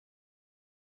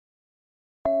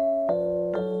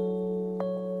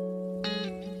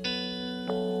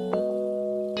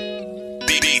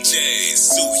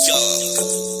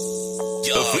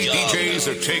fleet DJs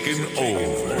are taking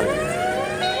over.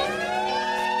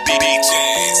 DJ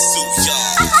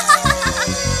SueYung.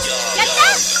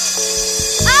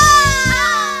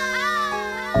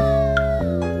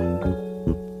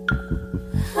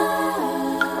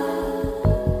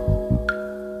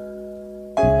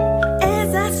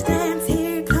 As I stand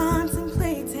here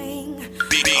contemplating on the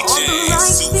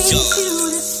right thing to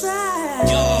decide,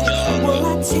 will I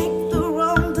take the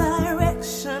wrong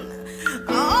direction?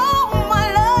 All my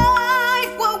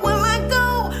life, where will I go?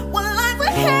 What lies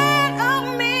ahead of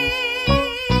me?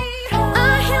 I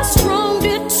have strong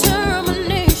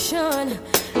determination,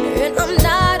 and I'm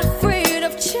not afraid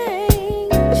of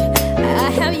change. I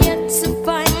have yet to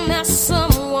find that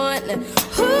someone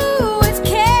who is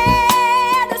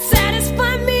care to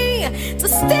satisfy me, to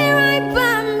stay right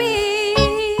by me.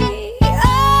 Oh,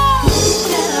 who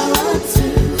can I run to?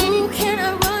 Who can I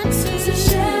run to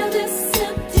share this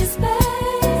empty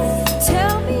space?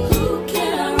 Tell me, who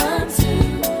can I run to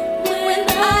when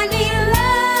I need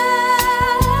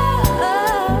love?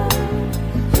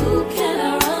 Who can I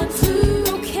run to?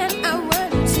 Who can I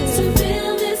run to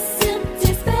fill this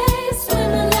empty space with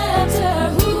the laughter?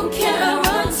 Who can I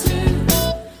run to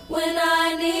when I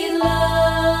need love?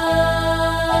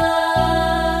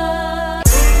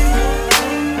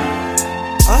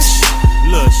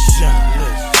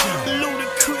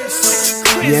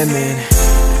 Yeah, man.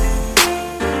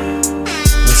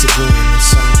 What's it doing in this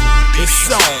song? This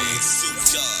song.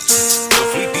 The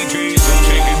fleet DJs are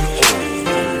taking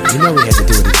over. You know we had to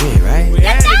do it again, right? We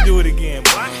had to do it again,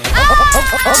 boy.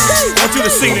 Okay. I want you to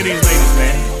sing to these ladies,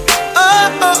 man.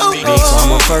 Big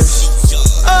song first.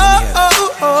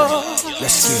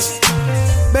 Let's get it.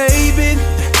 Baby,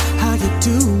 how you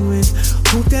doing?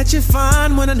 Hope that you're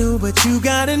fine. Wanna know what you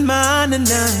got in mind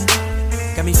tonight.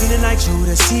 Got me feeling like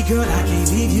Jodeci, girl, I can't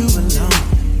leave you alone.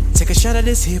 Take a shot of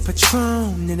this here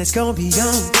Patron, and it's gonna be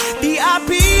on. VIP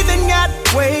then got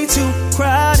way too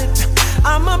crowded.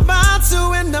 I'm about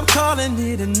to and I'm calling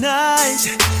it a night.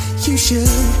 You should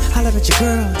holler at your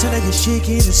girl, tell her you're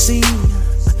shaking the scene.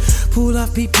 Pull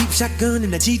off beep beep shotgun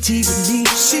in the GT with me.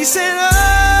 She said, oh,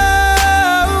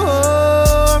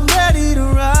 I'm ready to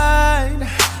ride.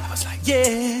 I was like,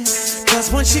 yeah, cause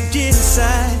once you get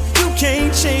inside, you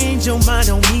can't change your mind.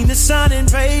 Don't mean to sound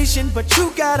impatient, but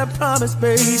you gotta promise,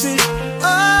 baby.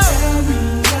 Oh,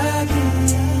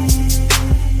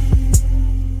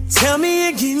 tell me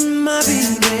again, my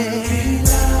baby.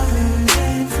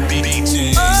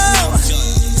 DJ Oh,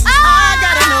 SueYung. I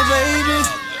gotta know, baby.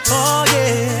 Oh,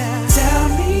 yeah. Tell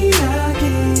me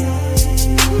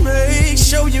again. Make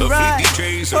sure The you're right.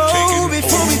 fleet DJs are Oh, taking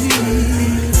before we over. leave.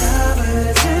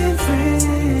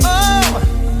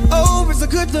 Oh, it's a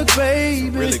good look, baby.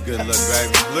 Really good look,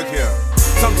 baby. Look here.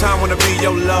 Sometime wanna be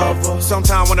your lover,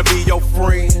 sometime wanna be your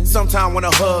friend, sometime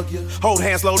wanna hug you, hold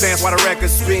hands, slow dance while the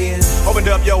record spin. Opened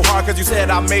up your heart cause you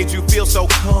said I made you feel so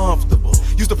comfortable.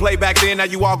 Used to play back then, now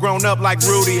you all grown up like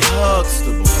Rudy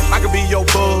Huxtable. I could be your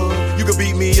bug, you could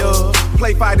beat me up.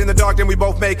 Play fight in the dark, then we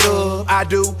both make up. I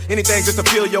do anything just to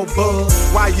feel your bug.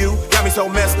 Why you got me so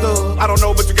messed up? I don't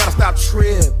know, but you gotta stop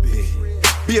tripping.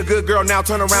 Be a good girl now,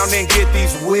 turn around and get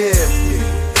these whipped.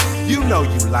 You know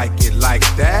you like it like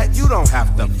that. You don't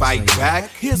have to fight back.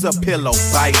 Here's a pillow,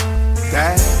 bite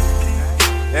that.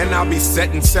 And I'll be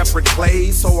setting separate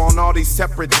plays, so on all these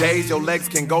separate days, your legs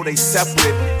can go they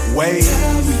separate ways.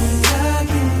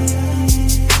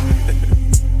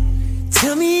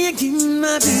 Tell me again,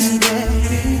 my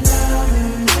baby.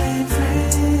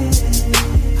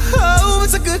 Oh,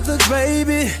 it's a good look,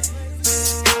 baby.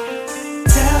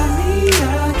 Tell me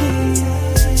again.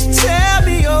 Tell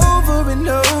me over and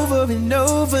over and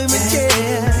over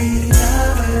again.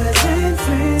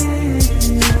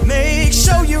 Make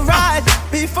sure you're right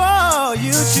before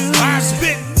you choose. I've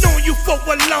been knowing you for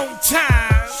a long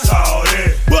time,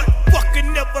 Shawty, but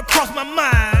fucking never crossed my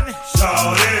mind.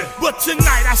 shawty, But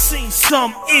tonight I seen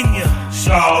some in you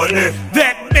shawty,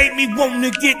 that made me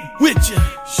wanna get with you.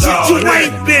 Shawty. You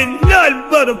ain't been nothing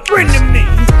but a friend to me,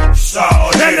 and a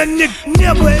shawty, nigga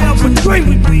never ever dreamed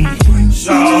with me. Up in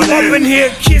shawty,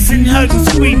 here kissing, hugging,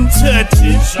 sweet and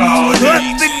touching. Shawty. Up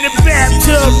in the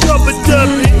bathtub, rubber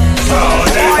dubbing.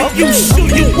 Are you sure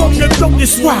you wanna go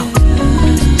this route?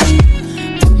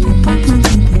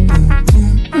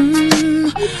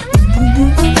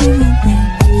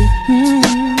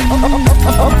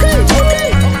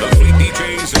 The fleet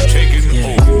DJs are taking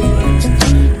over.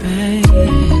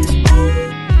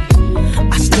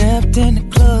 I stepped in the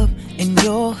club in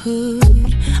your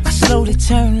hood. I slowly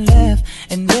turned left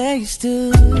and there you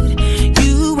stood.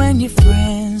 You and your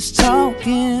friends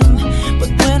talking,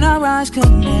 But when our eyes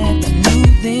connect, I knew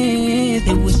then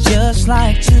it was just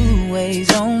like two ways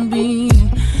on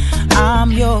beam.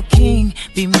 I'm your king,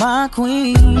 be my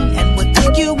queen. And what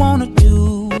do you wanna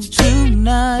do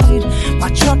tonight? My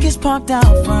truck is parked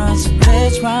out front, so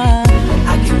let's ride.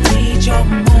 I can read your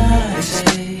mind,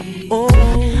 babe. Oh,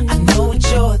 I know what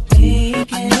you're thinking.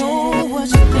 I know what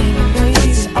you're thinking, babe.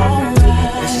 It's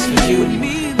alright. This is for you and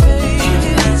me, baby.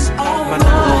 It's alright.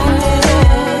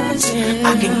 I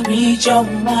can read your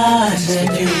mind,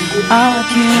 baby. I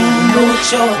can know what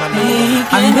you're thinking.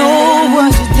 I know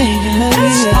what you're thinking, baby.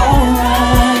 It's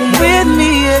alright with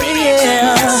me, yeah.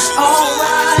 It's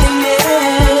alright, yeah.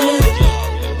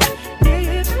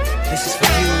 This is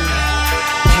for you.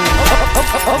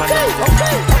 Okay.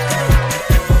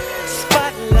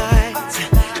 Spotlights,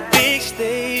 big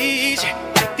stage,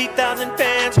 50,000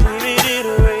 fans screaming it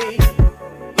away.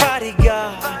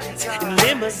 Bodyguards and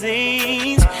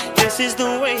limousines. This is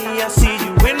the way I see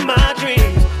you in my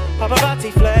dreams.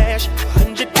 Paparazzi flash,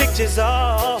 100 pictures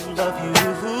all of you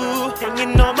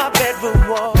hanging on my bedroom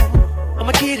wall. I'm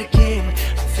a kid again,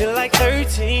 I feel like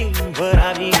 13, but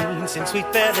I mean, since we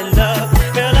fell in love,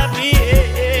 girl, I've been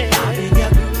your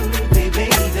groovy baby.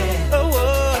 Oh,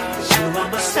 'cause you are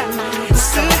my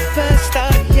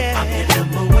superstar, yeah. I'm your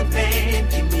number one fan,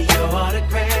 give me your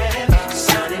autograph,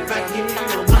 sign it right here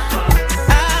on my heart.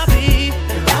 I'll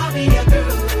be your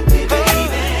groovy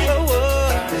baby. Oh,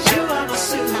 'cause you are my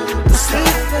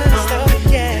superstar,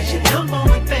 yeah. Your number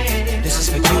one fan. This is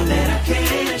for you, that I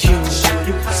can show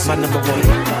you. My number one.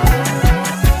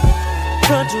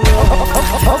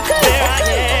 Okay. There I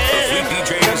am.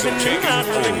 DJs are taking I've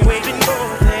been over. waiting for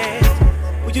that.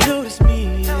 Will you notice me,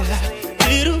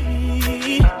 little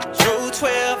me? Drove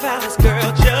 12 hours,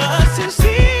 girl, just to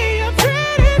see your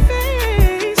pretty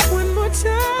face one more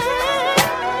time.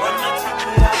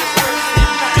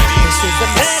 This is a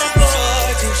metaphor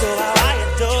to show how I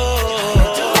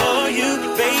adore you,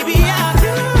 baby. I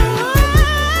do.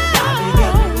 I'll be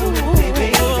your groovy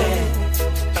baby,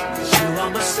 'cause you are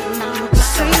my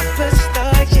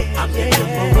superstar, yeah. I'm your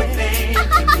number one fan.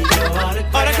 Give me your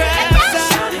autograph.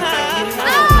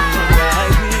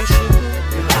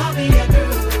 I'll be your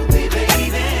groovy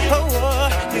baby. Oh,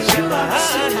 'cause you are my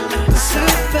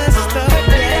superstar,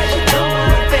 yeah. Your number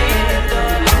one fan.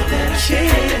 Yeah,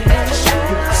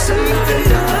 superstar.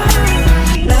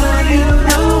 Now you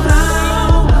know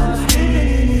how I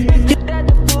feel.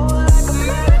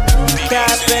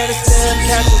 God better still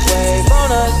catch a wave on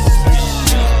us.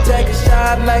 Take a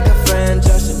shot, make a friend,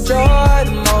 just enjoy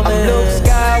the moment. I'm Luke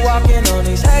Skywalking on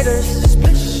these haters.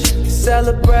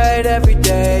 Celebrate every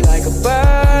day like a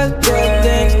birthday. Good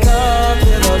things come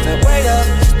to those that wait up.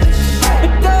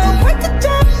 But don't wait to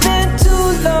jump in too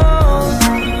long.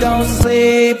 Don't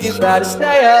sleep, you gotta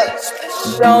stay up.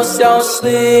 Don't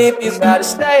sleep, you gotta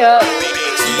stay up.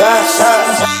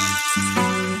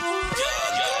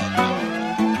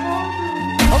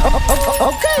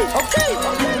 Okay.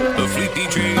 The Fleet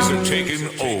DJs are taking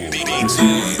over.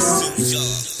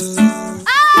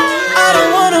 I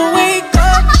don't wanna wake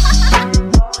up.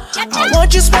 I want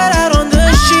you spread out on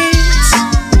the sheets.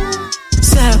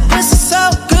 Said pussy so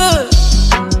good,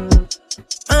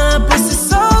 pussy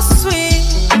so sweet.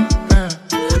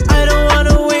 I don't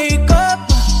wanna wake up.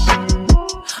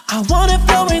 I want it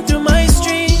flowing through my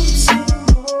streams,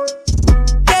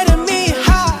 getting me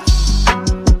high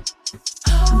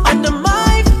under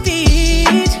my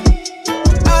feet.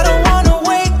 I don't wanna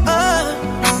wake up.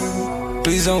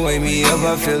 Please don't wake me up,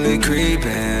 I feel it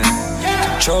creeping.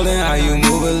 Controlling how you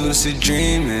move, a lucid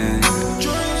dreaming.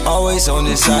 Always on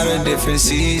this side of different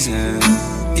season.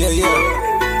 Yeah.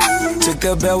 Took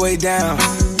the beltway down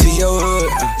to your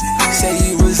hood. Say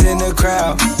you was in the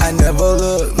crowd, I never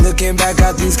looked. Looking back,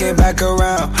 how things came back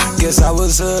around. Guess I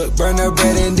was hooked. Burn the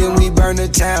bread and then we burn the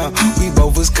town. We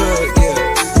both was cooked, yeah.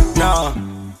 Nah,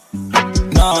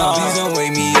 please don't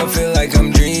wake me up, feel like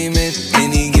I'm dreaming.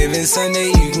 Any given Sunday,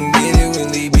 you can get it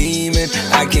really beaming.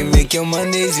 I can make your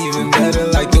Mondays even better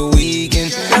like the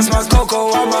weekend. That's my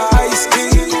cocoa on my ice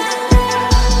cream.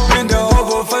 Bend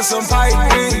over for some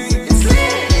piping.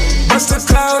 Bust the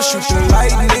clouds, shoot the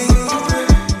lightning.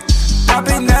 Pop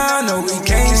it now, no we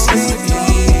can't sleep.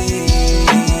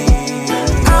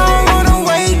 I don't wanna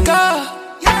wake up.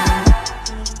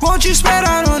 Won't you spread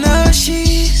out on the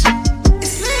sheets?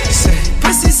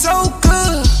 Pussy so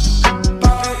good,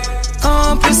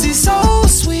 pussy so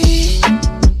sweet.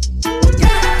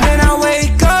 When I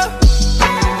wake up,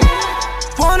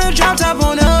 wanna drop top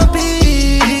on the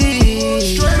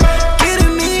beach,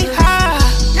 getting me high,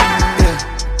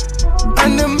 yeah,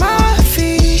 under my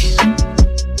feet.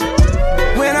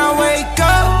 When I wake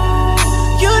up,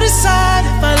 you decide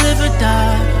if I live or die.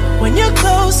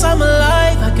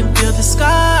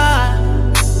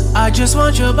 just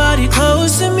want your body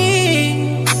close to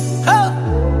me. Oh.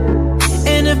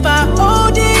 And if I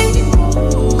OD,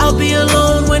 I'll be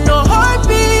alone with no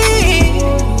heartbeat.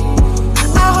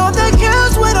 I hold the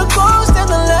kills with a ghost and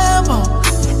the Lambo,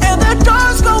 and the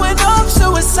doors going up,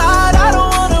 suicide. I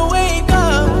don't wanna wake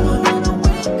up.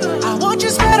 I want you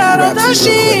spread out on the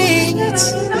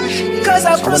sheets, cause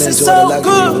our pussy so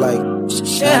good.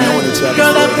 Yeah.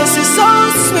 Girl, that pussy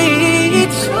so sweet.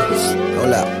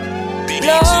 Hold up.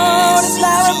 Lord, it's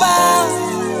Larabelle,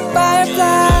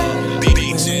 Firefly.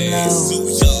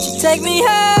 Take me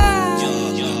high.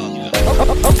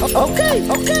 Okay.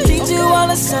 Teach you all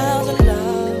the sounds of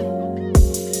love.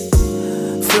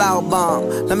 Flower bomb,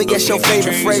 let me guess your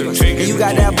favorite fragrance. You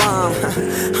got that bomb.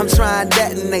 I'm trying to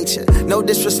detonate you. No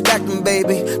disrespecting,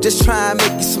 baby. Just try and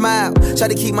make you smile. Try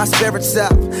to keep my spirits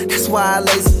up. That's why I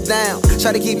lays it down.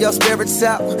 Try to keep your spirits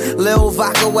up. Lil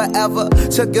vodka, whatever.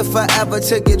 Took it forever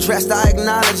to get dressed. I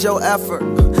acknowledge your effort,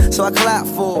 so I clap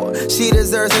for her. She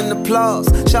deserves an applause.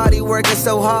 Shawty working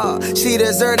so hard, she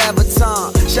deserves that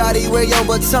baton. Shawty, wear your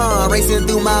baton. Racing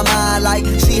through my mind like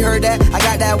she heard that. I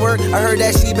got that work. I heard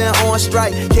that she been on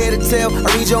strike. Care to tell?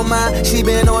 I read your mind. She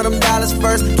been on them dollars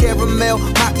first. Caramel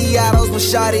macchiatos when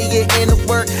Shawty get into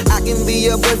work. I can be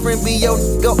your boyfriend, be your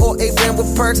nigga, or a friend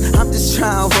with perks. I'm just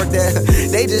trying to work that.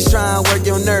 They just trying to work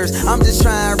your nerves. I'm just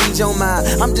trying to read your mind.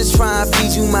 I'm just trying to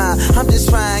feed you mine. I'm just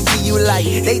trying to give you light.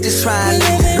 They just trying to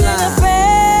leave you blind.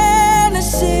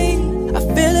 Fantasy, I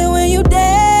feel it when you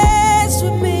dance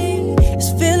with me.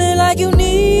 It's feeling like you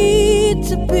need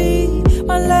to be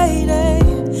my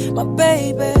lady, my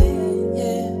baby,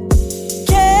 yeah.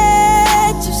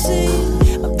 Can't you see?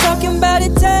 I'm talking about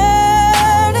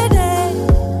eternity.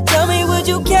 Tell me, would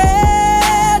you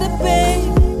care to be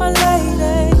my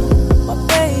lady, my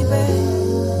baby?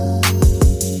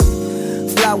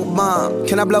 Flower bomb,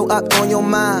 can I blow up on your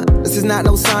mind? This is not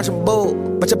no Sandra Bull,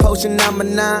 but your potion number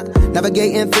 9.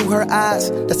 Navigating through her eyes,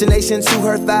 destination to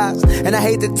her thighs. And I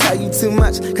hate to tell you too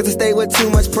much, cause I stay with too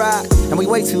much pride. And we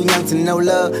way too young to know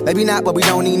love. Maybe not, but we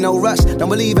don't need no rush. Don't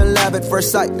believe in love at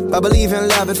first sight, but believe in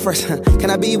love at first. Can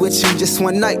I be with you just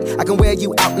one night? I can wear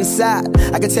you out inside.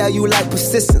 I can tell you like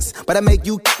persistence, but I make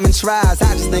you come and tries.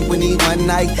 I just think we need one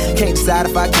night. Can't decide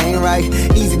if I can't right.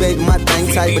 Easy baby, my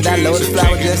thing tight, but that lotus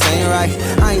flower just ain't right.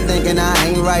 I ain't thinking I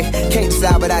ain't right. Can't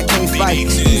decide, but I can't fight.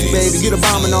 Easy baby, you the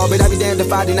bomb and all, but I be damned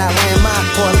if I do not land mine.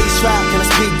 Or at least try. Can I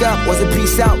speak up? Was it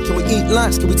peace out? Can we eat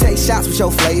lunch? Can we take shots with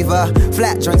your flavor?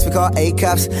 Flat drinks we call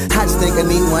A-cups. I just think I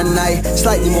need one night.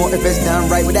 Slightly more if it's done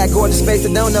right. With that gorgeous face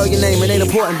that don't know your name, it ain't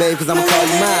important, babe, cause I'ma call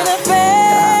you mine.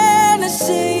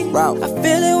 Fantasy, I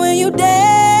feel it when you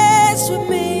dance with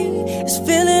me. It's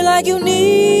feeling like you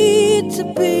need to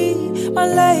be my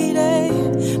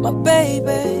lady, my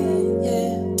baby,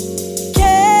 yeah.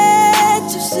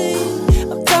 Can't you see?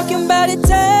 I'm talking about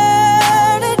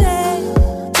eternity.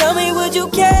 Tell me, would you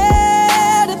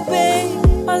care to be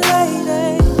my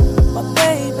lady, my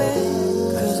baby?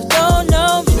 Cause you don't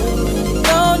know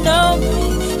me,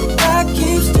 I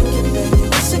keep sticking, baby,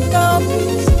 what's it gonna be?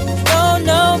 Don't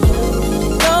know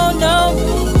me,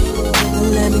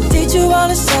 let me teach you all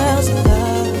the sounds of love.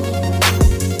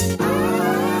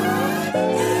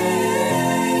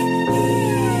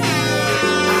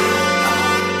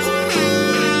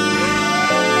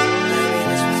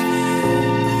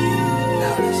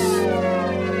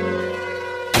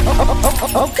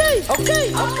 Okay.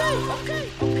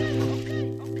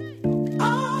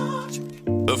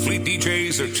 The Fleet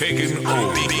DJs are taking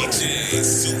over. DJ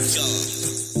SueYung.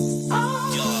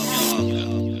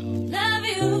 Love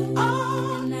you,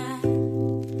 and I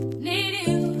need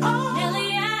you, Nelly,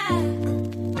 I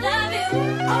love you.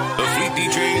 The Fleet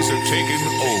DJs are taking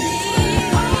over.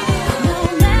 No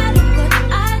matter what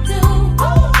I do,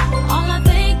 all I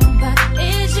think about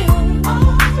is you.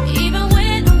 Even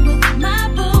when I'm with my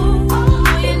boo,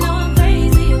 you know I'm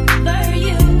crazy over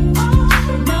you.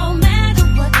 No matter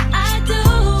what I do,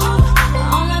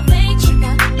 all I think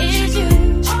about is you.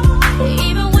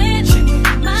 Even when I'm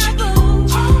with my boo,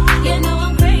 you know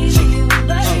I'm crazy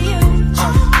over you.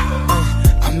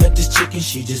 I met this chick and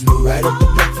she just moved right up the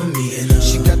block for me. And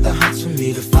she got the hots for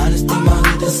me, the finest thing I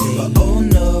need to see. But oh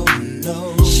no,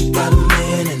 she got a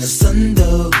man and a son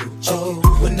though. Oh,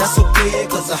 when that's okay,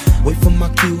 cause I wait for my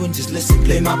cue and just listen,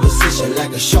 play my position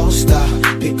like a show star.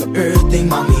 Pick up everything,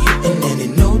 mommy hitting, and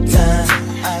in no time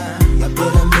I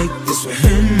better make this with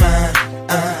him mine.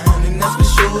 And that's for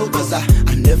sure, cause I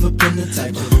never been the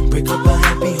type to break up a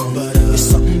happy home. But it's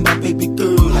something about baby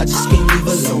girl, I just can't leave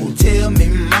alone. Tell me,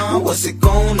 mom, what's it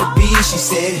gonna be? She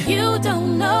said, You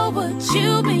don't know what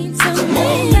you mean to Come me.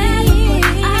 on. No matter what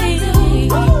I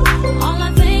do, all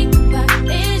I think about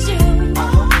is you.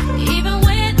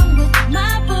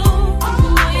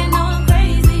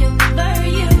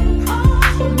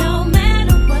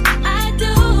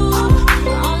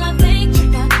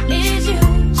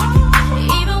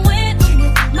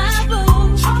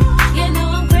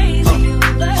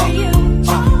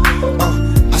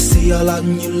 out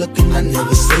and you looking, I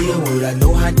never say a word. I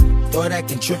know how thought I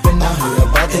can trip and I heard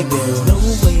about that girl. No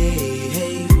way,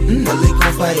 hey, no they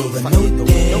gon' fight over no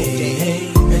day,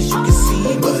 hey. As you can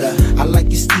see, but I like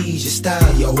your steez, your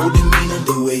style, your whole demeanor,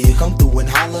 the way you come through and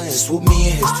holler and swoop me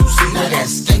in his two-seater. Now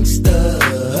that's gangsta,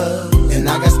 and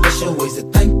I got special ways to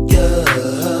thank ya.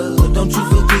 Don't you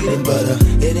forget it, but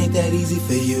it ain't that easy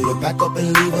for you to back up and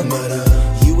leave him, but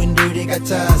you and Dirty got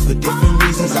ties for different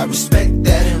reasons. I respect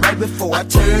that, and right before I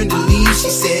turned to leave, she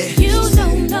said, you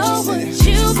don't know what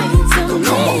you've been to me.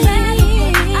 Come on.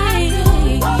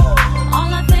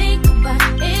 All I think about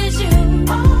is you.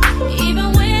 Even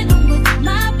when I'm with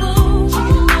my boo,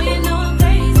 you know I'm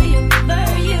crazy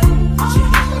over you.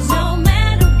 No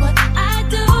matter what I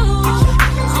do,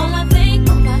 all I think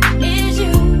about is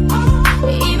you.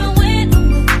 Even when I'm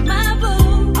with my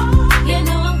boo, you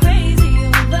know I'm crazy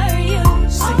over you.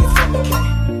 Sing it for me, Kay.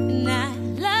 And I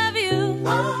love you,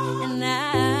 and I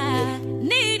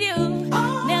need you.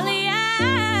 Nelly, I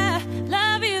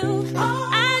love you.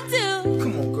 I do.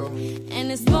 Come on, girl. And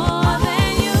it's more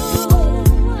than you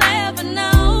ever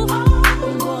know.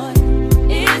 Boy,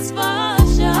 it's for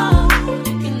sure.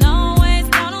 You can always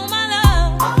count on my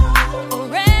love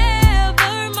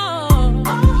forevermore.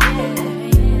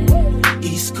 Yeah.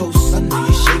 East Coast, I know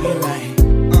you're shaking right.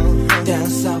 Down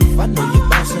south, I know you're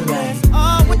bouncing right.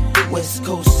 West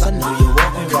Coast, I know you're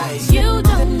walking right. You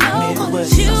don't know what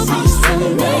Midwest, I you've see been you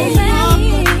swinging to right. me.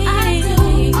 I do.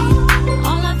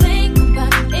 All I think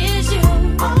about is you.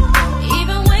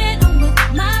 Even when I'm with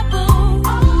my boo,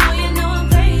 you know I'm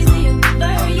crazy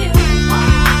over you.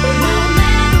 No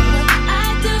matter what I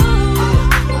do,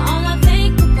 all I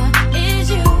think about is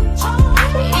you.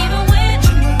 Even when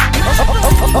I'm with my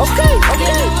boo, Okay. you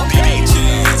know I'm crazy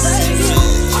over you.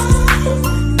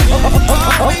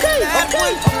 That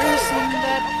one person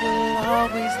that will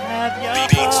always have your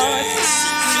heart.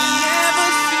 You never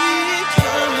see it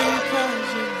coming 'cause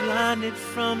you're blinded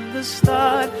from the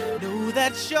start. Know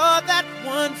that you're that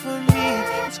one for me.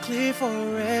 It's clear for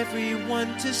everyone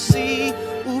to see.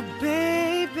 Ooh,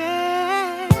 baby.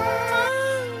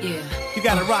 Yeah. You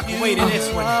gotta rock and wait in this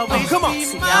one. Come on.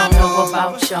 See, I don't know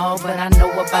about y'all, but I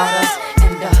know about us.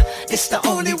 And it's the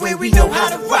only way we know how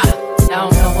to rock. I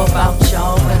don't know about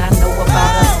y'all, but I know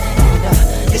about us.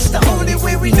 And it's the only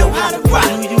way we know how to rock.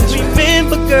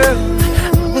 Remember, girl,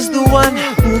 I was the one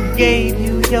who gave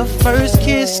you your first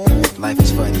kiss. Life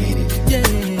is funny, ain't it? Yeah.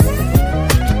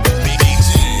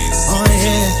 Oh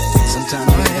yeah. Sometimes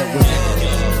you end up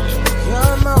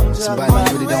with somebody you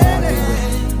really don't want to be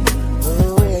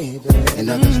with, and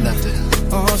others left to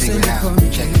figure it out.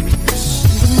 Check it.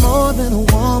 She's more than a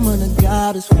woman, a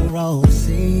goddess for all to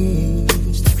see.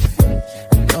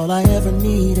 And all I ever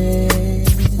needed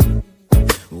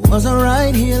was her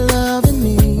right here loving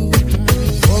me.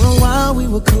 For a while we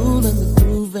were cool in the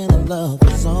groove and our love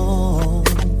was on.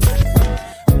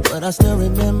 But I still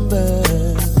remember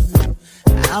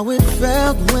how it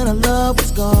felt when our love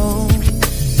was gone.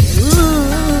 Ooh,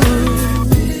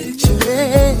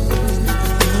 yeah.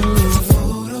 It's a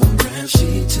photograph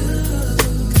she took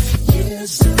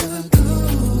years ago.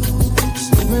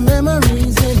 Still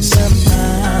memories in my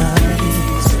mind.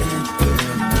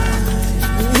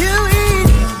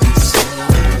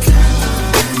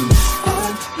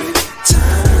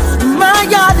 My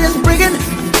God is bringing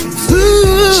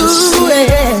ooh,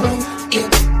 yeah.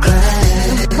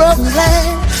 Broken glass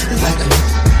like a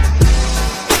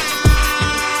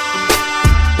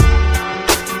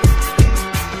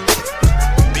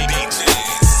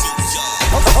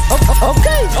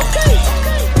Okay.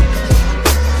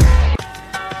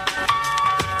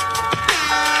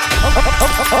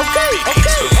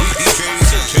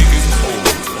 DJs are taking hold.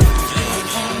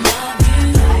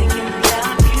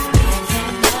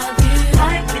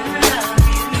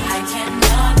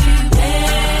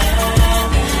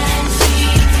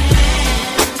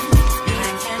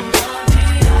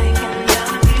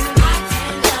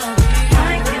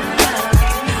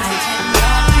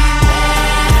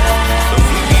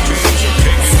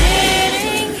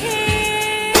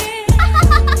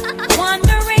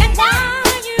 Wondering why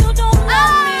you don't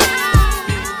love me.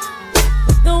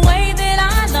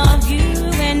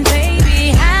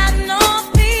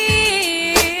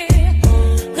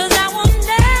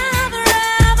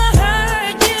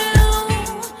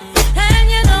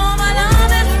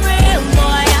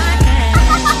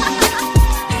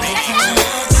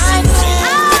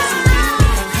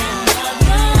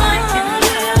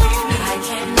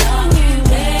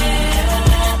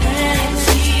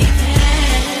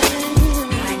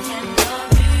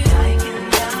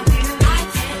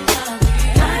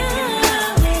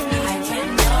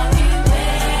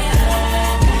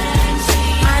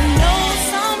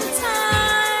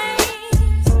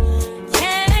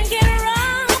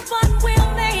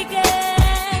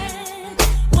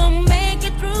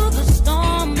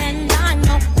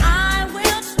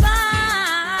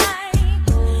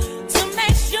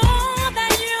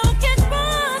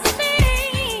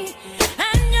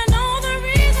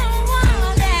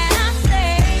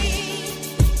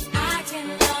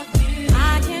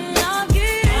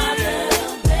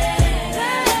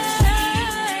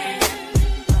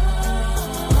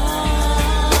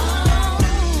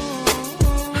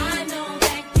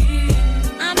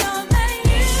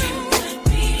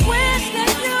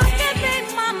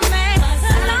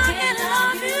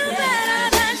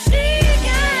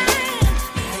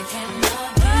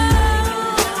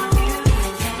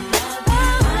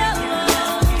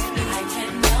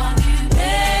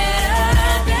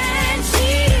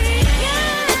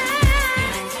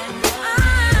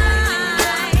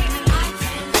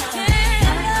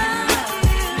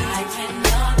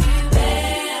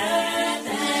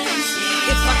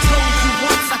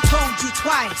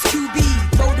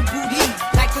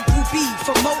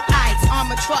 for more ice,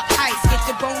 armor truck ice. Get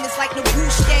the bonus like the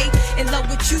Boucher. In love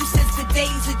with you since the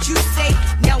days that you say.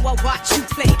 Now I watch you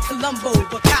play Columbo,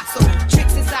 Picasso.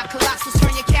 Tricks inside colossals,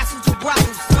 turn your castles to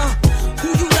brothels. Who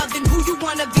you loving, who you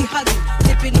wanna be hugging?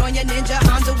 Dipping on your ninja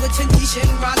Honda with Tanisha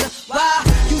and Rhonda. Why?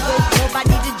 You go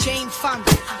nobody to Jane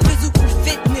Fonda. Physical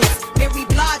fitness, Mary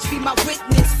Blige be my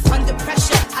witness. Under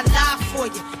pressure, I lie for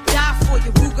you, die for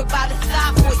you. Ruger by the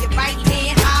side for you, right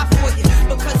hand high for you.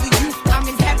 Because of you, I'm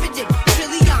inherited.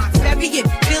 Trillions, burying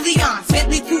billions,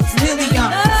 Bentley Groups,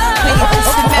 millions. Playing for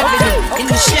some evidence in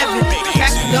the Chevy.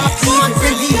 Back to the feet,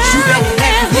 really, you better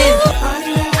have it in.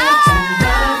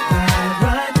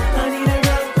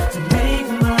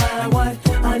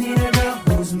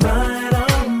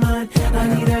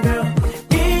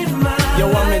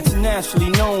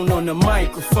 Known on the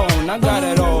microphone. I got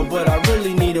it all, but I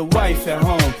really need a wife at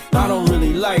home. I don't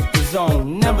really like the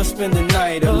zone, never spend the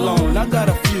night alone. I got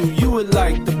a few, you would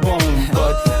like the bone,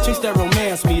 but chase that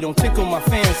romance me, don't tickle my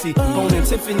fancy. Bone and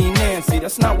Tiffany Nancy,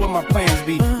 that's not what my plans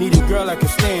be. Need a girl that can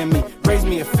stand me, raise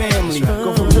me a family.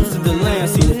 Go from trips to the land,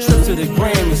 see the trip to the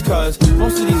Grammys. Cause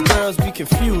most of these girls be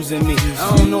confusing me.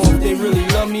 I don't know if they really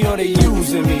love me or they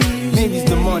using me. Maybe it's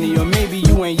the money or maybe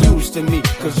you ain't used to me.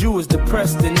 Cause you was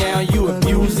depressed and now you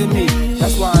abusing me.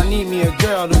 That's why I need me a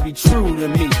girl to be true to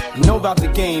me. Know about the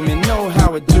game and know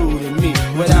how it do to me.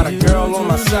 Without a girl on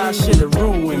my side, shit'll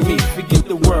ruin me. Forget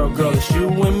the world, girl, it's you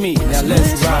and me. Now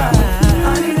let's ride.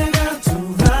 I need a girl to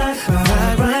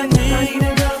ride me. I need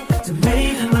a girl to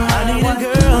make mine. I need a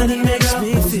girl that makes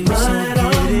me feel so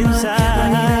good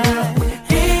inside.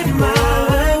 In my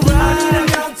way, I need a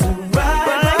girl to ride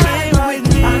with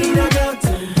me. I need a girl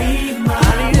to be mine.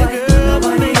 I need a girl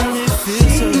that makes me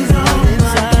feel so good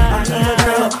inside. I need a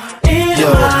girl in my yo,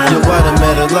 I done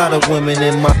met a lot of women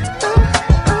in my.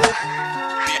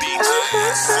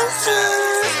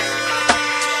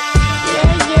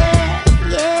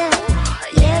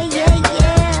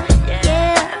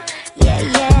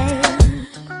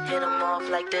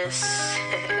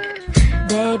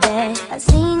 Baby, I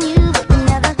seen you, but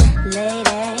never, lady.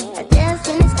 I danced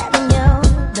in this avenue,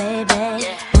 baby.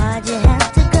 Why'd you have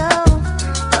to go?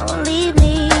 Don't leave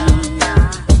me,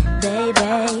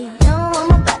 baby. No, I'm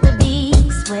about to be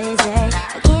swayze.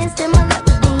 I can't stand my love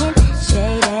for being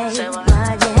shady.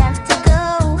 Why'd you have to go?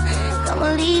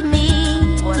 Don't leave me.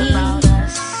 What about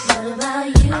us? What about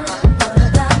you? What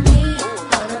about me?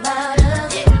 What about us?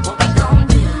 Yeah, what we gon'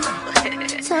 do?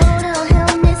 Total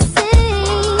hell missing.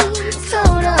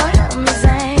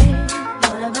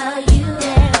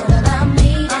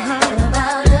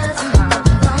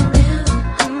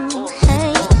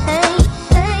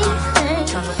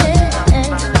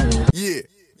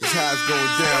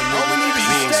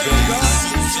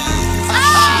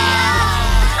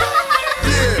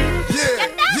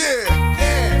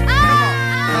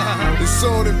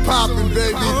 Poppin',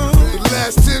 baby. The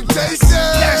Last Temptation.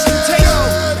 Last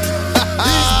Temptation.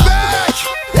 He's back.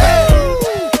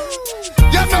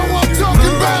 Y'all know what I'm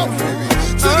talking about.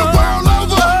 To the world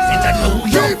over. And I know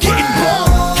you're getting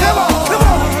bored. Come on.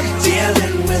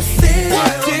 Dealing with it.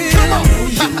 Come on.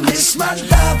 You miss my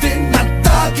loving, my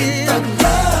thugging, the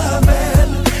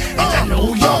loving. And I know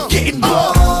you're getting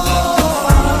bored.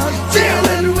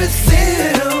 Dealing with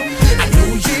it. I know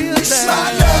you miss my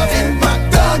loving, my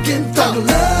thugging, the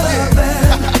loving.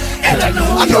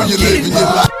 I know you're living your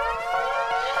life.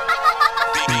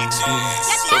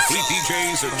 The fleet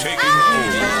DJs are taking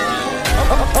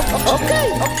Okay.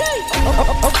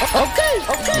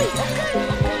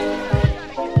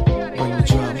 Bring the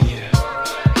drama here.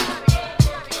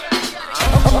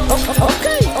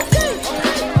 Okay.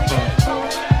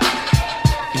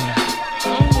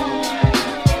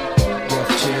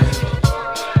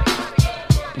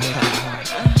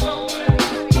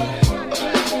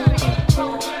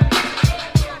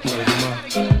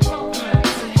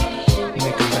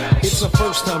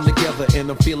 First time together and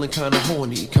I'm feeling kinda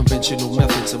horny. Conventional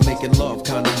methods of making love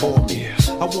kinda bore me.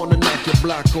 I wanna knock your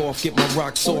block off, get my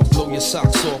rocks off, blow your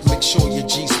socks off, make sure your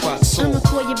G-spot's I'ma off.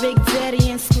 call your big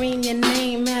daddy and scream your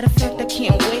name. Matter of fact, I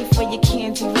can't wait for your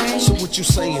candy rain. So what you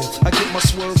saying? I get my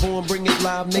swerve on, bring it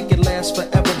live, make it last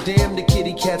forever. Damn, the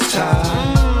kitty cat's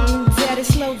tired. Daddy,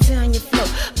 slow down your flow.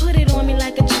 Put it on me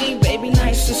like a G, baby,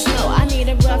 nice and slow. I need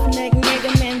a roughneck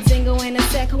nigga, Mandingo and a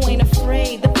sec who ain't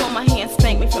afraid to pull my hand,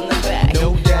 spank me from the back.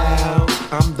 No doubt,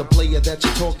 I'm the player that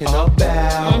you're talking about.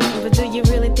 But do you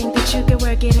really think that you can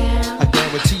work it out? I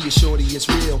guarantee you, shorty, it's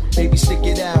real. Baby, stick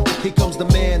it out. Here comes the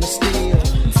man of steel.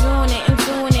 Doing it and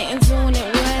doing it and doing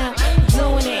it well.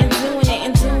 Doing it and doing it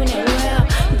and doing it well.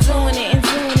 Doing it and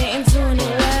doing it and doing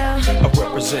it well. I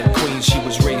represent Queens, she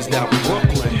was raised out in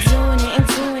Brooklyn. Doing it and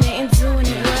doing it and doing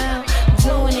it well.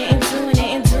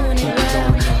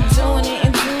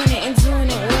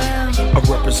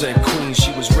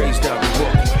 was raised out in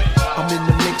Brooklyn. I'm in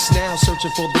the mix now, searching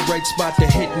for the right spot to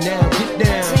hit now. Get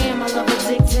down. Damn, I love a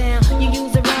dick down. You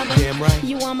use a rubber. Damn right.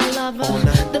 You are my lover. All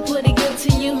night. The pretty good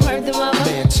to you, heard the rubber.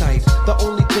 Man tight. The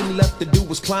only thing left to do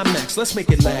was climax. Let's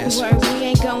make it last. Word, we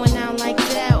ain't going out like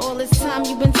that. All this time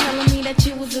you been telling me that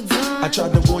you was a dime. I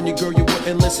tried to warn you, girl, you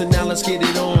wouldn't listen. Now let's get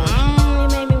it on. You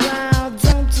made me wild.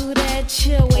 Don't do that.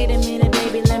 Chill. Wait a minute,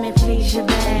 baby. Let me please your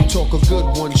back. You talk a good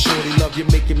one, shorty. Love you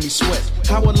making me sweat.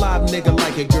 How a live nigga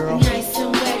like it, girl? Nice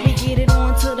and wet. We get it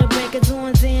on to the break of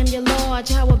dawn. Damn, you're large.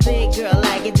 How a big girl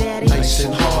like it, daddy? Nice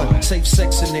and hard. Safe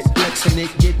sexing it, flexing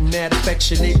it, getting that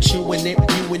affectionate, chewing it,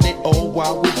 viewing it, all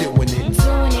while we're doing it.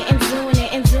 Doing it and doing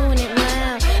it and doing it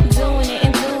well. Doing it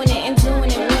and doing it and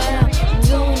doing it well.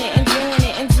 Doing it and doing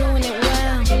it and doing it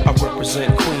well. I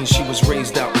represent Queens. She was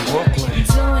raised out in Brooklyn.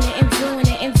 Doing it and doing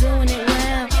it and doing it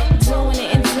well. Doing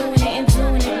it and doing it and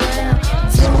doing it well.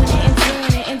 Doing it and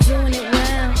doing it and doing it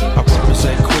well. I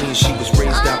represent Queens. She was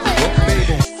raised out in Brooklyn,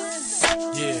 baby.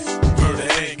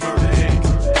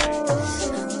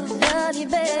 Love you,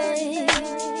 babe.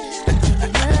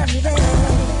 Love you, babe.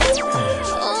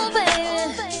 Oh,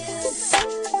 baby.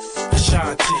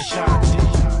 Ashanti.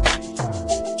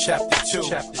 Chapter 2.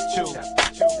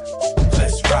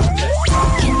 Let's rock.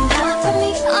 Can you rock for me?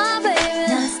 Oh,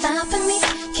 baby. Not stopping me.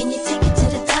 Can you take it to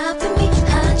the top of me?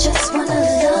 I just wanna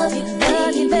love you,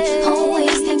 baby.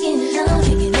 Always thinking love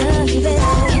you, baby.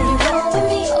 Can you roll with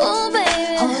me? Oh,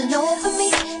 baby. All over me.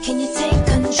 Can you take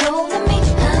control of me?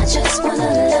 I just wanna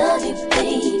love you,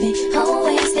 baby.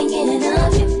 Always thinking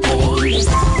of you, baby.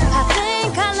 I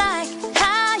think I like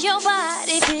how your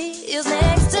body feels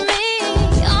next to me.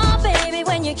 Oh, baby,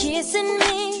 when you're kissing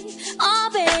me. Oh,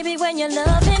 baby, when you're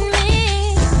loving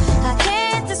me. I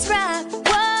can't describe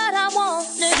what I want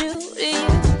to do to you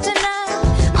tonight.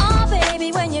 Oh,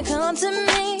 baby, when you come to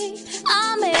me,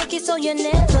 I'll make it so you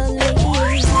never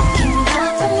leave. Can you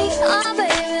rock for me? Oh,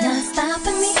 baby, not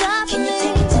stopping me. Can you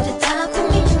take it to the top of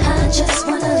me? I just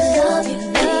wanna love you,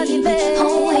 baby.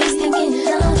 Always thinking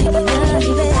love you, baby.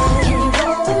 Can you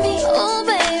roll with me? Oh,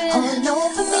 baby, all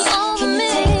over me. Can you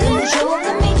take control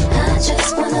of me? I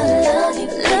just wanna love you,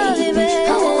 baby.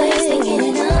 Always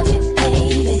thinking of you,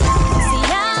 baby. See,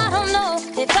 I don't know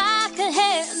if I could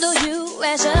handle you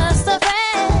as just a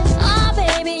friend. Oh,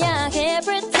 baby, I can't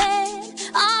pretend.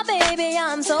 Oh, baby,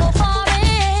 I'm so far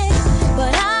in.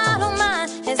 But I don't mind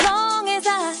as long as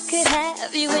I could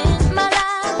have you in my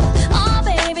life. Oh,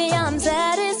 baby, I'm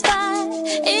satisfied,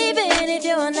 even if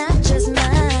you're not just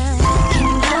mine. Can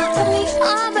you rock for me?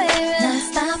 Oh, baby, not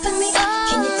stopping me.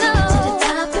 Can you take it to the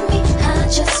top of me? I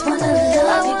just wanna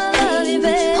love you,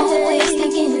 baby. Always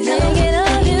thinking of you.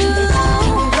 Can you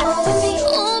roll with me?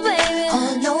 Oh, baby,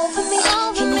 all over me.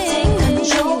 Can you take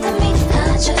control of me?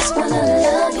 I just wanna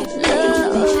love you,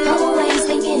 baby. Always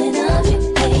thinking of you,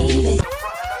 baby.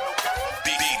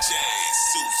 DJ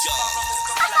SueYung.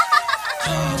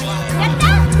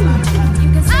 You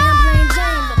can say I'm plain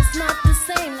Jane, but it's not the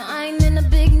same. No, I ain't in the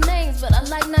big names, but I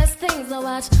like nice things. I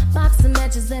watch boxing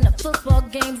matches and the football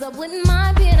games. I wouldn't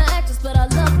mind being an actress, but I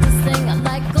love to sing. I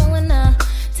like going out,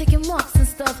 taking walks and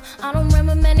stuff. I don't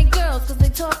remember many girls, cause they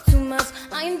talk too much.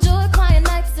 I enjoy quiet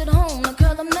nights at home. The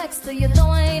girl I'm next to you, though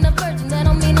I ain't a virgin, that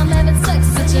don't mean I'm having sex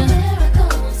with you. Anywhere I go,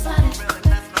 I'm sliding.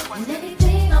 And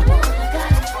anything I want, I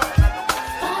got it.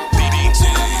 DJ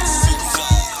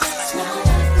SueYung.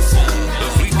 The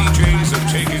fleet DJs are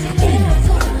taking over.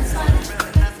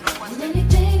 And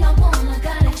anything I want, I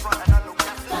got it.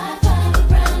 5'5"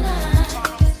 brown eyes.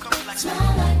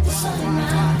 Smile like the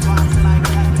sunrise.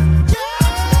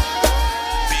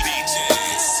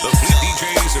 The fleet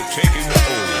DJs are taking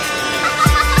over.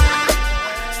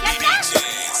 DJ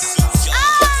SueYung.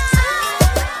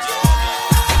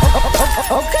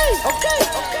 Okay.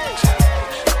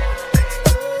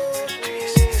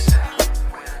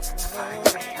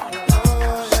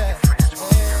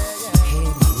 Hey,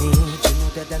 mommy, you know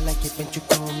that I like it when you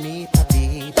call me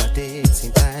papi, but it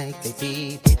seems like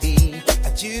baby,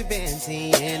 that you've been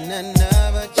seeing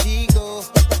another chico.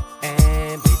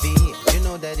 And baby, you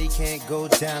know that he can't go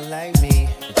down like me,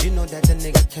 but you know that the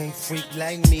nigga can't freak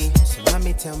like me. So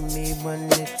mommy, tell me one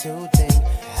little thing: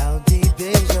 how deep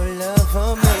is your love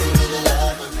for me?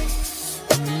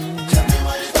 Tell me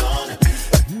what it's gonna be.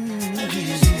 Do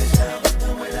you see yourself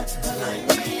the way that you like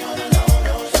me on a low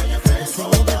low? So your friends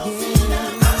won't love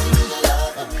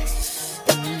me.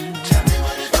 Tell me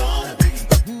what it's gonna be.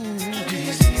 Do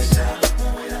you see yourself the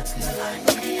way that you like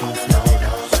me on a low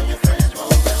low? So your friends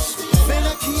won't love me. Ven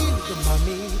aquí, little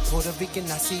mommy, Puerto Rican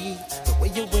I see. The way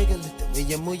you wiggle it, the way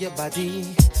you move your body.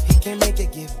 He can't make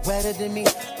it get wetter than me,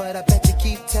 but I bet you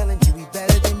keep telling you he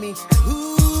better than me.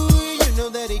 Ooh, you know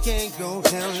that that he can't go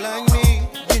down like me.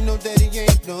 You know that he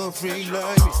ain't no free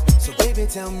like me. So baby,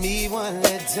 tell me one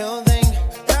little thing.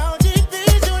 How deep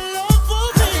is your love for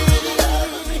me?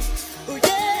 Oh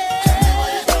yeah. Tell me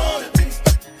what it's gonna be.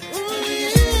 Ooh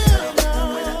yeah. Tell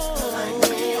me like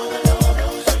me on the low,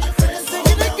 don't show your friends. Sing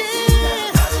it again.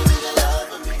 How deep is your love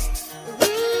for me?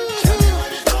 Tell me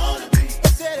what it's gonna be.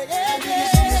 Say it again.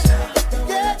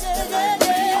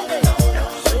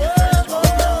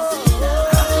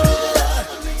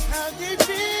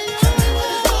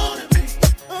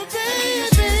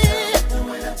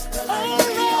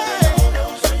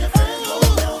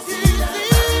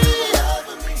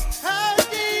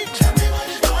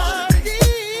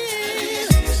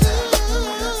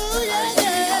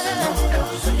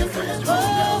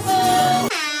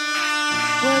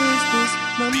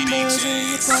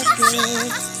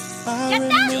 I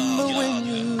remember when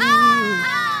you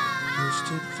used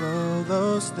to throw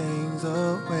those things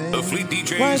away. The Fleet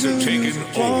DJs Why are do taking you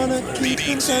wanna keep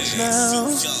in touch now?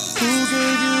 Who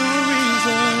gave you a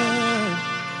reason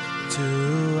to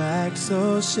act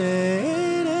so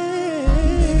shady?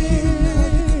 Baby, you know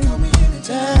you can call me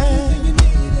anytime. Anything you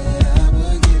needed, I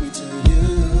will give it to you.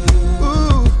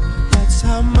 Ooh, that's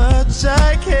how much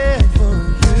I care for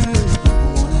you.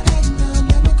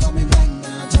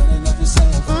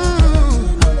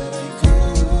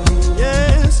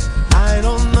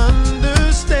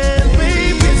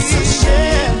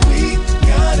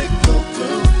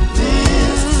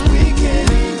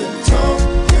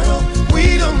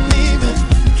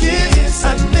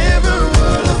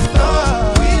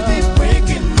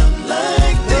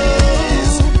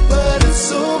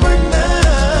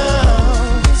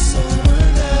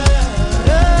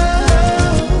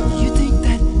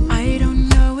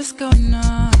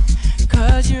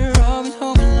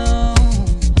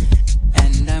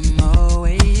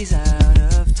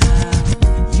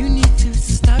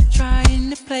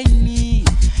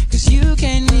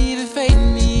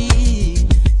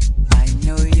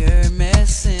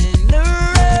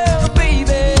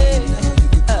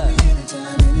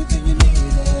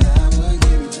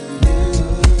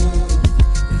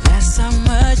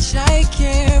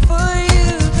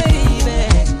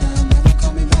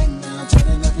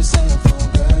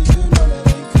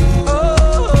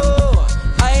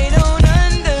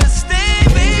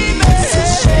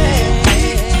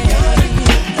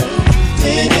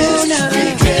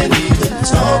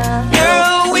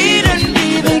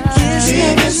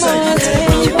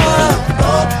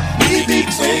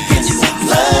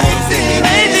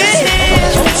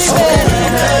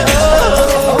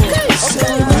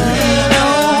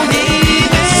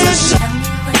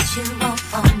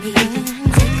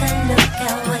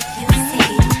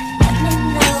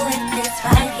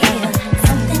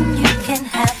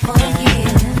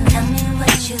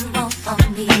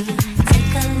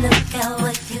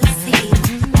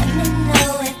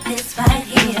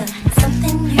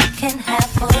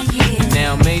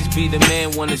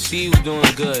 wanna see you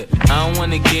doing good. I don't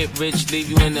wanna get rich, leave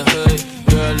you in the hood.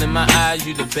 Girl, in my eyes,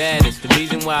 you the baddest. The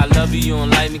reason why I love you, you don't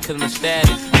like me cause my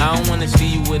status. I don't wanna see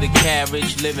you with a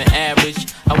carriage, living average.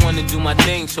 I wanna do my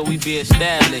thing so we be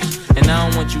established. And I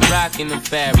don't want you rocking the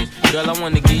fabrics. Girl, I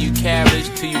wanna give you carriage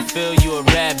till you feel you a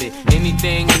rabbit.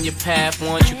 Anything in your path,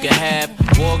 want you can have.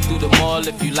 Walk through the mall,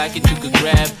 if you like it, you could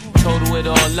grab. Total it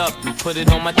all up and put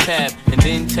it on my tab. And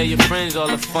then tell your friends all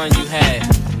the fun you had.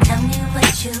 Tell me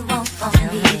what you want from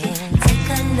me. Take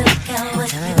a look at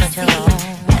what you see.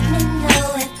 Let me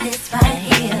know if it's right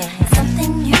here.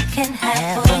 Something you can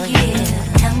have for you.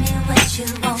 Tell me what you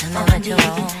want from me.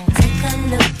 Take a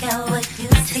look at what you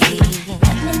see.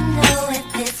 Let me know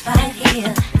if it's right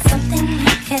here. Something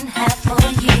you can have for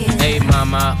you. Hey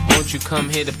mama, won't you come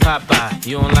here to Popeye?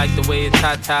 You don't like the way your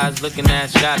tatas looking at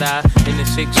shot eye. In the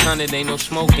 600 ain't no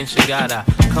smoking cigar.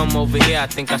 Come over here, I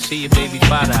think I see your baby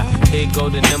father. Here go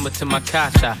the number to my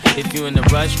casa. If you in a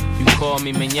rush, you call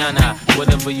me mañana.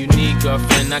 Whatever you need,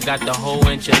 girlfriend, I got the whole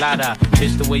enchilada.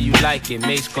 Just the way you like it,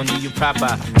 mate's gonna do you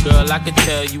proper. Girl, I could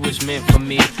tell you was meant for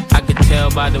me. I could tell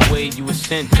by the way you was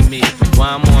sent to me.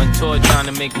 While I'm on tour trying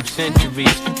to make them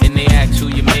centuries. And they ask who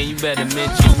you man, you better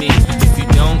mention me. If you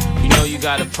don't, you know you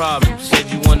got a problem. Said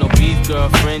you want no beef,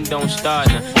 girlfriend, don't start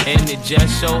now. And it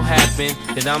just so happened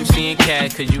that I'm seeing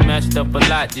cat cause you messed up a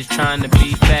lot just trying to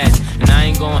be fast. And I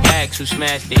ain't gonna ask who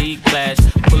smashed the E-class.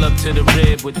 Pull up to the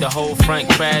rib with the whole front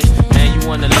crash. Man, you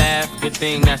wanna laugh? Good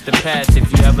thing that's the past.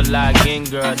 If you ever lie again,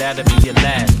 girl, that'll be your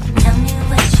last. Tell me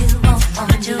what you want from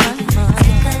me.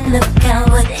 Take a look at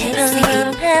what you see.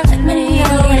 Let me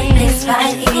know if it's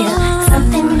right here.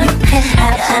 Something you can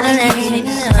have for me.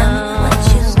 Tell me what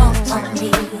you want from me.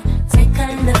 Take a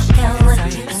look at what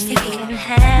you see.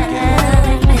 Let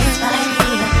me know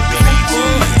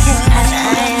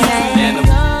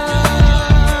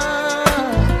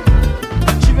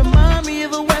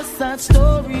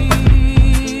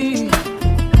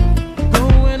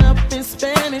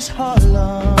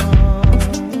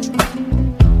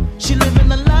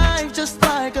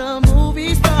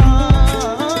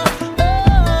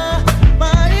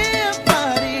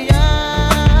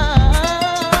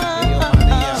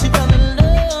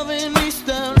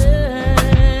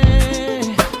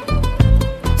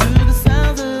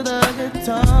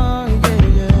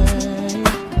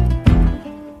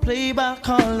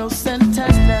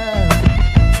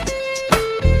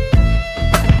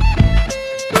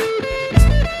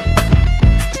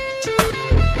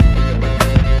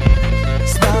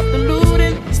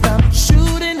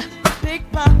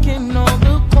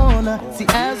See,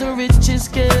 as the rich is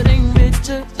getting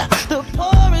richer, the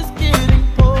poor is getting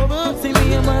poorer. See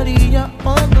me and Maria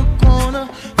on the corner,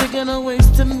 thinking of ways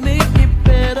to make it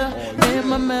better. In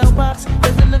my mailbox,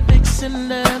 there's an eviction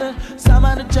letter.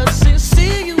 Somebody just said,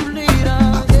 see you later.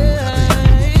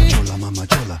 Yeah. Chola, mama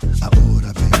chola,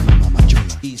 ahora vengo, mama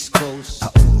chola. East Coast.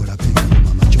 Ahora vengo,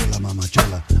 mama chola, mama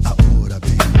chola. Ahora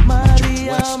vengo, mama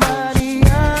Maria, chola.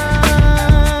 Maria.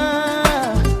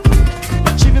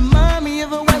 She remind me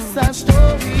of a West Side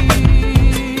Story.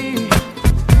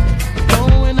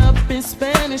 Growing up in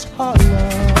Spanish Harlem.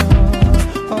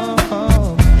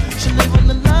 She live on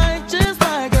the line just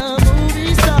like a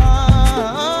movie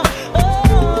star.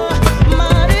 Oh,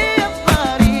 Maria,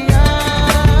 Maria.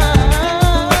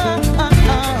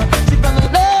 She found the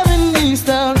love in East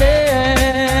LA.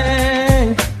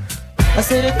 I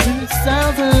said it through the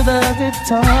sounds of the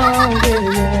guitar,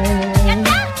 yeah.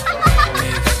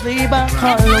 Sleep by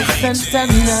Carlos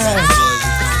Santana.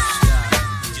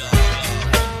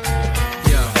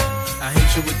 Yo, I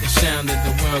hate you with the sound that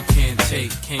the world can't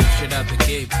take. Came straight out the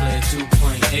gate, played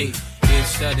 2.8. Get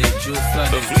studied, jewel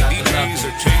flooded, got the love it.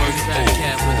 First fat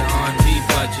cat with an R&B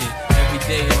budget. Every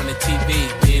day on the TV,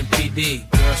 BMPD.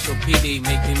 Girl so PD,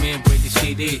 make the man break the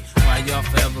CD. Why y'all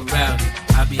forever rowdy?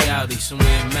 I be outie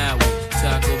somewhere in Maui till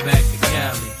I go back to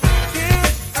Cali.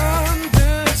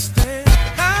 Understand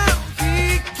how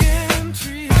he can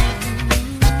treat you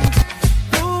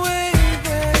the way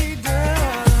that he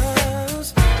does.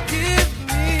 Give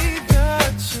me the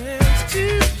chance to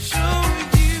show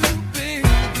you, baby,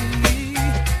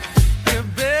 you're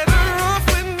better off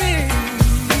with me.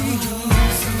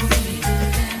 So baby,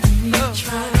 let me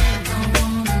try. I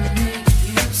wanna make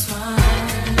you smile.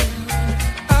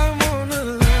 I wanna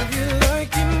love you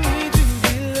like you need to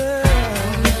be loved.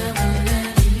 I'll never let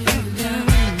you down.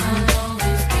 I'll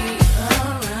always be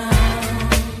around.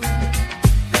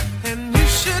 And you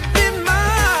should be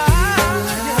mine.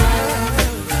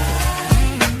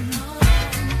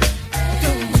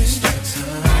 Don't waste your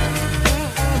time.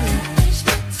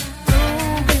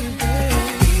 Don't be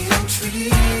baby. Don't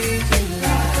treat you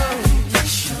like you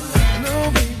should. No,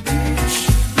 baby, you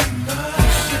should be mine. You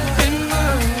should be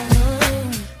mine.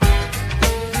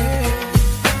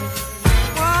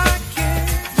 Why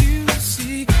can't you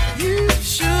see you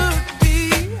should be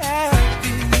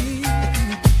happy?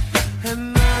 And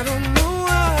I don't know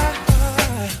why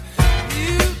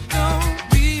you don't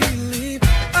believe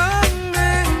a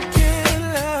man can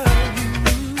love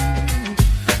you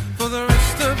for the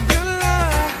rest of your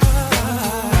life.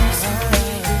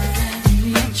 Let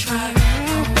me try.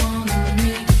 I wanna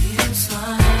make you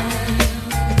smile.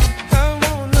 I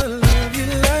wanna love you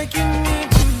like you need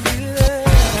to be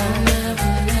loved. I'll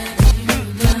never let you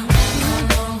down.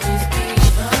 I'll always be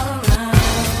around.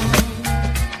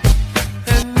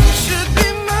 And you should be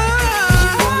mine.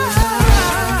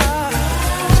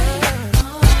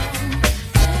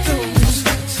 Don't waste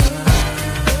your time.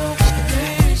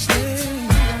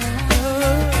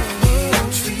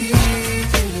 Don't treat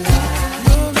you like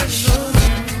you should.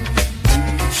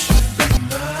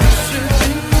 You should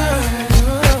be mine.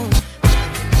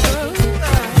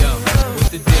 Yo, what's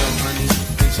the deal, honey?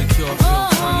 Insecure, feel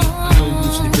funny. I know you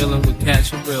used to dealing with cash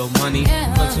and real money.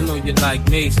 Plus, I know you like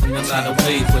Mace in a lot of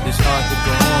ways, but it's hard to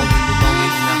go on when you're lonely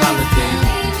in the holidays.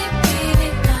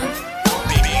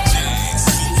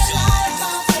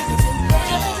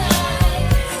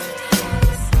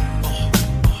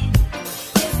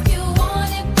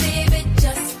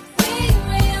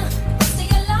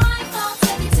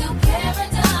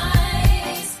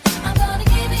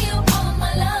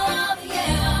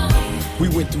 We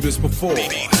went through this before,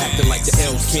 acting like the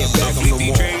L's can't bag them no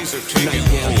more.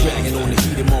 Nightgown dragging on the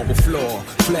heated marble floor.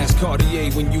 Flash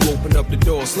Cartier when you open up the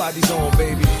door. Slide these on,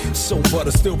 baby. So butter,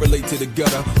 still relate to the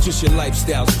gutter. Just your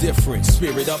lifestyle's different,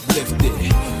 spirit uplifted.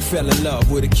 Fell in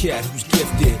love with a cat who's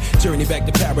gifted. Journey back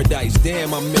to paradise,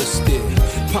 damn, I missed it.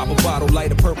 Pop a bottle,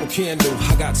 light a purple candle.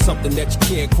 I got something that you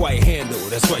can't quite handle.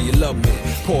 That's why you love me.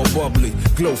 Pour bubbly,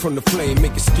 glow from the flame,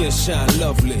 make your skin shine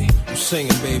lovely. I'm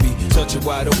singing, baby. Touch it,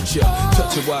 why don't ya?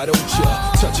 Touch it, why don't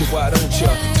ya? Touch it, why don't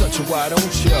ya? Touch it, why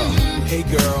don't ya? Hey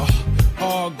girl,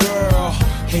 oh girl.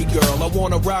 Hey girl, I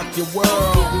wanna rock your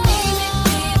world.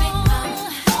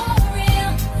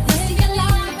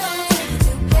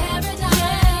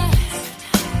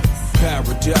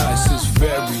 Paradise is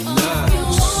very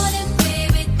nice.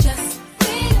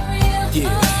 Yeah.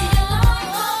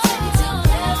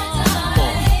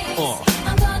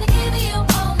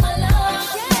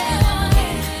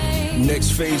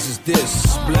 Next phase is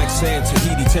this? Black sand,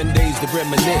 Tahiti, 10 days to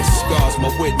reminisce. God's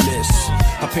my witness.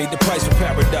 I paid the price for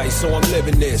paradise, so I'm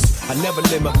living this. I never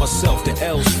limit myself to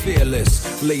L's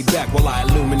fearless. Lay back while I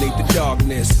illuminate the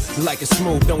darkness. Like it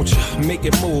smooth, don't you? Make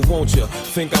it move, won't you?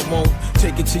 Think I won't?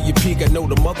 Take it to your peak. I know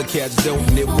the mother cats don't,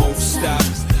 and it won't stop.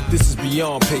 This is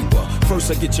beyond paper.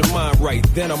 First I get your mind right,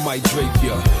 then I might drape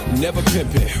ya. Never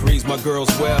pimpin', raise my girls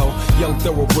well. Young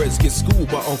thoroughbreds get schooled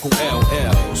by Uncle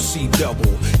LL. C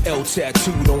double, L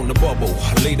tattooed on the bubble.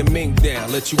 Lay the mink down,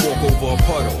 let you walk over a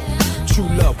puddle. True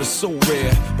love is so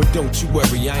rare, but don't you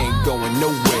worry, I ain't going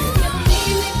nowhere.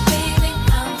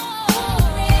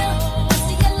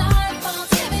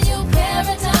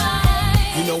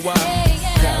 You know why?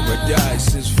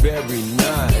 Paradise is very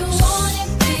nice.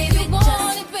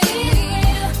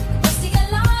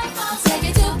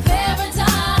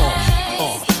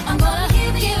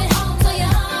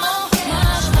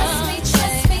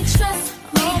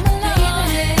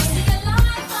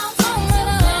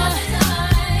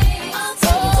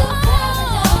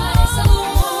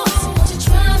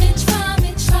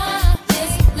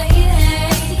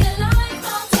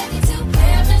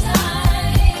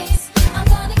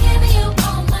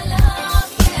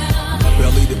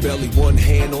 One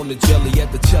hand on the jelly,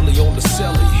 at the telly on the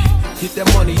celly. Get that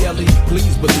money, Ellie,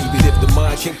 please believe it. If the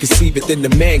mind can't conceive it, then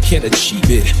the man can't achieve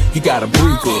it. You gotta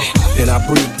breathe it, and I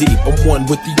breathe deep. I'm one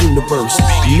with the universe.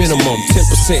 Minimum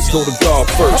 10% go to God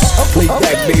first. Play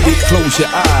back, baby, close your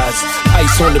eyes.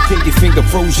 Ice on the pinky finger,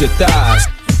 froze your thighs.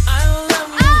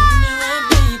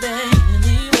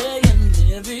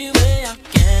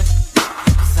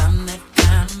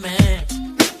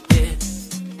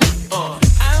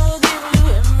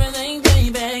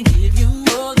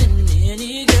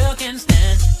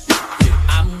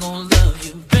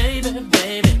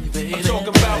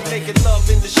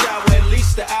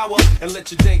 And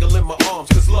let you dangle in my arms,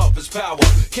 cause love is power.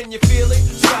 Can you feel it?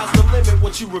 Sky's the limit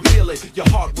once you reveal it. Your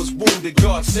heart was wounded,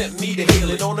 God sent me to heal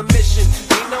it. On a mission,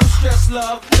 ain't no stress,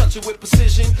 love. Touch it with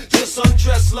precision, just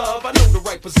undress, love. I know the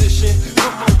right position.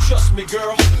 Come on, trust me,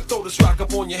 girl. Throw this rock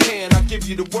up on your hand, I'll give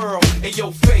you the world. And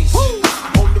your face, woo!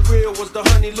 On the real was the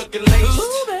honey looking laced.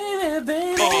 Ooh, baby,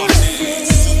 baby.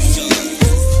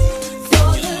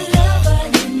 For the lover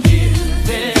in you,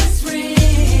 this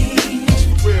ring.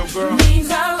 For real, girl. Means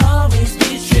I'll always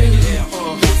be true.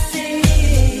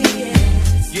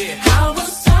 Yeah. How will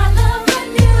start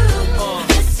loving you?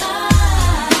 This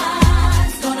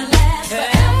time's gonna last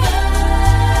forever.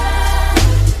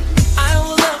 I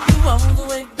will love you all the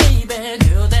way, baby.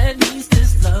 Girl, that means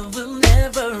this love will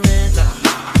never end.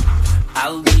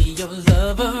 I'll be your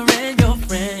lover and your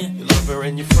friend. Your lover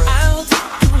and your friend. I'll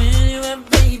take you anywhere,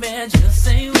 baby. Just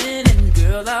say when, and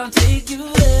girl, I'll take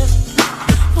you there.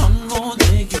 I'm gonna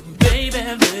take you, baby,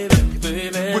 baby,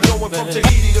 baby. We're going from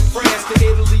Tahiti to France to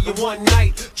Italy in one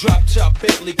night. Drop top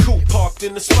Bentley coupe parked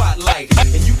in the spotlight,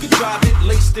 and you can drive it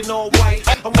laced in all white.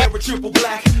 I'm wearing triple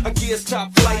black, a gear's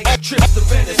top flight. Trips to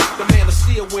Venice, the man of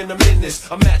steel when I'm in this.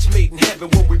 A match made in heaven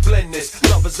when we blend this.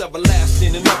 Love is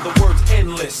everlasting, in other words,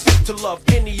 endless. To love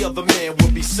any other man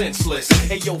would be senseless.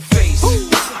 Hey, your face,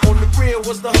 on the real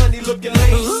was the honey looking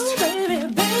laced. Ooh, baby,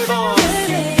 baby.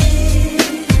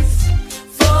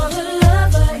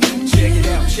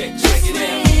 Check it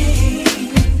out.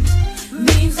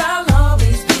 Means I'll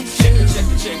always be true.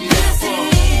 Check it out. This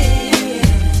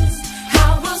is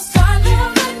how we'll start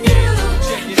loving you.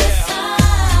 Check it out.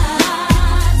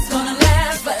 It's gonna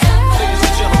last forever. Ladies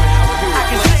and gentlemen, how we do it. I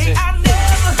can say I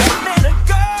never met a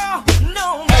girl, no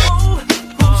more,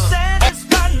 who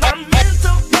satisfied my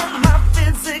mental and my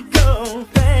physical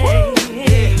pain.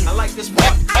 Yeah, I like this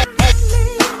part.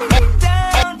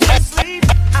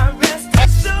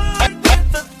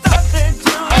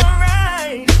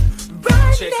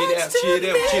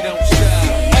 Cheer up, cheer up, stop.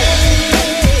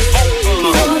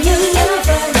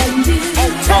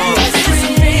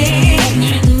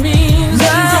 Means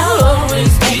I'll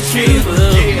always be true.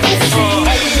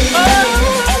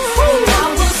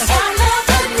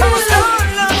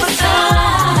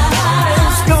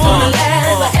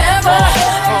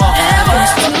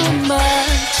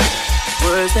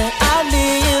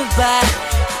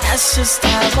 That's just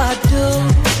how I do.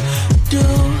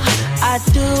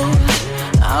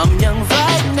 I'm young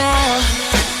right now,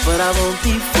 but I won't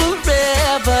be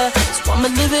forever. So I'ma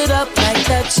live it up like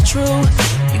that's true.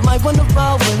 You might wanna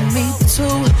roll with me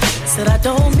too. Said I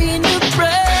don't mean to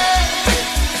brag,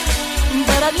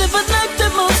 but I live a life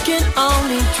that most can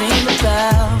only dream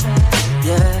about.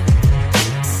 Yeah.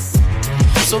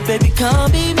 So baby,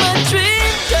 come be my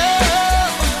dream girl.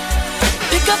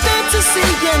 Pick up fantasy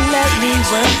and let me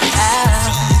work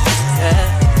out.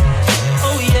 Yeah.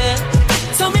 Oh yeah.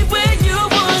 Tell me where you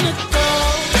want.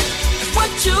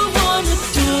 you wanna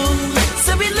do.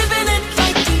 So we living it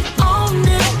like we own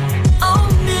it,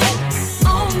 own it,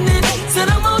 own it. Till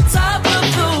I'm on top of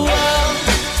the world.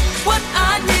 What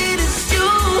I need is you.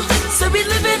 So we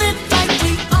living it like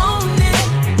we own it,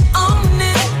 own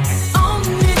it, own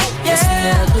it. Yeah. It's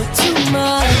never too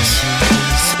much.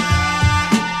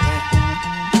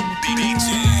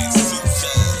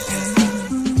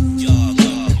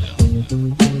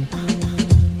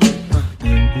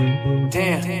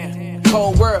 Damn,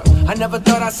 cold world. I never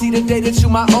thought I'd see the day that you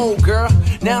my old girl.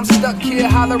 Now I'm stuck here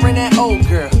hollering at old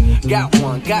girl. Got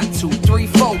one, got two, three,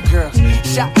 four girls.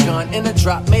 Shotgun in a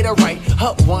drop, made a right.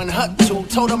 Hut one, hut two.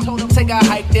 Told them take a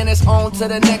hike, then it's on to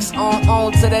the next,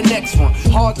 on to the next one.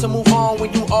 Hard to move on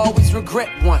when you always regret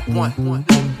one.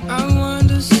 I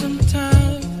wonder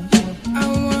sometimes, I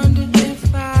wonder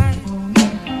if I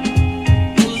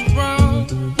was wrong.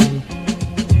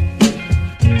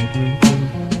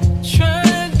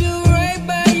 Trying to do right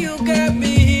by you, got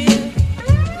me here.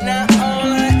 Now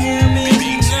all I am is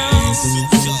alone.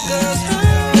 'Cause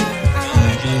I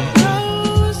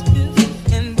lost this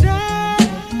and I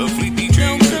don't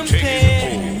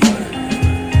compare.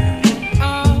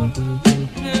 Oh,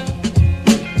 yeah.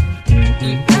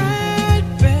 At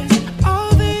best,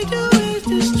 all they do is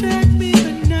distract me,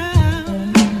 but now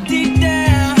deep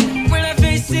down, when I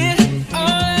face it, all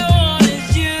I want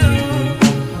is you.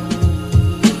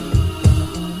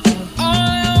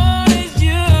 All I want is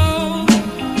you.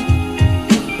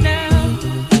 Now,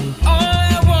 all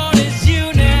I want is you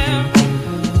now.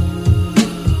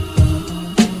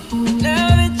 Now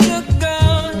that you're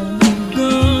gone,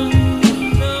 gone.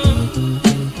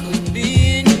 'Cause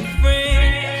being your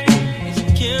friend is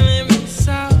killing me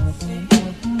softly.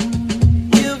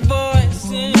 Your voice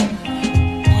in,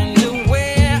 wonder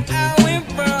where I went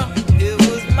wrong. It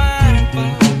was my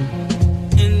fault.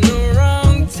 In the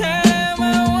wrong time, I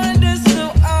wonder so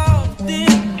often.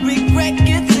 Regret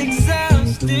gets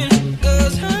exhausting.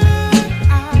 'Cause I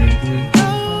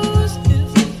lost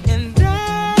this and I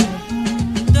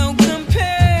don't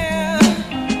compare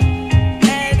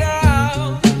at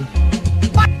all.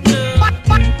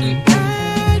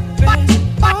 At best,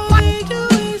 all they do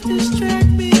is distract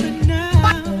me, but now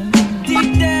deep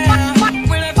down,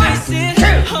 when I face it,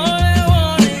 all I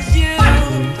want is you.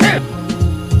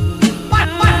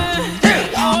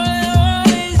 All I want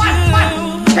is you.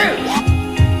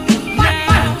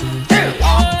 Now,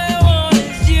 all I want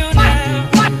is you now.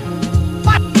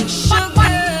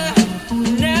 Sugar,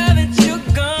 now that you're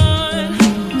gone,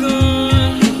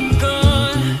 gone,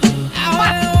 gone. All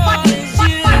I want is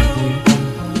you.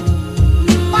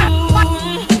 All I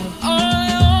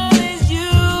want is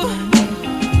you.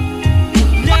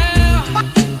 Now,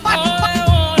 all I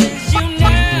want is you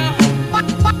now.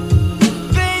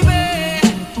 Baby,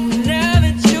 now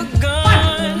that you're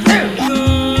gone,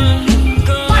 gone,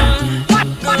 gone,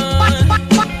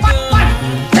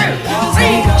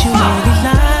 Say what you really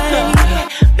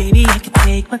like. Baby, I can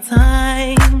take my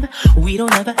time. We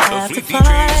don't ever have to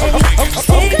fight. Just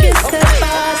take it step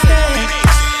by step.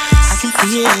 I can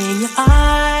see it in your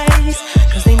eyes,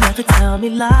 'cause they never tell me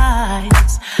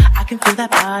lies. I can feel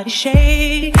that body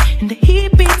shake and the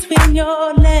heat between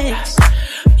your legs.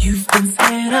 You've been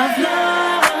scared of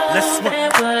love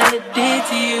and what it did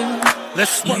to you.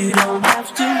 You don't have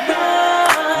to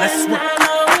run. I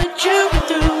know what you've been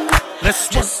through.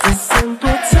 Just a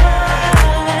simple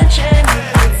touch and it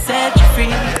can set you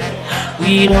free.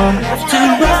 We don't have to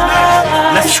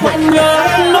rush when you're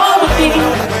alone with me.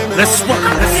 I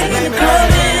feel it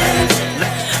coming.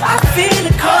 I feel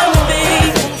it coming,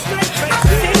 babe. I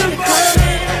feel it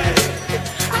coming.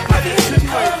 I feel it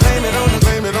coming. Blame it on the,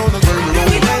 blame it on the, blame it on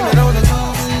the, blame it on the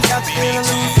groove. Got you feeling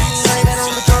loose. Blame it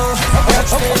on the gun. Got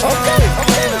you feeling loose.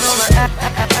 Blame it on the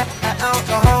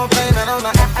alcohol. Blame it on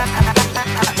the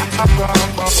alcohol.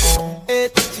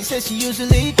 She says she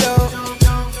usually don't,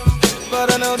 but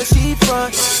I know that she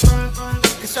front.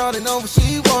 'Cause shawty know what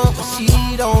she want, but she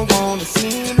don't wanna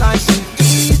seem like she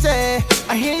easy.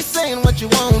 I hear you saying what you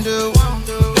won't do,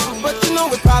 but you know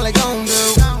it probably gon' do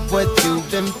what you've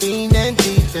been feeling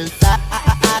deep inside.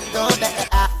 Don't let it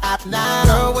out now.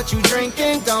 Girl, what you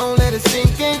drinking? Don't let it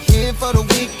sink in. Here for the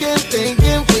weekend,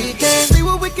 thinking we can see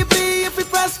what we could be if we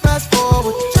press fast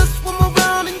forward. Just one more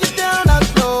round and you're down, I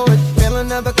know it. Fill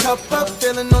another cup up,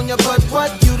 feeling on your butt.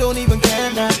 What? You don't even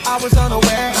care now. I was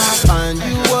unaware how fine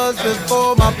you was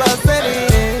before my buzz set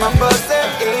in. My buzz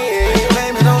set in.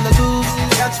 Blame it on the goose,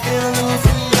 got you feeling loose.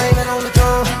 Blame it on the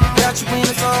gun, got you in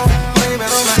the song. Blame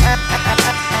it on the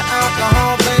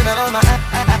alcohol. Blame it on the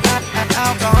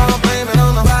alcohol. Blame it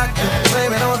on the vodka.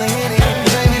 Blame it on the Henny.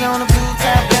 Blame it on the blue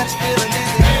tap, got you feeling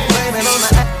dizzy. Blame it on the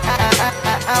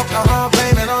alcohol.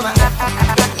 Blame it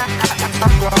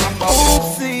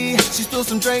She spilled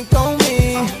some drink on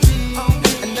me,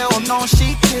 and now I'm on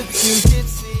she tipsy.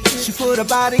 She put her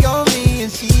body on me,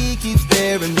 and she keeps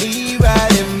staring me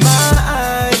right in my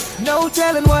eyes. No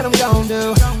telling what I'm gon'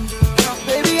 do.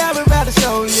 Baby, I would rather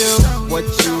show you what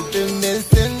you've been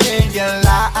missing in your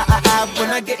life. When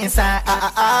I get inside,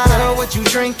 girl, what you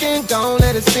drinking? Don't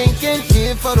let it sink in.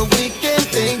 Here for the weekend,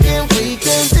 thinking we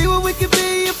can see what we could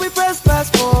be if we press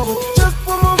fast forward. Just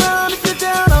one more round if you're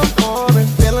down, I'm for it.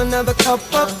 Fill another cup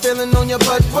up, feeling on your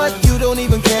butt. What, you don't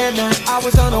even care now? I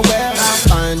was unaware how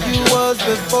fine you was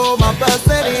before my bus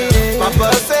set in. My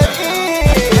bus set in.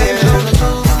 Blame it on the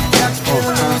groove, got you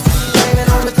feeling loose. Blame it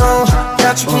on the tone,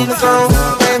 got you in the zone.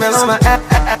 Blame it on my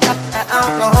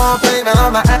alcohol. Blame it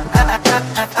on my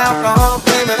alcohol.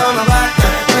 Blame it on the rock.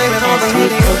 Blame it on the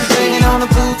heat. Blame it on the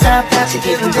food top. Got you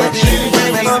getting ready.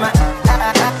 Blame it on my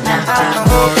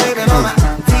alcohol. Blame it on my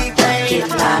deep pain. Get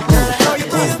live.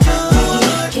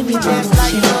 Give me one more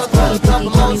chance. Give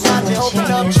me one more chance. Give me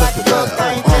one more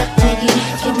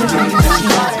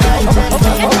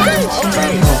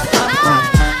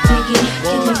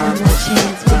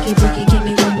chance. Biggie, give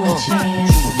me one more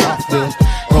chance.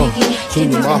 Give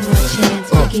me one more chance.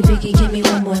 Biggie, give me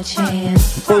one more chance.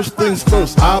 First things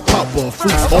first, I pop off.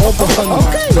 Freaks all the honey.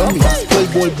 Dummies,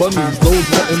 playboy bunnies, those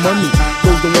wanting money.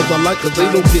 Those the ones I like, cause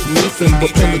they don't get nothing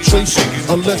but penetration.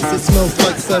 Unless it smells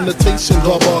like sanitation.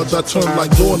 Garbage, I turn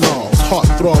like doorknobs. Heart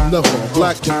throb never,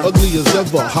 black and ugly as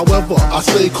ever. However, I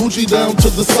stay coochie down to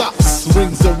the socks.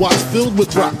 Rings and watch filled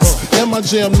with rocks. And my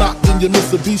jam knocked in your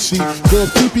Mitsubishi.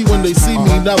 Girls peepee when they see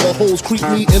me. Now the hoes creep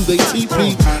me and they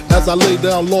teepee. As I lay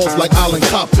down laws like Island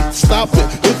Coppet. Stop it,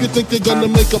 if you think you're gonna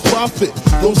make a profit.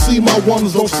 Don't see my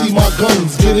ones, don't see my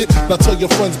guns, get it? Now tell your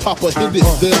friends Papa hit it,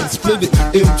 then split it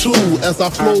in two. As I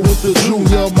flow with the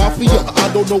Junior Mafia.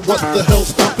 I don't know what the hell's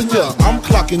stopping ya. I'm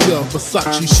clocking ya,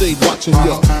 Versace shade watching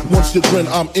ya. Once you grin,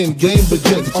 I'm in, game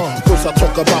begins. First I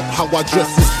talk about how I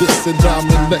dress is this, and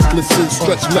diamond necklaces,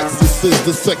 stretch Lexuses.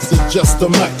 The sex is just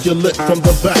immaculate. From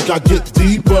the back I get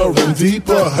deeper and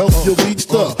deeper. Help you reach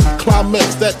the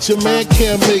climax that your man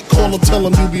can't make. Call him, tell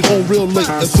him you be home real late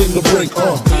and sing the break.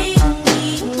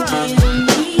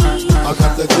 I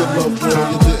got that good love,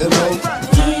 girl, you didn't know.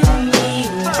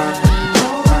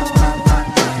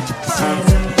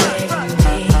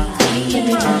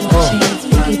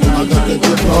 I got that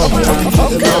good love, girl, you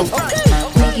didn't know.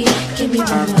 Biggie, give me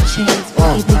one more chance.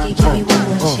 Biggie, give me one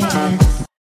more chance.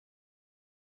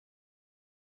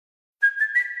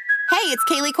 Hey, it's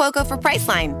Kaylee Cuoco for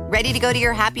Priceline. Ready to go to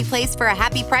your happy place for a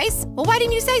happy price? Well, why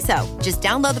didn't you say so? Just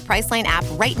download the Priceline app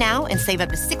right now and save up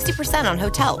to 60% on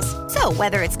hotels. So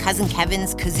whether it's Cousin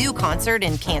Kevin's Kazoo Concert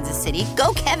in Kansas City,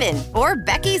 go Kevin, or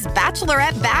Becky's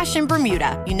Bachelorette Bash in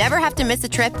Bermuda, you never have to miss a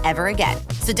trip ever again.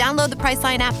 So download the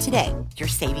Priceline app today. Your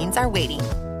savings are waiting.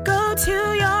 Go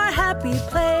to your happy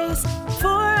place for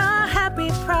a happy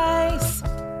price.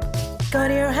 Go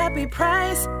to your happy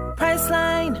price,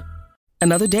 Priceline.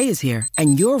 Another day is here,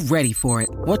 and you're ready for it.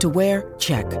 What to wear?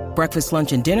 Check. Breakfast,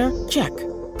 lunch, and dinner? Check.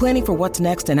 Planning for what's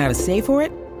next and how to save for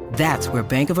it? That's where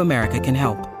Bank of America can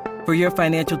help. For your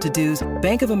financial to-dos,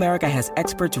 Bank of America has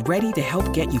experts ready to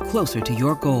help get you closer to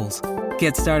your goals.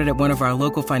 Get started at one of our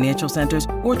local financial centers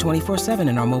or 24/7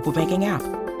 in our mobile banking app.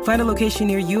 Find a location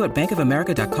near you at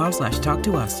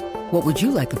bankofamerica.com/talktous. What would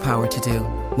you like the power to do?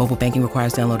 Mobile banking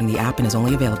requires downloading the app and is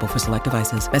only available for select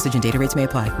devices. Message and data rates may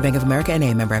apply. Bank of America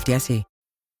NA, member FDIC.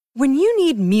 When you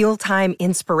need mealtime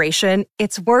inspiration,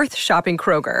 it's worth shopping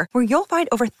Kroger, where you'll find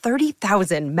over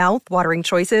 30,000 mouth-watering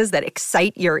choices that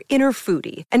excite your inner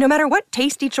foodie. And no matter what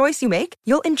tasty choice you make,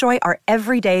 you'll enjoy our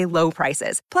everyday low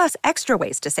prices, plus extra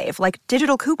ways to save, like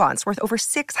digital coupons worth over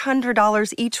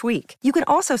 $600 each week. You can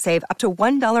also save up to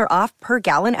 $1 off per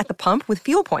gallon at the pump with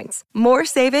fuel points. More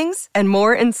savings and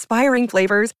more inspiring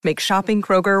flavors make shopping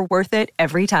Kroger worth it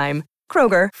every time.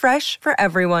 Kroger, fresh for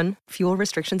everyone. Fuel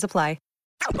restrictions apply.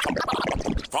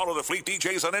 Follow the Fleet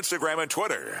DJs on Instagram and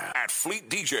Twitter at Fleet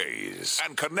DJs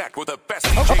and connect with the best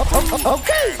DJ crew.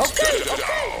 Okay.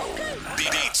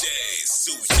 DJ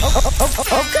SueYung.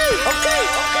 Okay.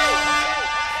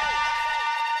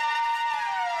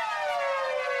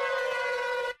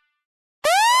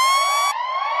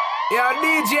 Yo,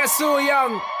 DJ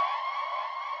SueYung.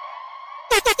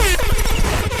 Okay.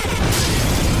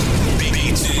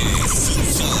 DJ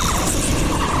SueYung.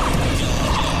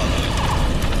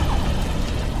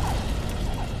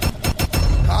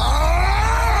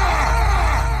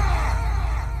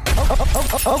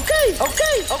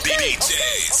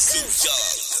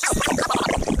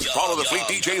 Follow the Fleet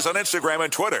DJs on Instagram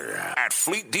and Twitter at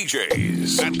Fleet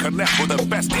DJs and connect with the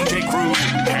best DJ crew,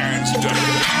 hands down.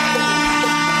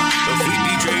 The Fleet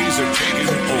DJs are taking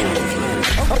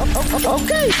over.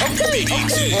 Okay.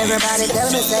 Everybody tell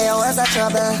me say your words are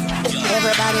trouble.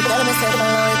 Everybody tell me say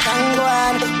follow it and go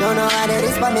on. Don't know what it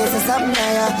is but me say something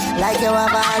there. Like you have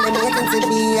all the making to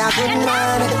be a good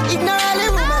man. Ignore all the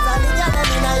rumors and the girl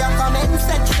in your comment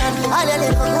section. All the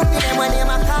little groupie them when they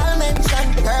ma call mention.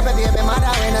 Girl baby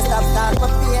mother when I stop talk my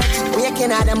page.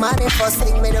 Waking out the morning first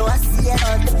thing me do I see it.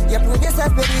 You prove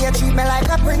yourself baby, you treat me like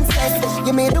a princess.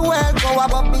 Give me the world, go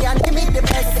above me and give me the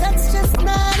best. That's just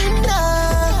not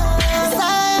enough.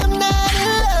 I am not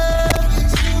in love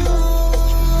with you.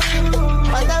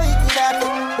 What a wicked that.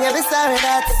 Baby sorry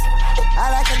that.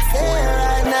 All I can say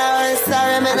right now is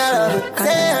sorry, man, I love you.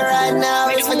 Say right now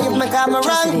is forgive me, come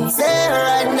wrong. Say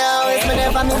right now is me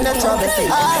never mean the trouble.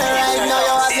 Alright, now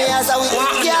you have me as a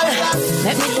wicked girl.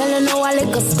 Let me tell you now a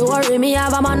little story. Me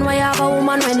have a man, we have a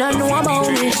woman, we don't know about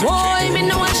me. Boy, me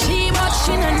know a she, but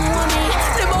she don't know me.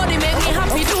 The body make me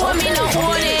happy, do me no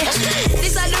holy.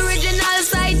 This is the original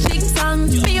side chick song.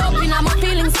 Me open up my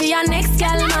feelings for your next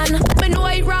girl, man. Me know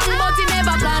it wrong, but it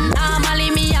never plan. Normally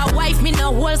me a wife, me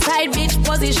no whole side bitch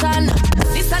position.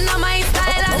 This is not my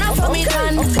style and not for me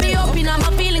done. Me open up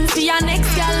my feelings for your next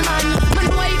girl, man. Me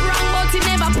know it wrong, but it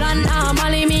never plan.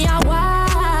 Normally me a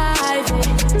wife.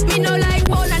 Me no like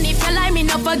bone and if you lie, me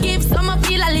no forgive. So me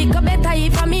feel a little better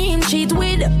if I me in cheat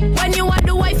with. When you are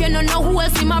the wife, you don't know who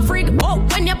else in my freak. Oh,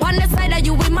 when you're on the side of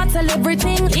you, we matter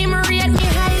everything. Him rate me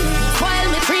highly, while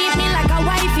me treat me like a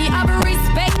wifey. Have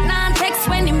respect, non-text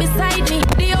when him beside me.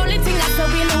 The only thing I say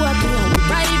we know what to do,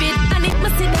 private. And if me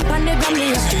see them on the ground, me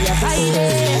have to abide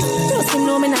it. Plus him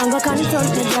know me now go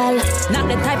confront the girl. Not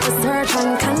the type of search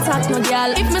and contact no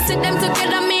girl. If me see them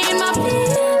together, me in my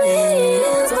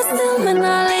feelings, but still me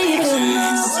not leave them.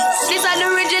 This is the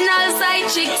original side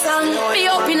chick song. Me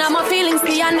open up my feelings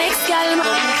to your next girl, man.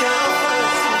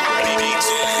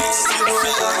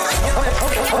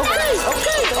 Okay.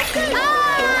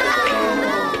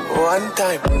 One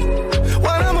time,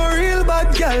 when I'm a real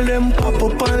bad girl, them pop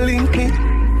up and link me.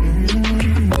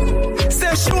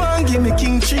 Say she want give me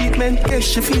king treatment, guess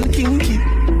she feel kinky.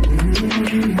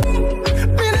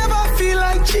 Me never feel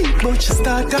like cheap, but she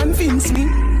start convince me.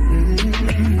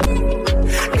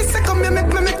 Me say come here,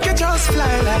 make you just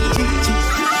fly like Gigi.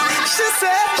 She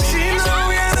said she know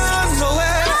we ain't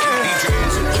nowhere.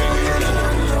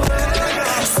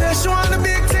 Say she want a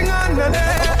big thing under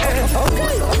there.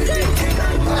 Okay.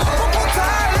 Put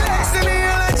her legs in the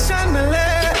election, my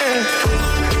leg.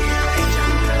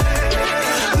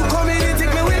 Come in and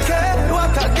take me wicked,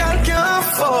 what a girl can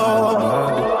afford.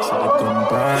 So they come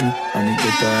burn, and they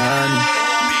get her hand.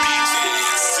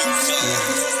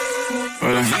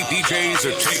 The Fleet DJs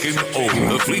are taking over.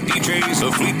 The Fleet DJs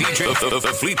are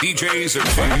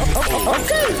taking over.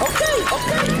 Okay.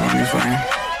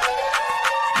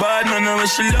 Bad man, I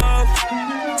wish you love.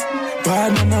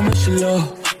 Bad man, I wish you love.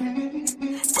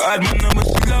 Bad man, I wish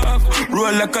you love.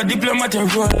 Roll like a diplomat, you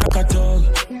roll like a dog.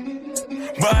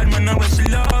 Bad man, I wish you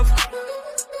love.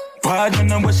 Bad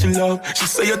man, I wish you love. She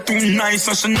say you're too nice,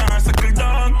 so she not circle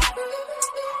down.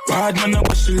 Bad man, I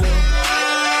wish you love.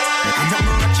 I'm not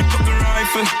gonna let you put the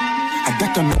rifle. I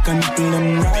got to make a nipple them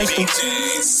rifle.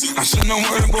 I should not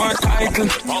worry about a title.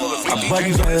 My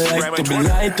body don't like to be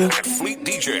lied to.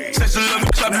 Said she love me,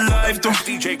 chop the life too.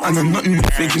 I know nothing to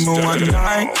give me one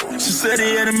night. She said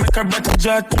he had to make her better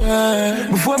judge.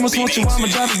 Before I smoke, she want me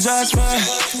to judge.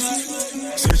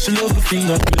 Said she love the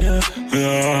finger,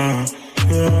 yeah.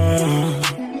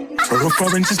 For rough for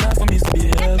she's not for me to be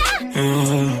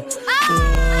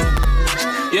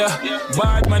yeah,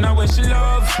 bad man, I wish you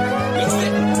love.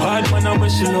 Bad man, I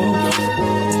wish you love.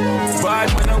 Bad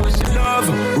man, I wish you love.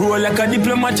 Roll like a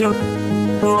diplomat,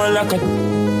 roll like a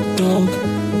dog.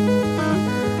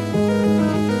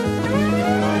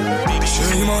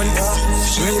 Showing money,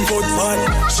 showing football,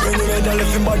 showing the red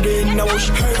elephant body in the bush.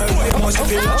 I must have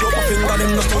been drop a finger,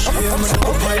 them no touch me. I'm a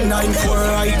 594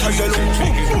 right as you look.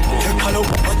 Take a look,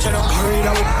 watch it up, hurry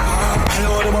out.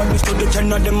 Hello, the man stood the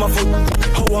 10 of them a foot.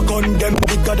 How I gun them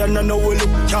bigger than I know we look.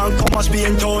 Can't come and be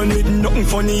in town with nothing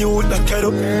funny, you that get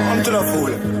up. I'm to the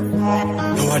fool.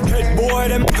 No, a dead boy,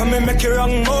 them come and make you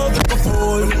wrong move like a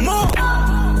fool. Move!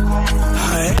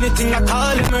 Anything I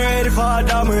call him, I'm ready for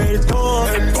that, I'm ready to go.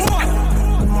 Hey, boy!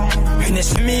 And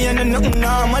it's me and nothing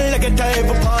normal, like a type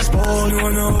of passport,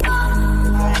 you know.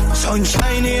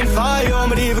 Sunshine and fire, I'm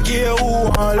never care who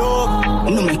I love.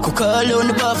 No make a call on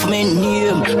the bar for my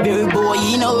name. Baby boy,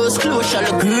 you know it's close to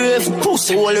the grave.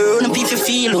 Pussy all around if you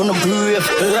feel on the brave.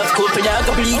 Have couple dark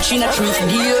bleach in a 3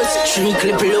 years. Shrink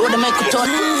clip below the make a ton.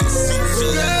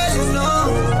 Yeah, you know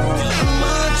how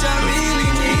much I really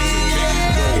need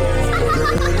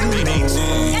it.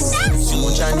 So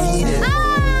much I need it.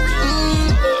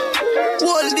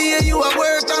 Well, day you a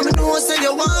work, I know say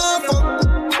you want fuck.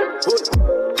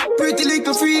 Pretty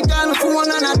little freak, call me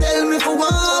phone and I tell me for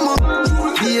warm up.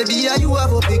 Baby, you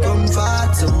have a become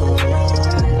fat zone.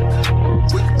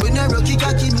 When I rocky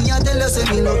cocky me, I tell her say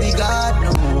me no be God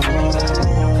no more.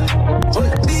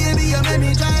 Baby, you make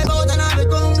me drive out and I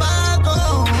come back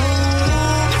home.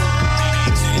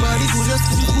 Body could just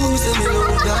keep me say me no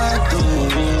God no more.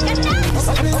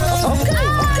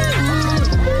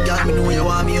 Girl, me know you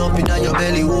want me up in your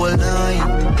belly all night.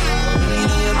 In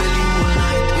your belly all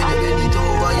night. When you bend it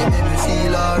over, you make me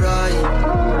feel alright.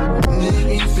 Make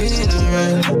me feel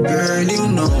alright. Girl, you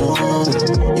know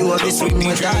you have this swing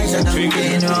with eyes and I'm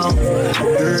getting wrong.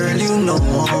 Girl, you know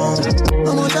how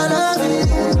much I love it.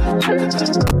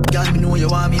 Girl, me know you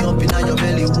want me up in your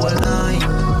belly all night.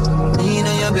 In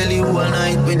your belly all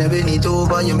night. When you bend it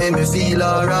over, you make me feel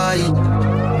alright.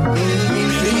 Make me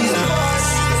feel alright.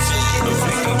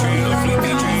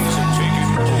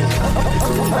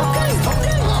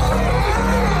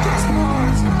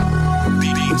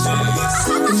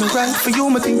 Me right for you,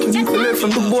 me think you need to live from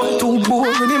the boy too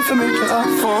boring him to make you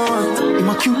have fun. You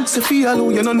my cute, say feel low,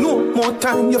 you don't know more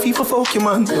time, you feel for fuck your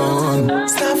man done.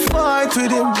 Stop fight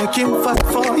with him, make him fight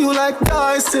for you like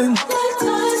Tyson.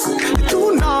 You're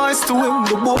too nice to him,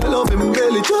 the boy love him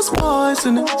belly, just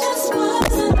poison him.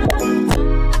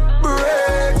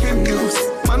 Breaking news,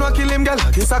 man wa kill him, girl,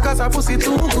 like his cause her pussy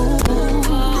too good.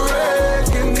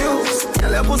 Breaking news,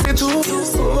 girl, her pussy too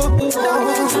good.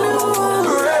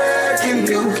 Breaking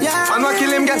news, man wa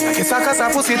kill him, girl, like his cause her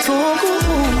pussy too good.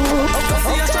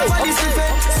 See a shop body sit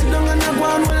down and a go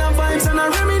on with a vibes and a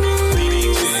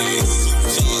reminisce.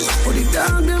 Put it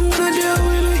down, them gonna deal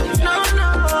with it. No.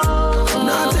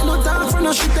 Nah, take no time for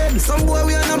no shit. Some boy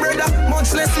we are no brother,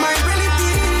 much less my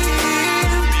relative.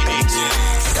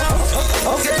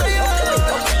 Okay.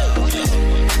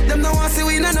 Them no want see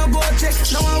we in no budget.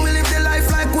 Now I will live the life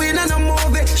like we in no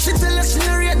movie. She tell us she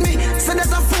rate me, say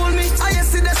that a fool me. I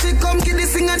see that she come get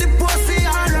this thing and the pussy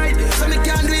alright. So me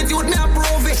can't do it, you'd me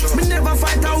approve it. Me never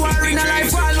fight a war in a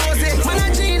life all lose it. Man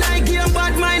a G Nike and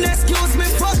bad mind, excuse me.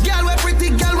 Fuck girl we pretty,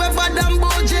 girl we bad and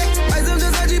budget. I some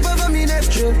just a jeep over me neck.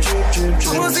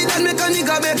 I must see that make a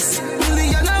nigga vex.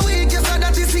 Million a week, yes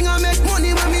that this thing I make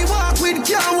money when me walk with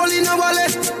can't hold in a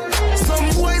wallet. Some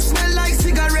boys smell like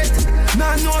cigarette.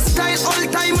 Nah, no style, all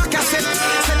time a cassette.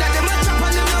 Say that them a chop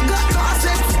and them no got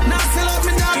cassette. Now sell out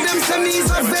me dog, them say me's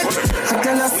a vet. I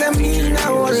tell us them me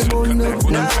now all about no.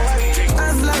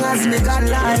 As long as me got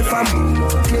life, I'm doing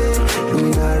okay,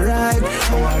 doing alright.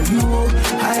 How are you?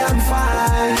 I am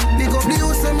fine. Big up the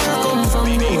youth, them where come from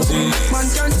me. Man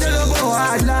can't tell about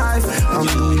hard life. I'm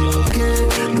doing okay,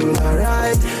 doing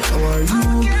alright. How are you?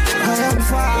 I am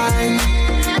fine.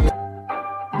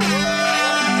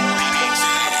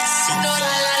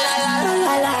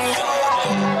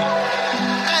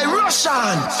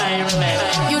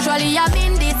 Usually I'm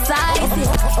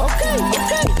indecisive. Okay.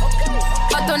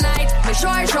 But tonight, me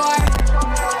sure.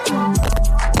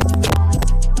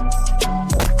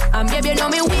 And baby, you know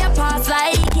me way past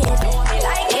like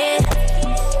it.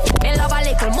 Me love a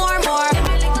little more.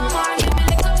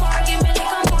 Give me a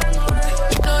little more.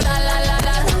 No, la.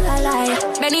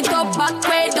 Bend it up back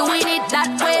way, doing it that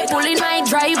way. Pulling my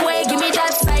driveway, give me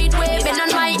that side way. Bend on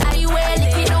my highway,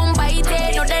 lick it, don't bite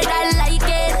it. Know that I like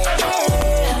it.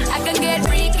 I can get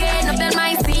freaking, up in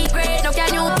my secret. No,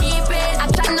 can you keep it? I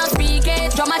cannot speak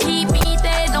it. Drama keep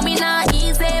beating. No, me not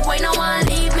easy. Boy, no one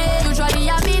leave me. Usually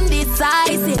I'm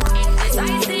indecisive.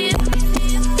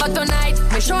 But tonight,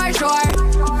 me sure.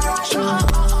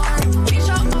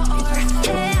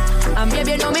 And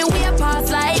baby, you know me way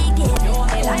past like it.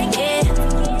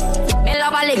 Me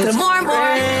love a little more.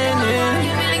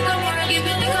 Give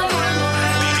me a little more.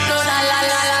 No, la.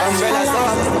 Umbrella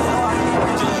song.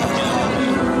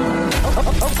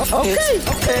 Okay.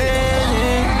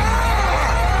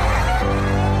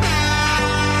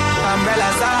 Umbrella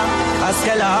song. I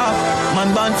scale up. Man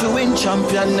born to win,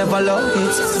 champion never lost.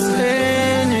 It's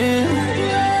raining.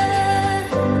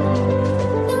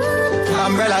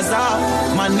 Umbrella song.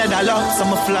 Man need a lot.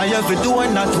 Some fly every door,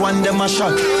 not one them a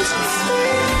shot.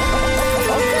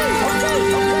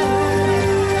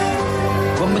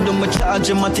 When me do my charge,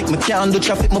 I take my can't do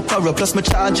traffic, my power. Plus my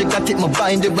charge, I got it, my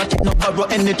bind it, rocket, no borrow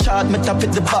any chart. Me tap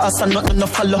it the boss, and nothing no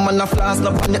follow, man a flash.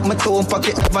 No panic, my toe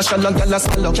pocket, never shallow, girl a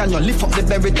swallow. Can you lift up the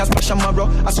berry, that's my shamaro?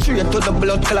 I straight to the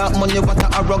blood clot, money, what a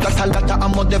arrow. Got a lot of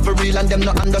ammo, devil real, and them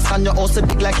no understand you. Also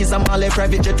big like it's a Malay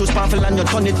private jet, too powerful, and you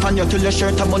turn it pan you till your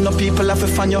shirt, I'm on no people, have to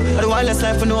fan you. The wildest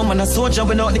life, I know, man, a soldier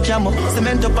without the camo.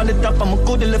 Cement up on the top, I'm a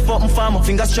good lift up and farmer.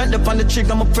 Fingers straight up on the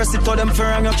trigger, I'ma press it to them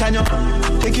firm, you can you?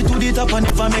 Take it to the top and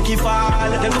never make it fall.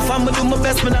 Let me find me do my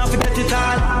best, man, I forget it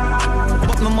all.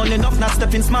 no money enough, not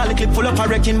stepping small, the clip full up a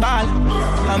wrecking ball.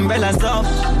 Umbrellas up,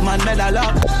 man medal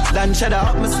up, land cheddar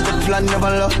up, me see the plan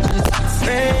never look.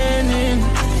 Raining.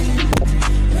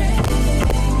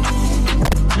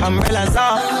 Umbrellas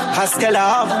up, Haskell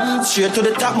up, straight to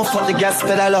the top, me put the gas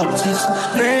pedal up. It's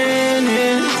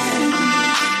raining.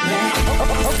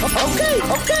 Okay.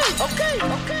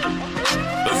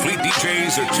 The Fleet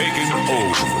DJs are taking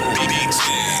over.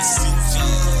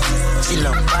 She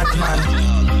love Batman.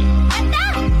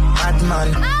 Batman.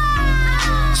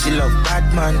 She love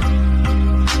Batman.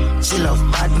 She love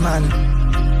Batman.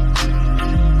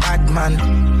 Batman.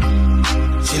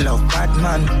 She love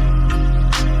Batman.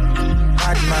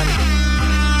 Batman.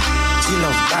 She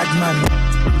love Batman.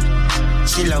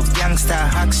 She love gangster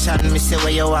action. Me say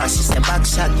where you are, she say back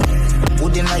shot.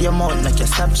 Hood inna your mouth like your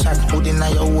stop shot. Hood inna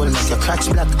your hole like your crotch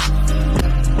black.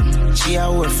 She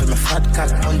a word for me fat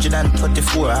cat.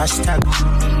 134 hashtag.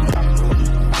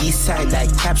 East side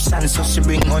like caption, so she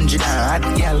bring 100 and hot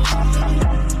girl.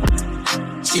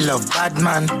 She love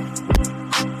Batman.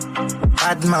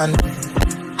 Batman.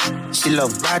 She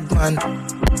love Batman.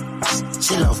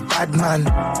 She love Batman.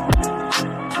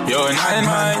 Yo,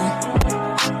 Batman.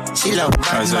 She love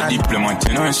Batman. As a diplomat,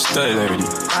 you know her style already.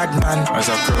 Batman. As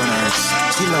a chronist.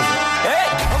 She love. Hey.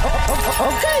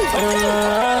 Okay.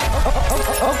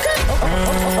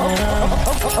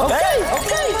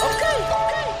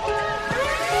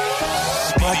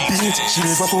 Bad bitch, she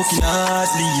never fucking hard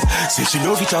lead. Say she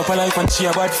love it up her life and she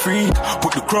a bad freak.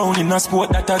 Put the crown in a sport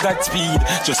that I got speed.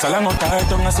 Just along out her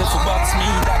tongue and say for box me,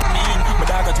 that mean. My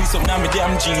dog got twist up now me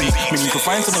damn jeans. Me need to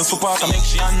find something for park and make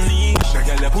she unleash. I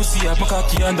got a pussy up my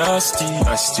cocky and a stitch.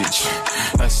 A stitch.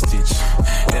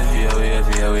 Heavy.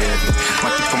 My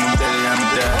tip from my belly, I'm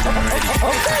dead, I'm ready.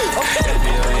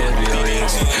 Heavy.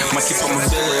 My tip from my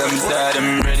belly, I'm dead,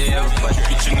 I'm ready. Everybody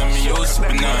bitching on me, yo,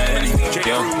 sipping on any.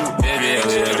 Yo,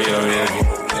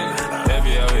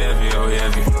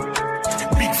 heavy.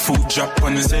 Big food drop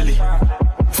on the zelly.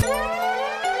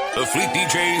 The Fleet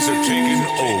DJs are taking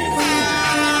over.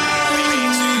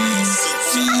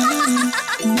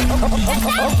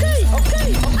 Okay.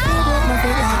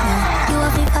 You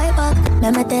have to fight back,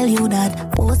 let me tell you that.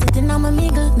 Oh, sitting on my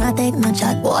mingle, not take no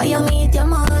chat. Boy, you meet your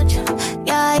much.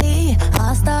 Yeah,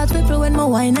 I start ripper when my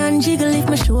wine and jiggle. If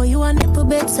me show you a nipple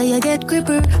bed, so you get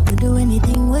gripper. You do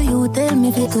anything where you tell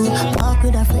me fit to. Walk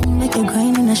with a friend, make you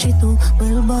grind in a shit too.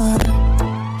 Well, but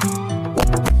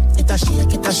It a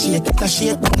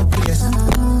shake on the place.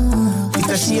 It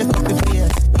a shake on the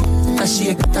place.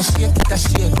 It a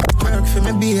shake. Work for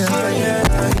me, beer.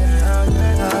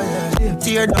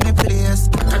 Tear down the place.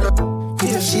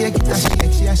 It a shake.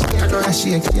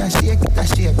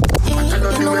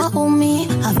 you know what own me,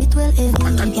 have it well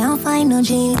heavy. Can't find no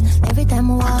G. Every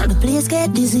time I walk, the place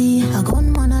get dizzy. A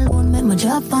gunman alone make my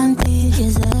job panty.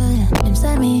 Yes, them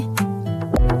say me.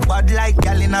 Bad like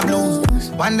gal in a blue.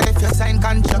 Wonder if you sign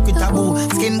contract with a boo.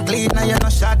 Skin clean and you no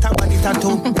shot a body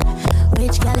tattoo.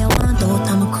 Which gal you want out?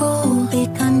 I'm a crew.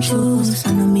 Pick and choose.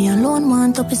 I know me alone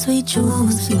want up a sweet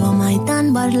juice. You want my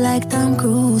tan bad like Tom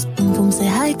Cruise. Boom say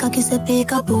hi, cocky say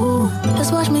pick up.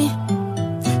 Just watch me.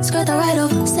 Skirt a ride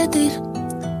up, set it.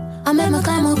 I make my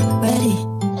climb up, ready.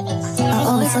 I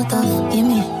always so tough, give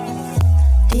me.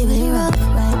 DVD rock,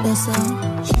 right there so.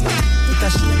 It a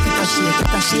shake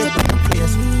up the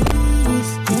place.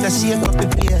 It a shake up the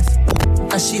place.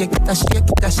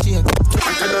 It a shake.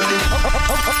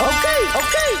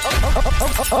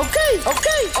 Okay.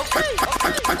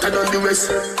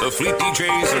 The Fleet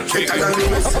DJs are taking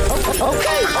over.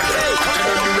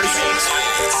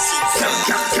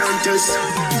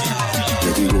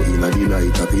 Let it go in a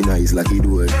delight, happy nice like it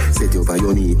door. Set you for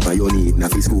your need,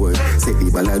 naffy score. Set the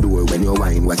ball a door when you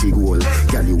wine, watch it goal.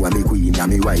 Girl, you are me queen,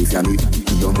 and me wife, and me.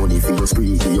 Your money for your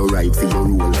spree, for your right, for your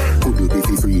rule. Could you be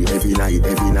free every night.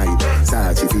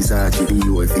 Sachi for Sachi, for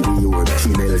your.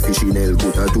 Chanel,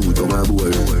 put a two to my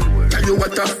board. Tell you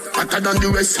what, hotter than the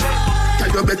rest. Tell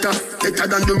you better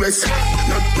than the rest.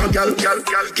 No girl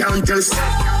can't test.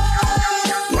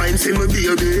 Wine for me,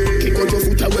 baby. Kick out your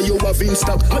foot away, you have in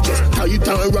stock. I just tie it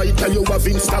and right, tell you have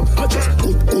in stock. I just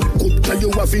good, tell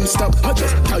you have in stock. I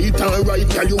just tie it and right,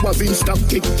 tell you have in stock.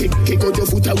 Kick out your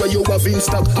foot away, you have in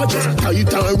stock. I just tie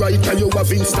it and right, tell you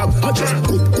have in stock. I just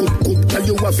good, tell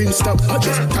you have in stock. I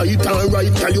just tie it and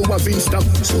right, tell you have in stock.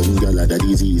 Some girl are the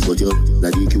disease, but you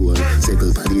are the cure.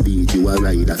 Circle for the beat, you are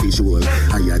right, a fish sure.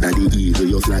 Higher than the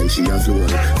eagle, you fly, she a floor.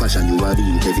 Fashion, you a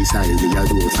beat, every style, me a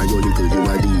dose. And your little, you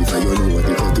a deep, and you know what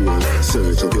the tour.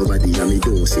 Search up your body and me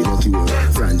don't say no cure.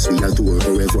 France we a tour,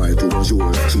 au revoir to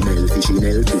bonjour. Chanel,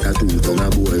 put a two tongue a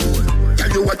board.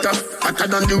 Tell you what, hotter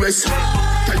than the rest.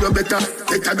 Tell you better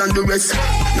than the rest.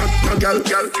 No girl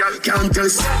can't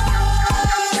test.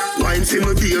 Wine for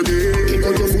me baby. Kick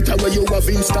out your foot away you have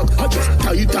in stock. I just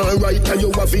tight and right and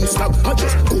you have in stock. I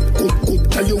just good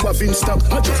tell you have in stock.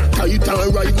 I just tight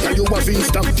and right and you have in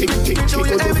stock. Kick out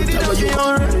your foot away you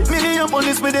have. Me your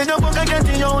police me then your book I get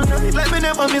you on. Like me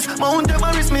never miss. Mount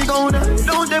Everest me go down.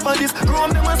 Don't ever this.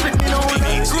 Rome them a split me down.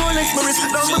 Rolex my wrist.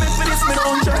 Down my bed for this me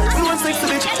down. Fluent sexy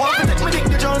bitch. Walk and take me dick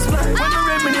the Jones fly. When the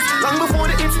red minutes. Long before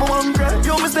the hits for one cry.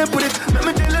 Yo me step with it. Let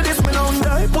me tell you this me down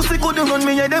die. Pussy couldn't run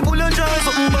me yeah they pull a jar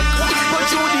something back. But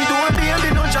you the door baby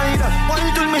don't try that. Why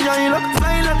you tell me I look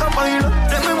fly like a pilot?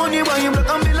 Take me money buy him black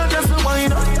and bill just to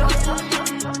wind up.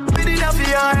 We did not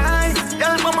feel alright.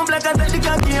 Girl mama black and take the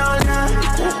cocky all night.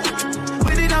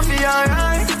 We did not feel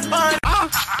alright.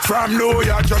 From New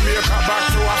York, Jamaica, back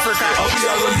to Africa. I'll be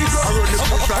around the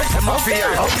bush like the mafia.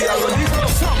 I'll be around the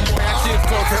bush. Somewhere I keep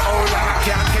talking all and I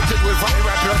can't catch it with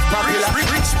viral plus popular.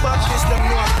 Rich back is them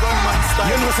new gunman style.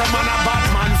 You know some man a bad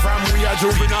man from we are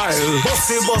juvenile. Bust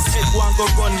it, one go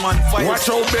gunman fight. Watch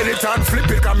out, bend it and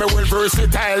flip it, cause me well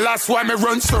versatile. That's why me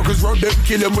run circles round them,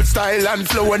 kill them with style and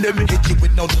flow and them. Hit you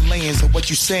with no delaying, so what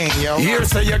you saying, yo? Here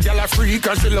say your gal a freak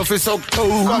and she love is so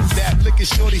cold. Fuck that, look at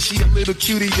shorty, she a little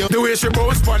cutie, yo. The way she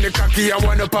bounce on the cocky, I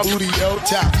want up a booty, yo.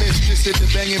 Top mistress at the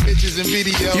banging bitches in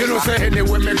video. You know say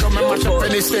anyway, me come and mash up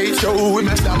any stage show.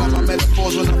 I style out my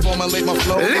metaphors when I formulate my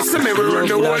flow. Listen me, we run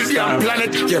the whole damn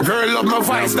planet. Your girl love my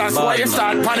voice, that's why you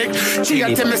start panic. She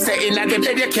a tell me say in the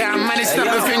bed you can't manage. Snap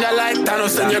your finger like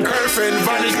Thanos and your girlfriend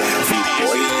vanish.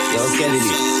 Yo, Kennedy,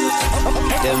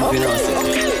 them finance.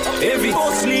 Every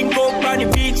house link up on the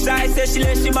beach side. Say she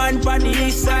let she man on the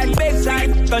east side, back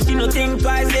side. Cause she no think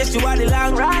twice, say she want the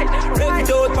long ride. Rev it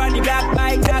out on the black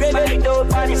bike, rev it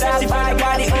out on the black bike.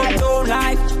 Got the uptown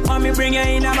life, mommy bring her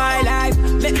into my life.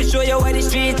 Let me show you what the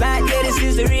street like, yeah this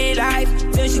is the real life.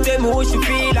 Then she tell me what she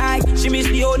feel like. She miss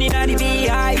the honey and the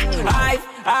beehive.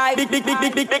 I big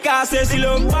because say she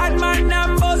love bad man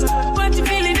numbers. But she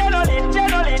feeling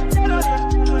generally.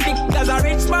 Because a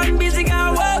rich man busy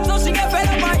can work, so she get fed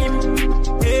up by him.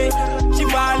 Hey, she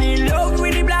fall in love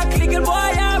with the black little boy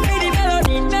and with the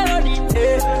melody.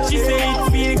 Hey, she say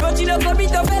it feel good, she don't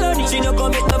commit a felony. She don't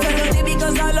commit a felony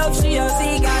because I love she a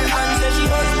seagull and say she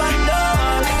husband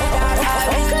love.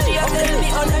 She a tell me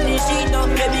underneath she know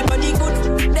baby body good.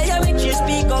 They a make she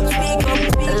speak up.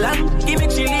 Long, he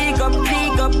make she leak up.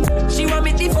 She want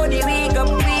me for the week up.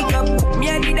 Me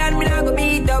and the dan, me not go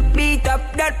beat up.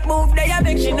 That move, they a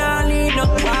make she not lean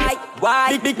up.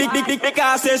 Why? Big,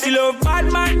 because say she love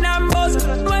bad man numbers.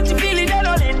 When she feel it,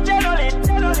 generally.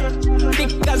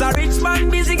 Because a rich man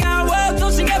busy can work,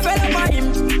 so she get fed up by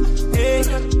him. Hey,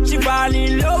 she fall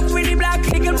in love with the black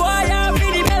little boy and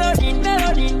with the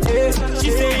melody. Hey, she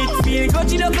say it feel good,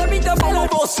 she don't come it up. I'll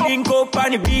bust link up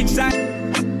on the beach side.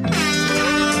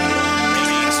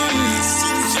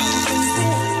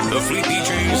 The Fleet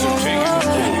DJs are taking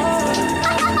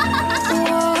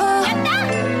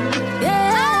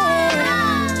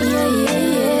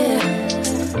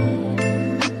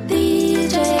the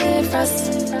DJ Frost,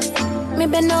 me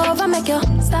bend over, make you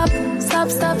stop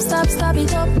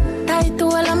it up. Tight to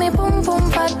all of me, boom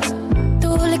fat. Too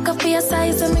liquor for your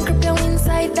size, and me grip you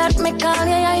inside. That me call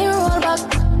you roll back.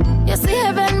 You see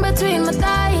heaven between my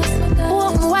thighs.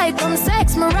 Walk me white, come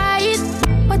sex me right.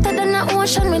 Wetter than the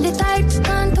ocean with the tide.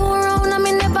 Can't turn around and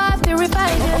me never have to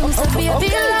revive you. So baby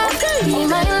love, be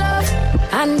my love.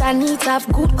 And I need to have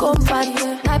good comfort.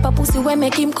 Type of pussy where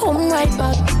make him come right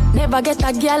back. Never get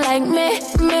a girl like me.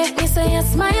 Me say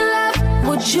yes my love.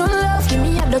 Would you love? Give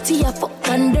me a dirty a fuck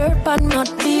and dirt and not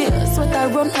beer. Sweat I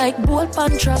run like ball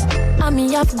pan trap. And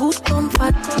me have good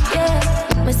comfort. Yeah.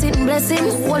 Me sitting blessing,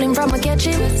 hold him from a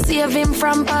catching. Save him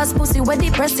from past pussy where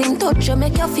depressing. Touch you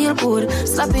make you feel good.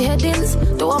 Slap your headings.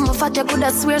 To all my fat you could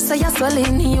have swear so you're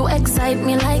swelling. You excite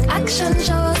me like action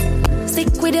shows.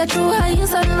 Stick with your true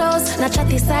highs and lows. Not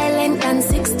chatty silent and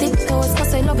 6 tiptoes.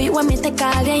 Cause I love it when me take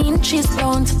all your inches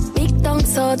down. Big tongue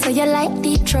so you like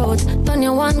deep throat. Turn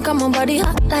your one, come on body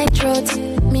hot like throat.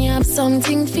 Me have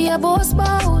something for your boss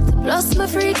bout. Plus my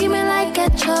freaky me like a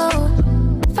chow.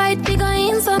 Fight bigger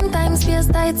in sometimes face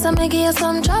tight so me give you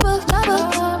some trouble.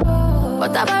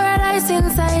 But a paradise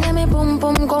inside and me boom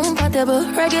comfortable.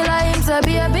 Regular him say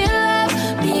baby love,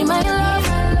 be my love.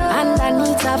 And I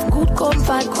need to have good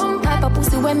comfort. Type of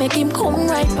pussy where make him come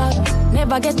right back.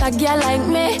 Never get a girl like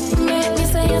me. Me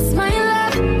say yes my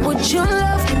love. Would you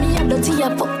love? Give me a dirty a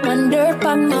fuck and dirt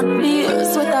and not beer.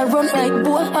 Sweat I run like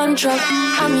ball and truck.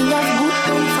 And me have good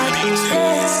comfort.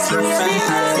 Yes.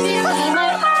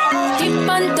 Tip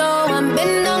and toe and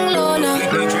bend down low now.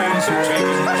 Tip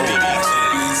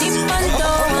and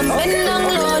toe and bend down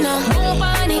low now.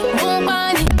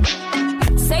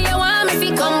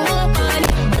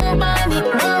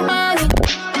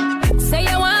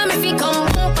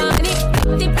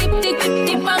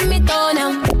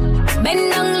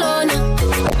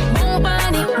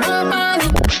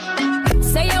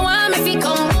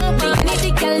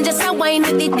 wine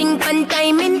with the thing pan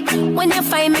timing. When you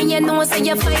find me, you know so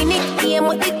you find it. Aim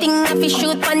with the thing, if you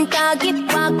shoot pan target.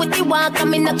 Walk with the walk,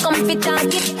 I'm in a comfy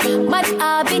target. But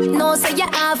habit, no so you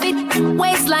have it.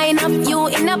 Waistline of you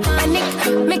in a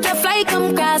panic. Make your fly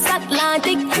come cross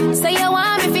Atlantic. Say you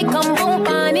want me fi come boom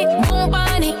pan it, boom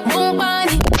pan it, boom pan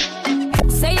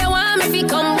it. Say you want me fi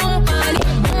come boom pan it,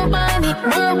 boom pan it,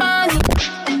 boom pan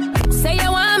it. Say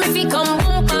you want me fi come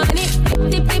boom pan it.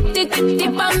 Tip tip tip tip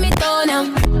tip on me toe now.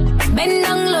 Bend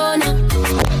down low now.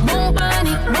 Boom pan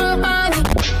it, boom pan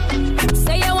it.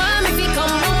 Say you want me fi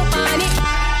come boom pan it.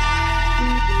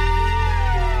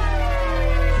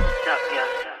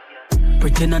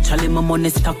 Pretty naturally, my money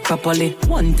stack properly.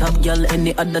 One top girl,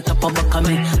 any other top of back of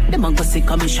me. Them a go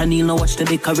sick of me, Chanel, no watch the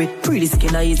bakery. Pretty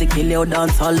skin, easy kill you,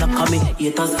 dance all lock of me.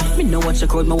 Haters, me no watch the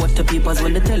crowd, me watch the papers.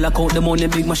 When they tell account the money,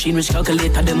 big machine, which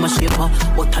calculator, them a shaper.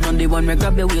 But I done the one, me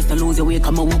grab your waist, and lose your way,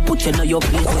 come on, we'll put you in your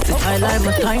place. What's the style like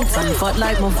my tights, and fat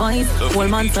like my vines. Whole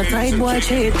man so tight, boy,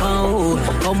 shape,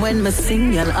 oh. Come when me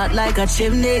sing, you'll hot like a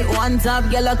chimney. One top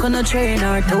girl, I couldn't train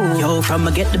her too. Yo, from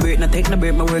me get the break, now take the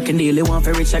break, my working daily. Want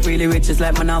for rich, like really rich. It's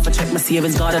like man off a check my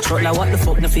savings, got a truck like what the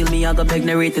fuck, no feel me, I got beg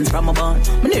no ratings from a bond.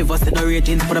 Me never said no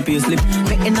ratings, put up your slip.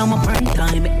 Making on my prime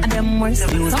time, and them worst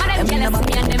views. Them in the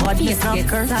body, and them body not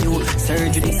curfew.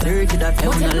 Surgery, that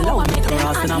hell no allow me to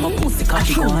rust. And I'm a pussy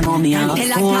cocky, go on me, and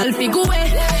tell a girl fi go away.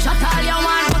 Shut all you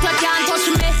want, but you can't touch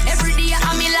me. Every day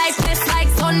I'm me life test like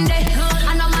Sunday.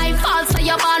 And I'm my fault, so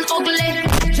you're born ugly.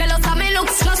 Jealous of me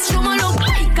looks, just show me look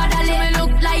like a dolly. Me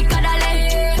look like a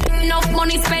dolly. Enough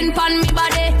money spent on me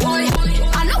body.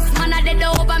 Enough man a dead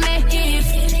over me. If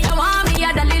you want me,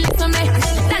 a dolly listen me.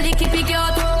 Dolly keep it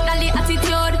cute, dolly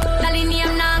attitude, dolly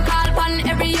name now call pan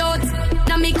every youth.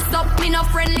 Now mix up, me no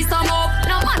friendly some up.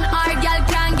 No man or girl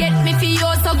can't get me for you,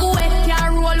 so go away.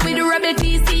 Can't roll with the rebel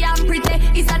TC and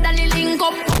pretty. It's a dolly link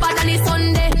up, a dolly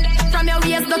Sunday. From your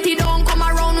waist dirty don't come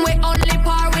around with only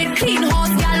par with clean house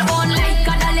girl on like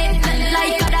a dolly,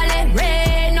 like a dolly.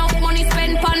 Rain enough money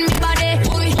spent on me body.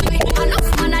 Enough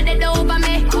man a dead over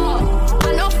me.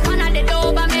 Enough man a dead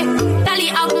over me. Dolly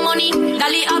have money,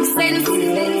 dolly have sense.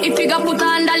 If you got put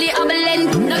on dolly have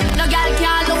length. No girl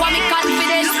can't know what me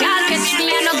confidence. Can't catch me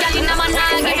and no girl in a man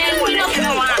argument.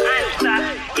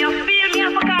 You feel me? I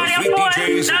forgot your phone.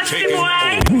 That's the boy.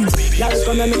 Y'all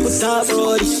come and make us talk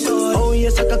about this. Oh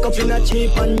yes, I cock up in a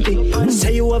cheap panty.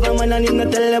 Say you have a man and you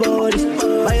not tell about this.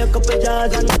 Buy a couple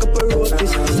jars and a couple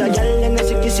roasties. So y'all and a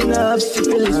sick kissing up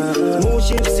syphilis. More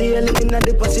ship sailing in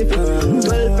the Pacific.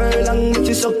 12 furlong which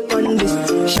is up on this.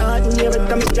 Shot in your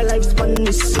head make your life span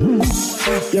this.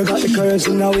 You got the curves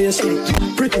in the waist.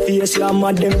 Pretty face, you're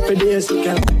mad them for days.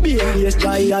 Be a face,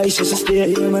 dry eyes, just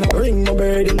stay. Ring my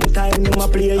bird in the time you ma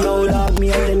play. Yo, dog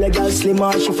me and tell a girl slim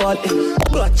or she fat.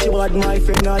 But she bad, my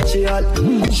friend, not she hot.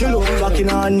 She look fucking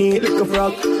on neat like a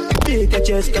frog. Beat your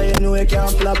chest, cause you know you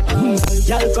can't flop.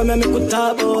 Y'all come and make us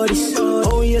talk about this.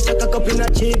 Oh yes, I cock up in a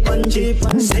cheap and cheap.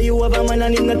 Say you have a man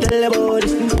and you not tell about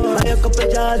this. Buy a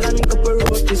couple jars and a couple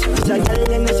roasties. So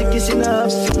y'all and a sick kissing up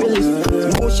syphilis.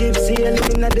 More ship sailing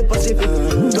in the Pacific.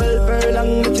 12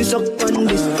 furlong which is up on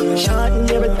this. Shot in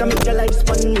your head, make your life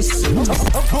span this.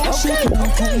 Shaking on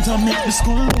cones and make the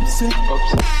skull upset.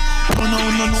 No,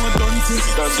 don't say.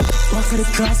 Back of the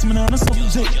class, man, on a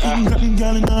subject. Even got me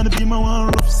girl in order to be my one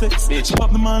rough sex. She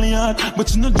pop the molly hard,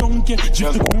 but you no drunk yet.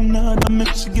 Drift the phone hard and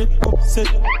make she get upset.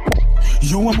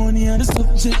 You want money on the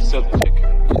subject.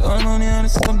 You want money on the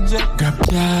subject. Grab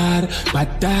yard,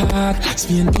 bad dad,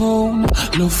 Spain town,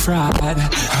 love fraud.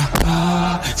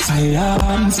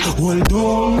 Science, hold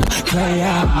on,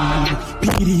 client.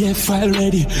 PDF file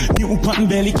ready. New pan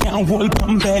belly, can't hold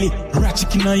pan belly.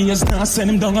 Ratchet in her ears, now send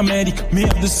him down a medic. Me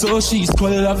have the soul, she's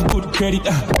 12 of good credit.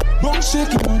 Bone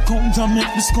shaking on cones and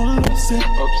make the skull upset.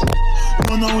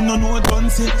 No, don't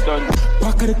say.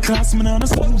 Back of the class, man, on a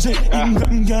subject. Even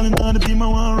got me girl in order to be my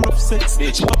one rough sex.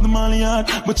 She pop the molly hard,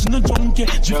 but you no drunk yet.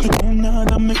 Drift the phone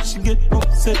hard and make she get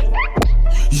upset.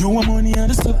 You want money on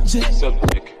the subject.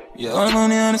 You want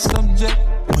money on the subject.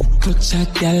 Clutch a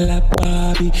gal a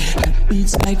Barbie. That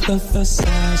beats like the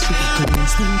Versace. Couldn't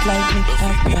stink like me,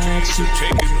 that bad shit.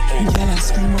 Gal a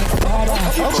scream of father.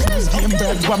 Shoes game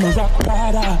bread, but me rock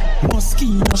Prada.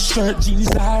 Moschino shirt, jeans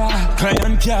Zara.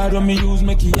 Client card when me use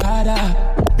make it harder.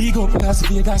 Big up Las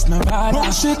Vegas, Nevada.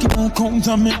 Bone shaking on cones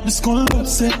and make the skull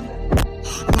upset.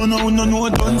 No,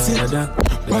 don't say.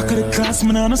 Back of the class,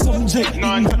 man, on a subject.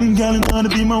 Got me girl in order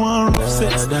to be my one rough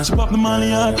sex. She pop the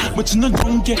molly hard, but you no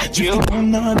drunk yet. Drift the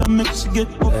phone hard and make she get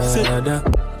upset.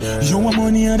 You want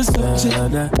money on the subject.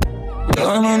 You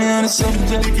want money on the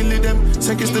subject. Kill them,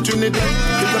 seconds to Trinidad.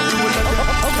 Pick up the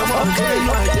one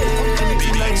that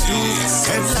feel I do.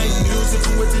 Headline music,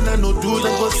 waiting I no do,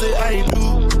 then go say I do.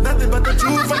 Nothing but the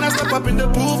truth, when I step up in the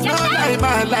booth. No lie,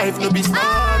 my life no be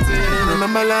smarting.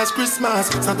 Remember last Christmas,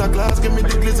 Santa Claus gave me the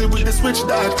glizzy with the switch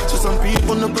dart. So some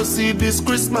people no go see this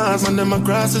Christmas. Man, them a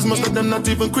grasses, most of them not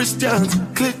even Christians.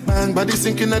 Click man, body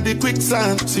sinking at the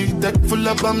quicksand. See that full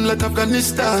of bomb like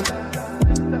Afghanistan.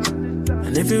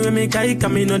 And if you make I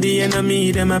come, me know the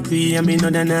enemy, them a pray, and me know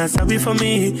they're not sorry for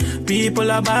me. People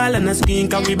are ball and a screen,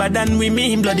 cause we bad than we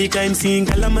mean. Bloody crime scene,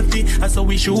 calamity. And so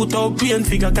we shoot out brain,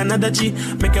 figure Canada G.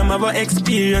 Make them have a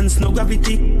experience, no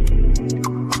gravity.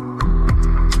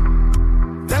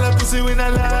 Tell a pussy we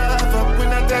not laugh up, we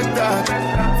not take that.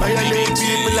 Violate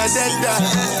people are dead that.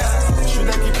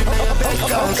 Shoulda keep it in your bed,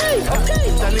 cause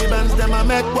Taliban's them a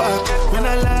make work. We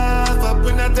not laugh up,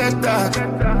 we not take that.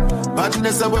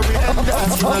 Badness is where we end up.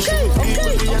 People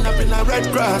we end up in a red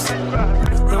grass.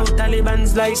 No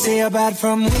Taliban's like say you're bad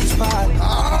from which part? Pull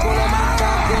a man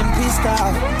back then pissed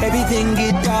off. Everything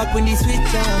get dark when they switch on.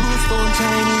 Blue stone,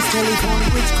 Chinese, telephone,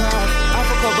 witchcraft. Half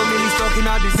a couple million stuck in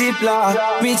all the ziplock.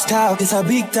 Rich talk, it's a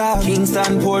big talk.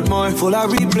 Kingston, Portmore, full of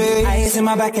replay. Ice in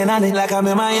my back and on it like I'm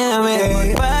in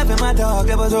Miami. Vibe in my dog,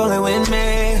 that was rolling with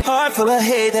me. Heart full of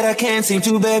hate that I can't seem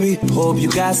to baby. Hope you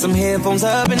got some headphones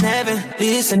up in heaven.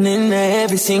 Listening to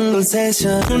every single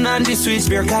session. Do not this switch,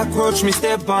 bear cockroach, me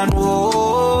step on.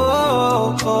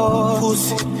 Whoa,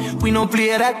 pussy, we don't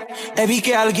play that. Every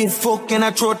girl get fucked in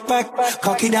a throat pack.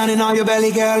 Cock it down in all your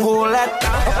belly, girl, hold that.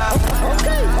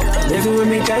 Everywhere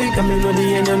me carry, come in know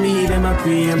the enemy, them a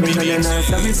pray, and me know they're not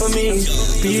sorry for me.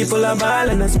 People are ball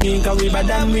and a screen, cause we bad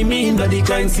than we mean. Bloody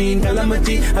crime scene,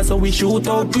 calamity. And so we shoot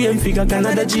out brain, figure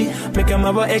Canada G. Make them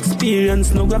have a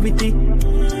experience, no gravity.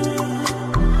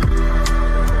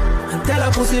 Tell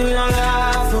a pussy we don't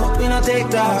laugh, we don't take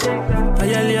that.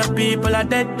 Violate people are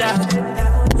dead that.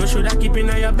 You shoulda keep in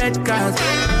your bed, cause the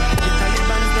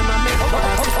Taliban's them a make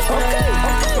bad.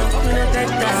 We don't take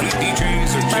that.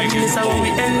 Badness is how we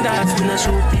end up. We don't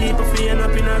shoot people for end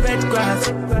up in a red grass.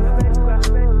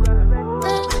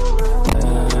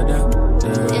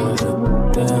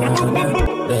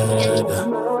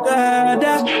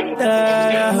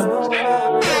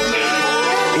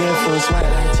 Air Force white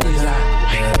like teaser.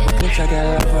 Looks like a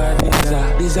love for a teaser.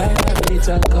 Designer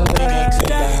pizza cover next to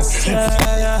that.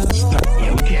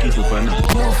 We kick it up and up.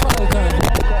 No Falcon.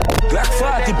 Black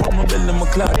 40 put my belly, my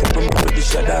clock, put my ready,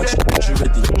 shut out, she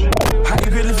ready. High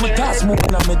grade if my task move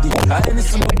when I'm ready. I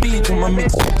listen to my beat when my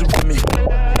mix with the rhythm.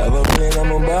 Have a plane on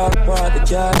my back part, the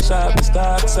car shop, the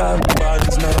stocks up, the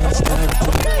bodies now start.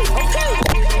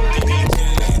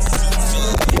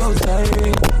 Yo,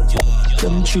 tired.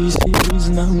 Them 3 series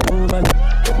now over.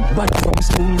 Back from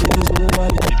school days over.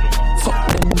 Fuck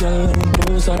them girl and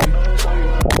those are.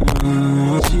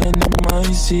 She and them I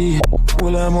see.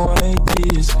 All I'm all like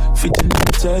this. Fitting the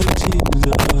tight jeans.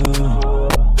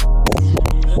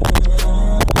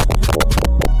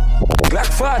 Black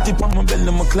 40 put my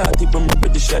belly, my clock, but my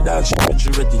ready, shut out, she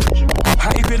ready.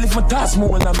 High grade if my task more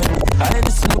when I'm in. I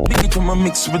listen to beat when my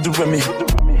mix with the Remy.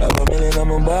 Have a million on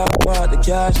my back part, the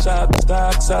cash shop, the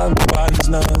stocks up, the bodies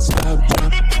non-stop.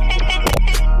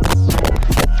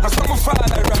 I saw my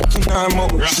father rocking her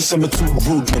mouth. She said me too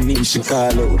rude, my name she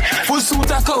call out. Full suit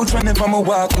a coach whenever I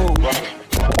walk out.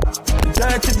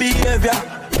 Dirty behavior,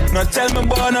 not tell me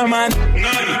about no man.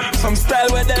 Some style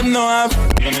where them know have.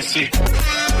 Let me see.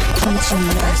 Come to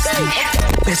me nicely.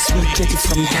 Best we get it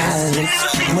from Cali.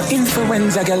 My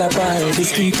influenza gal a ball. The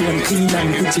street one clean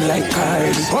and pretty like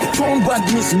Cardi. Uptown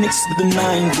badness mixed with the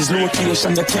 90s.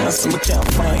 Location that can't see me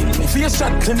can't find me. Fear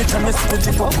shot clinic and mess with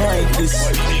it for like this.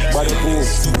 Body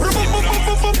pose.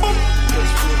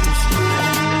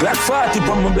 Black 40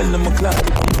 put my belly, my clock.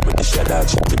 With the shut out,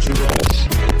 shit with you rush.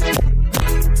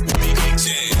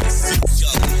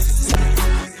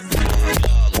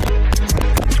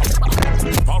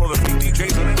 Follow the Fleet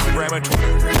DJs on Instagram and Twitter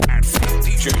at Fleet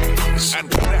DJs and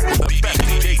connect with the best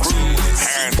DJ crew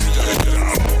hands down.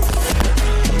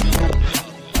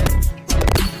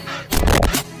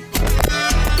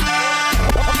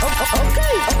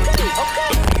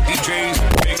 The DJs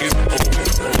make it over.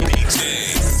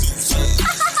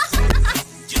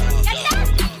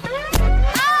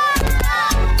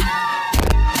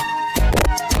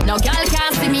 No girl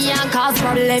can't see me and cause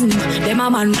problem. Them a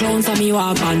man clowns so me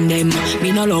walk on them.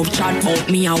 Me no love chat but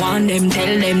me I want them.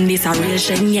 Tell them this a real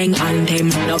SueYung anthem.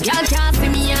 No girl can't see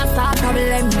me and start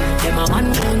problem. Them a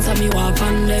man clowns so me walk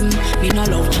on them. Me no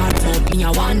love chat but me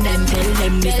I want them. Tell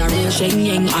them this a real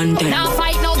SueYung anthem. Now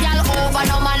fight no girl over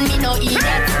no man me no eat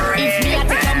that. If me a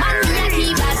take a man me a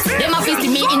keep that. Them a fist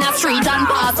me in a a street and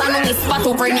pass and whisper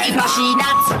to bring if a she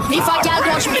that. If a girl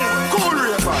touch me, cool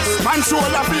ravers, man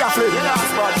shoulder for your flip.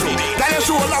 Tell your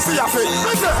shoulder for your flip.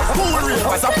 Cool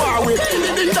ravers, a bar with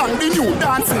ding dong, the new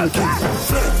dancing king.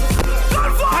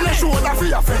 Man a shoulder for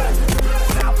your flip.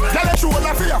 Tell your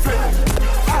shoulder for your flip.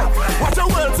 Watch your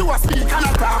world to a speak and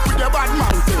a talk with your bad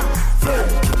man thing.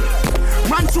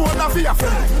 Man shoulder for your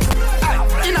flip.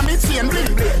 In a mid chain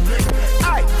bling bling.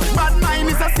 Bad mind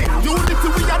is a sin. Unity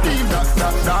we a team.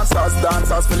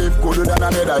 Dancers, Philip good than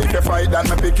another. If you fight that,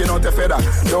 me picking out the feather.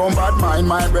 Don't bad mind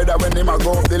my brother when him a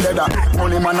go up the ladder.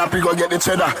 Money man up, he go get the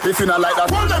cheddar. If you not like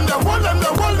that, hold them there, hold them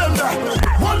there, hold them there.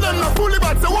 Hold them there, fully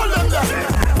back, so hold them there.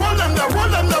 Hold them there, hold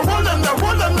them there, hold them there,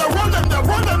 hold them there, hold them there,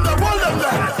 hold them there, hold them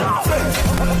there.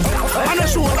 And the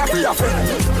shoulder for your friend.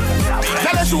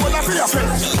 Tell the shoulder for your friend.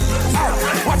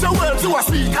 Watch your words to a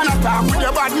speak and a talk with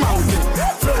your bad mouth.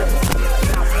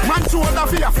 Man shoulder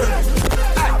for your friend.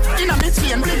 In a mid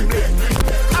chain bling bling.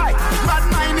 Bad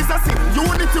mind is a sin.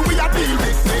 Unity we a deal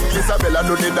with. Isabella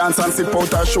do the dance and sip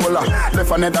out her shoulder.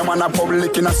 Left another man a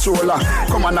public in a stroller.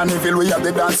 Come on and Neville, we have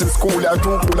the dancing school. They are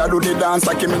too cooler, do the dance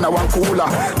like him in a one cooler.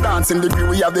 Dancing degree,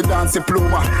 we have the dancing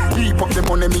pluma. Heap up the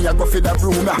money, me a go for the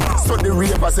broom. So the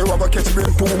ravers, they will catch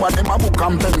brain puma. Them a book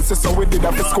and pencil, so we did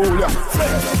that for school.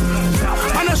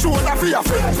 And a shoulder for your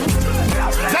friend.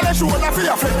 Tell a shoulder for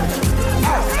your friend.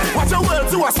 Watch your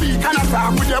words to a speak and a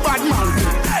talk with your bad man.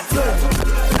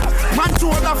 Man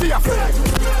shoulder for your friend.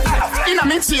 In a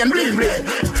mid chain bling bling.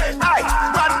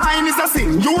 Bad mind is a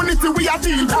sin. Unity we a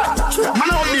team.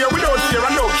 Man out there without fear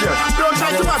and no care. Don't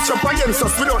try to match up against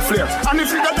us without flair. And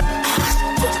if you got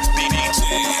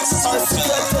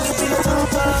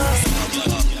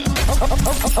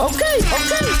Okay.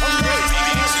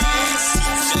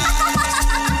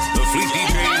 The Fleet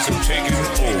DJs are taking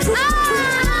over.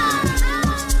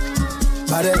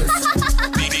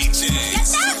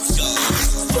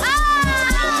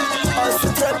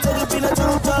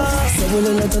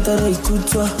 Sabolela tatara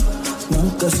ikutwa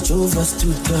Nanka sichova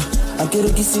stuta Akero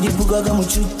kisiri buga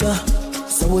kamuchuta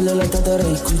Sabolela tatara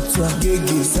ikutwa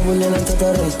Gege Sabolela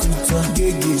tatara ikutwa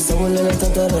Gege Sabolela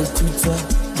tatara ikutwa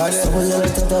Sabolela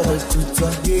tatara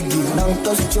ikutwa Gege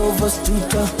Nanka sichova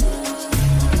stuta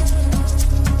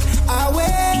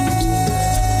Awe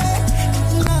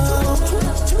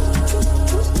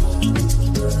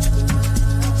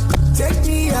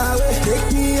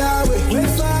Take me away, way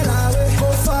far away, go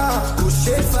far, push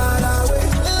it far away,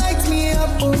 light me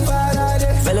up, oh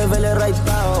Faraday. Vele right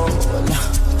now,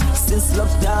 since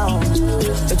lockdown,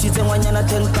 but you don't want to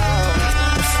tell down.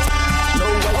 No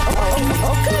way,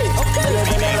 okay. Vele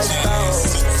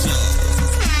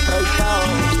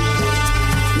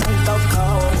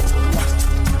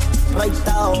right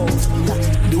now,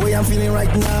 the way I'm feeling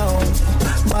right now,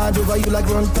 mad over you like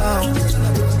run town.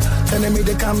 Telling me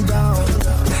to calm down.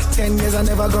 10 years I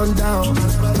never gone down.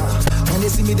 When they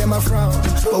see me, them I frown.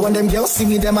 But when them girls see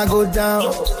me, them I go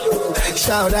down.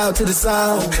 Shout out to the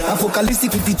sound. I'm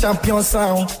focalistic with the champion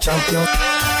sound. Champion.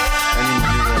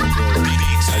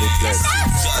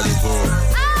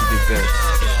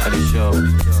 I the show,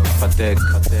 Patek,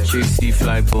 Chasey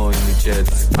fly boy in the jet.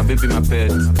 My baby my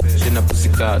pet, she na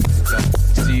pussycat.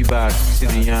 See back, see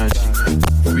the yansh.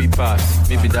 Free pass,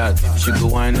 maybe that. She go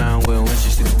wine and well when she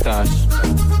see the cash.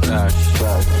 Cash,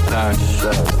 go, cash.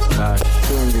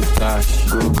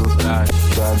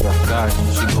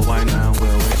 She go wine and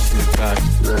well when she see the cash.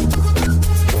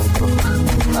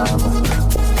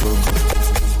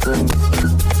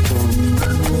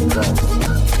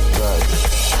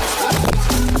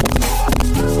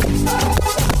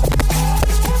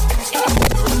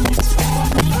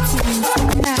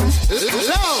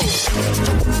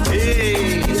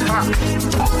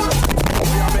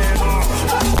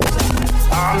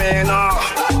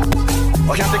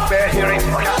 I can't take bad hearing.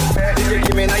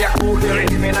 Give me now your cool hearing.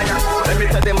 Let me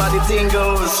tell them how the thing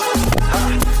goes.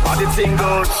 How the thing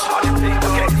goes.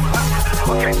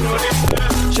 Okay.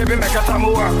 Chevy make a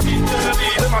tamua.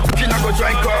 Them a cooking, I go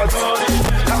join cards.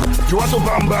 You want to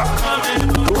bamba?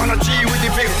 You wanna G with the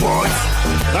big boys?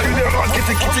 Now you the wrong,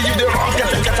 kitty, you the wrong.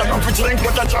 Get a coffee drink,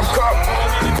 what a jump cup.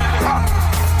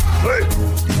 Hey,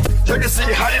 you can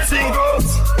see how the thing goes.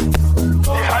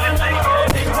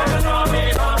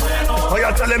 Oh,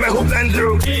 you're telling me who blend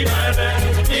you?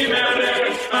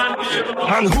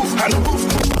 And who?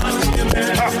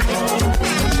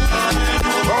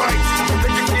 Alright.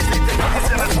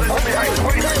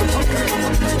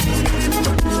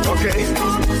 Okay.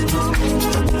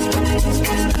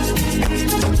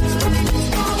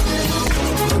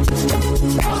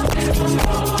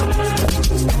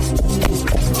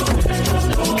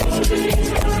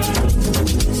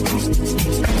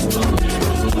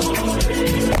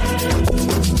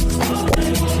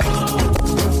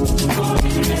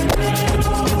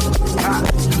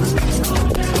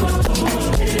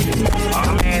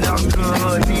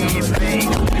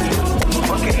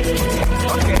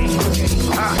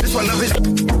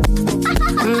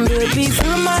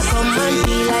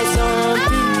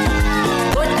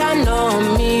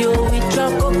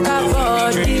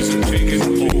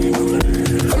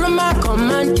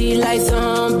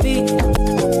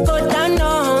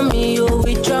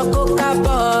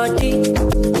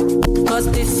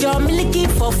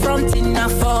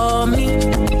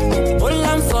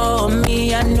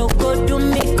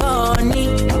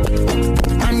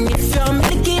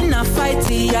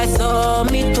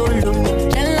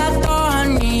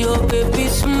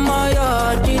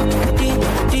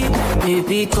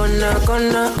 Baby, gonna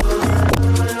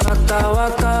waka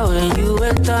waka when you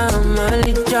enter my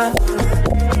licha.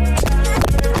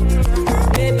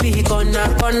 Baby, gonna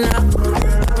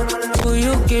will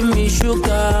you give me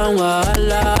sugar?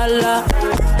 Wala.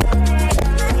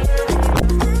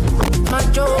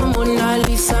 Macho Mona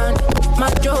Lisa,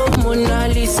 Macho Mona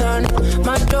Lisa,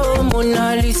 Macho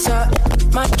Mona Lisa,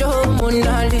 Macho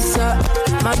Mona Lisa,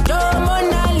 Macho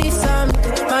Mona Lisa,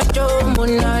 Macho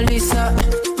Mona Lisa,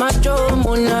 Macho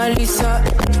Mona Lisa,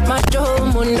 Macho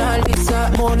Mona Lisa.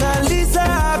 Mona Lisa, I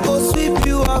go sweep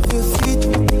you off your feet.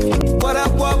 What?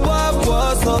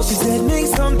 So she said, make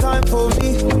some time for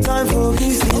me.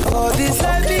 See all this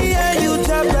heavy and you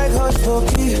tap like hot for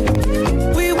me.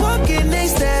 We walking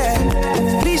next step.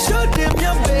 Please show them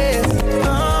your best.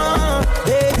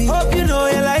 Baby, hope you know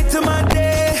you light to my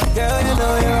day. Girl, you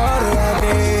know you're all that I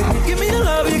need. Give me the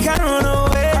love you can't run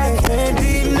away. I can't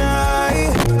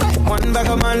deny. One bag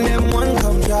of man, them one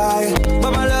come try.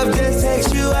 But my love just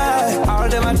takes you high. All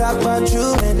them I talk about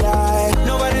you and I.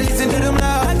 Nobody listen to them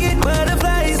now. I get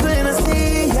butterflies when I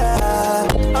see ya.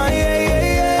 Oh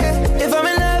yeah. If I'm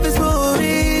in love, it's for a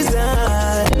reason.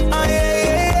 Oh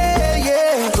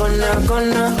yeah.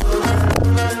 Gonna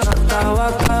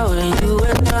waka when you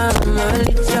enter my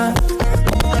licha.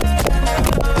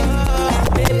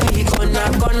 Baby, gonna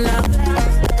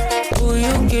will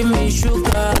you give me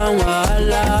sugar?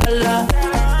 Wala.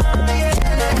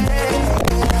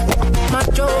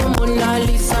 Macho Mona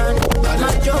Lisa,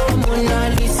 Macho Mona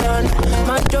Lisa,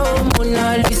 Macho Mona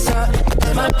Lisa,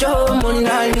 Macho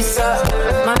Mona Lisa,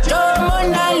 Macho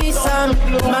Mona Lisa,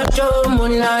 Macho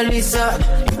Mona Lisa,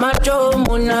 Macho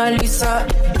Mona Lisa,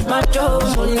 Macho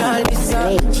Mona Lisa.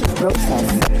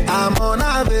 I'm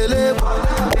unavailable,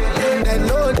 they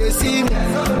know they see me.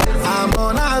 I'm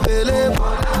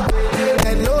unavailable,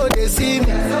 they know they see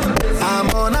me. I'm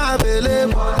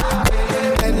unavailable,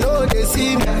 they know they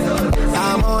see me.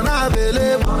 I'm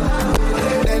unavailable,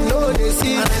 they know they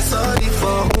see me. And I'm sorry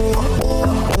for who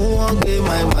won't get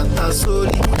my matter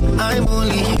sorry. I'm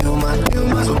only human,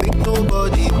 so make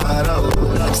nobody para.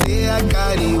 Say I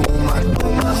carry woman,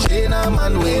 she na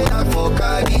man way I for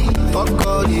carry. Fuck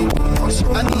all the rumors.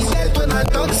 And he said when I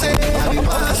talk say I be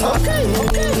pass. Okay.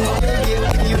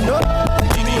 You know.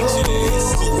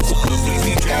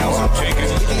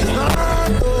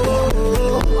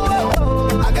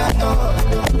 I got to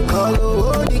call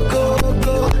the go.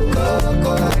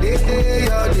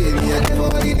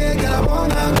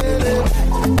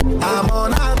 I'm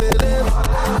unavailable.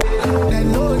 They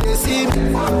know they see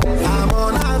me. I'm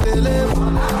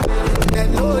unavailable. They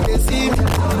know they see me.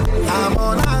 I'm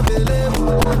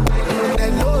unavailable. They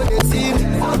know they see me.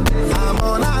 I'm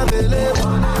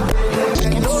unavailable. They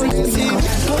know they see me.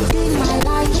 In my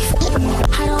life,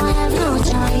 I don't have no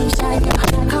time. Side,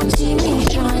 come see me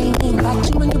shining. Like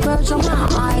too many birds on my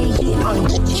eye.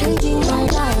 Changing my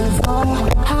life. Oh,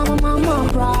 how my mama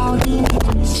proud.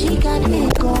 She got me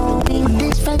going.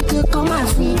 This fentanyl on my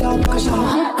freedom. Cause I'm a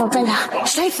big propeller.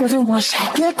 Safe everyone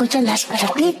said. Big Coachella's a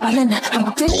big banana. I'm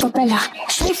a big propeller.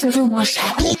 Safe everyone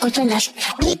said. Big Coachella's a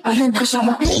big banana. Cause I'm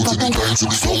a big propeller.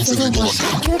 Safe everyone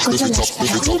said. Big Coachella's a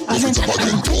big banana.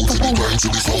 I'm a big propeller.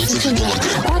 Safe everyone.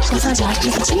 Back to the dark.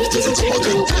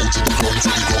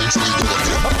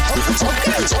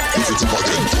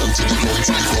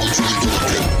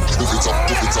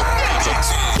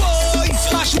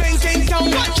 Smash men came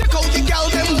down. Check out the gal,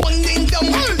 them winding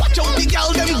down. Watch out the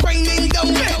gal, them grinding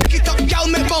down. Pick it up, gal,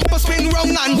 make bumper spin round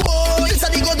and whoa. This a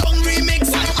the go down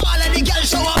remix. All of the gal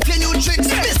show off your new tricks.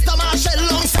 Mr. Marshall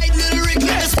alongside Lil Rick.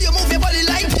 Let's see you move your body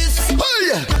like this. Hey!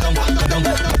 Don't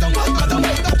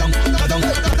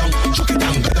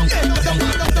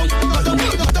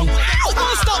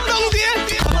stop down there.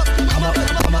 Come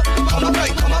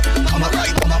up,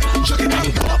 right, come up. Chuck it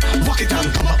down, come up. Walk it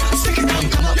down, come up. Stick it down,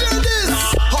 come up. Hear this.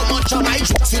 How much of my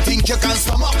jokes you think you can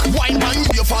stomach? Wine man,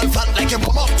 you fall flat like a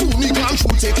bum up. 2 milligram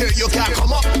true, take care, you can't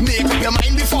come up. Make up your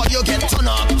mind before you get turn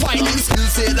up. Finding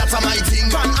skills, say that's my thing.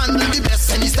 Can handle the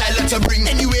best, any style that you bring.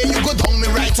 Anyway, you go down, me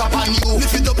right up on you.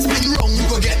 Lift it up, spin wrong, you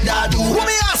go get that do. Let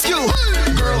me ask you,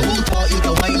 girl, who taught you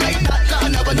to wine like that? I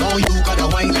never know you got a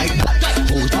wine like that.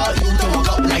 Who taught you to walk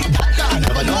up like that? I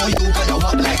never know you got a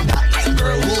walk like that.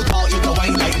 Girl, who taught you to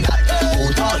wine like that?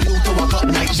 Who taught you to walk up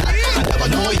like that? I never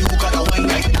know you got a wine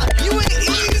like that. You ain't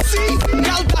easy.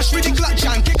 Gal dash with the clutch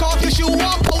and kick off your shoe.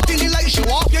 Walk out in the light, show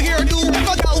off your hairdo. If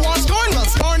a gal wants scorn, well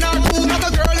scorn her too. Not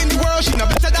a girl in the world, she no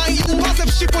better than you. Cause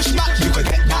if she push back, you could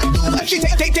get that do. If she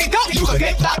take out, you could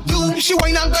get that do. If she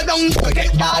whine and go down, you could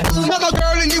get that do. Not a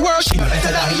girl in the world, she no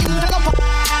better than you.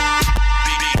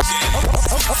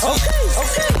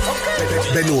 Okay.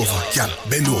 Bend over, gal,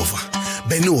 bend over.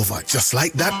 bend over, just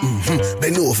like that.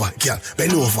 Bend over, girl,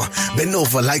 bend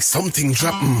over like something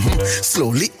drop.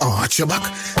 Slowly arch your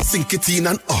back, sink it in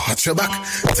and arch your back.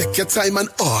 Take your time and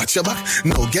arch your back.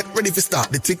 Now get ready to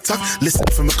start the tick-tock. Listen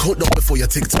from a countdown before your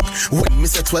tick-tock. When me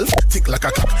say 12, tick like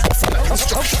a clock. Follow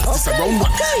instructions, it's around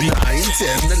 9,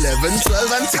 10, 11,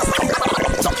 12 and tick.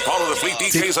 Follow the Fleet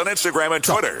DJs on Instagram and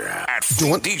Twitter at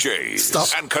Fleet DJs. Stop.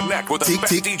 And connect with the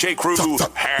best DJ crew.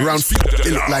 Round feet,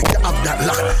 it look like you have that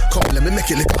lock. Come on, let me make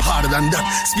it a little harder than that.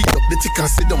 Speed up the tick and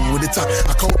sit down with the talk.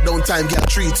 I count down time, get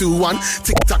 3, 2, 1.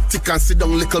 Tick tock, tick and sit down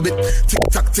a little bit. Tick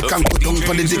tock, tick and go down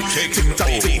for the dick. Tick tock,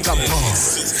 tick and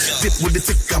pause. Dip with the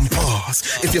tick and pause.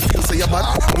 If you feel say you're bad,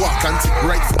 walk and tick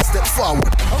right foot, step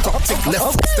forward. Top tick,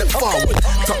 left foot, step forward.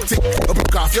 Top tick,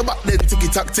 broke off your back, then ticky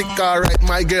tock, tick. Alright,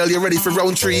 my girl, you ready for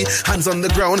round 3? Hands on the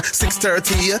ground,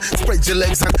 6:30. Spread your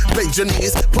legs and bend your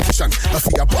knees. Position, I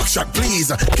feel a box shot,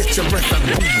 please. Get your breath and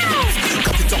breathe.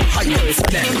 Cut it up higher.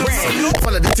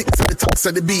 Follow the ticks and the talks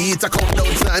of the beat. I count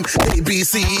down time, A, B,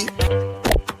 C.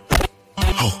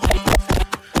 Oh,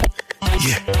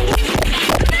 yeah.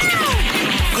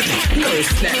 No,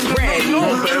 snap, bread. No,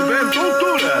 baby, don't do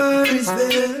that.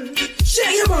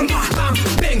 Shake your bum, bam,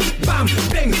 bing, bam,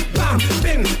 bing, bam,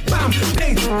 bing, bam,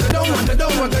 bing. Don't want, bim.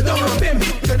 Don't want, bim.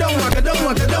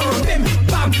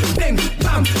 Bam, bing,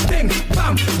 bam, bing,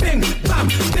 bam, bing, bam,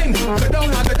 bing. Don't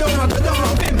want, bim. Don't want,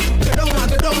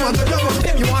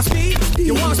 bim. You want speed?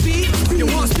 You want speed? You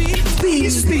want speed?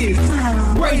 Speed.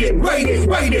 Ride it.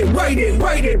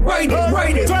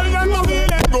 Tell them I'm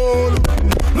feeling good,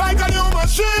 like a new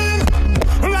machine,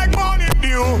 like morning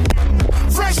dew,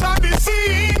 fresh on the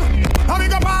scene. I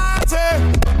make a party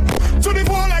to the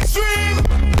full extreme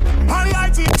and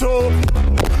light it up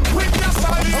with your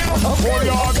style. Oh,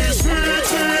 you're the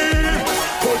city.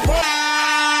 Okay.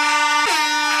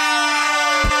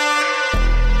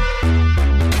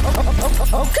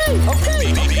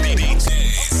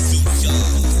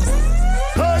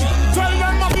 Hey, tell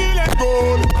them I'm feeling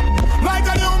good, like a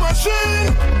new machine,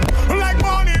 like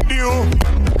morning dew,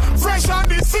 fresh on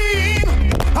the scene.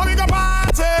 I make a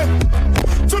party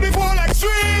to the full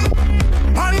extreme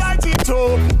and light it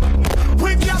up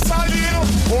with your saline.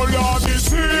 Oh Lord, the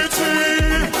city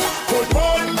put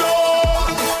one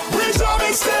down. We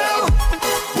jamming still.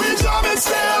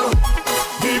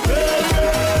 The baby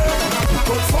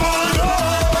put fun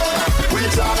down. We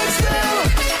jamming still.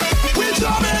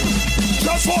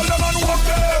 Just hold them and walk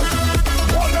there.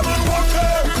 Hold them and walk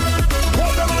there.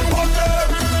 Hold them and walk there.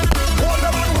 Hold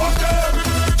them and walk there.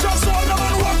 Just hold them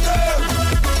and walk there.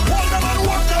 Hold them and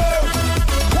walk there.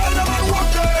 Hold them and walk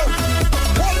there.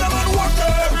 Hold them and walk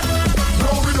there. No,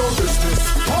 we don't business.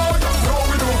 Oh, yeah, no,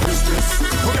 we don't business.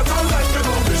 We get on like you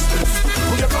don't business.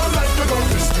 We get on like you don't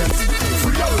business.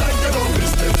 Free up like you don't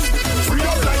business. Free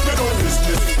up like you don't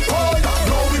business. Oh, yeah,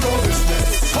 no, we don't business.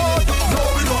 Oh, yeah, no,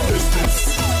 we don't business.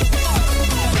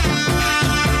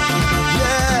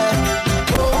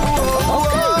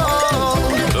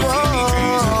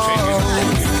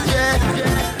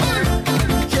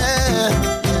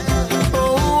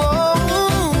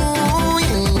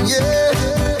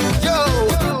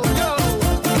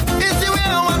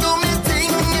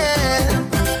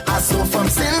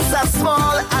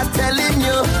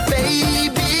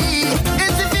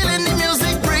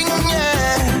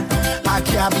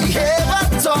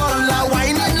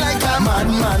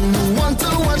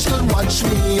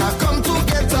 Me, I come to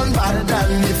get on bad,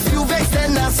 and if you vex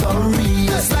then I'm sorry.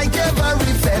 Just like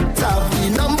every vet have the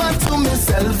number to my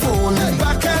cell phone.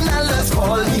 Back and let's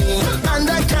call me, and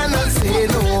I cannot say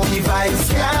no. Device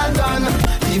can't done,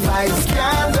 device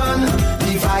can't done,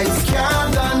 device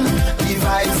can't done,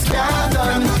 device can't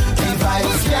done,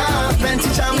 device can't. Plenty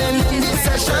jamming in this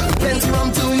session, plenty rum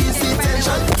to ease the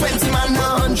tension. 20 man,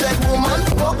 100 woman,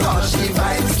 oh gosh,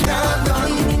 device can't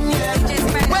done.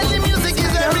 Well, the music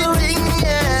is everything.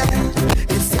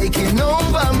 Taking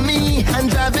over me and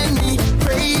driving me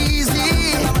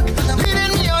crazy,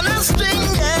 leading me on a string,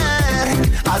 yeah.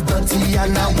 I'm dirty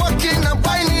and I'm walking up,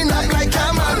 winding up like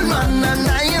I'm a man, and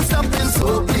I ain't stopping,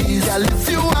 so please, girl, if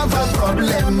you have a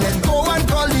problem, then go and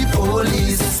call the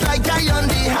police. It's like I on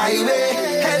the highway,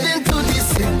 heading to the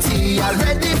city, I'm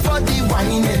ready for the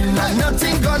whining, and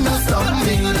nothing gonna stop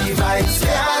me. Device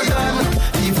can't done,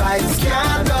 device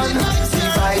can't done,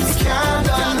 device can't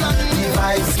done,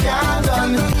 device can't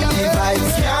done,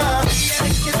 device can't.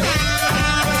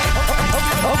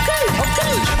 Okay.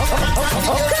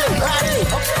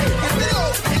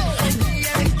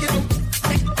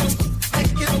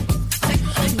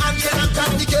 Angela got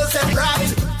the girls and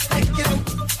right.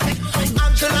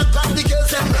 Angela got the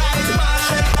girls and right.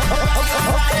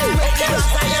 Okay.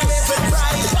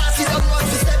 Pass it on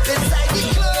once you step inside the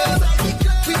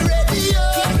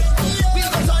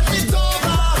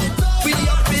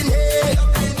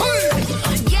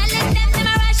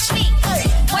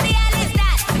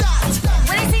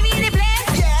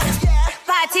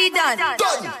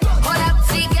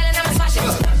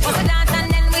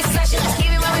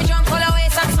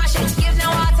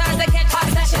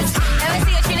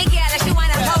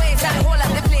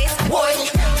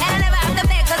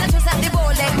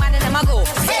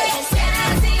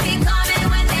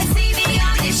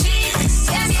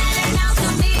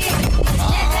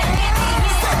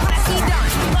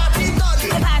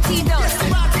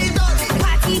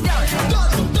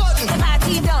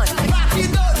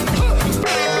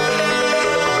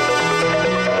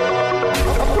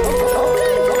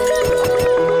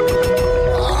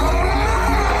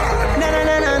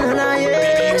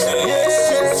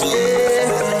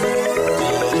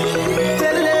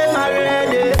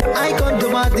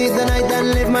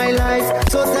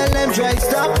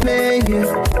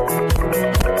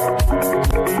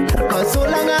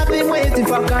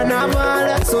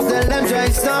So tell them try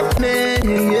stop me,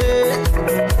 yeah.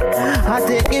 I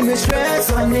taking me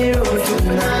stress on the road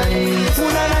tonight.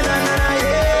 Ooh, na na na na na,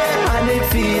 yeah. And it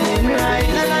feeling right.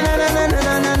 Na na na na na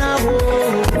na na na,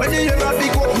 whoa. When you hear a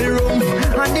big up me room,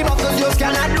 and the buckle just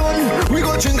cannot done. We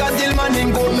go drink until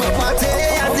morning, go my party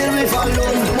until we fall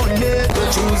down. Monday to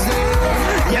Tuesday,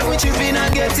 yeah, we tripping and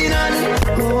getting on.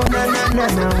 Oh na na na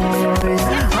na,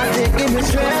 I'm taking the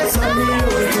stress on the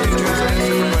road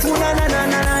tonight. Oh na na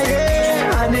na na na,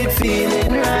 yeah, and it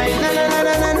feeling right. Na na na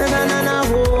na na na na na,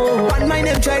 oh. One mind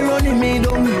them try running me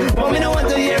down, but me no want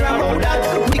to hear about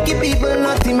that. Wicked people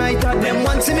nothing my thought. Them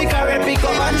want to me carry pick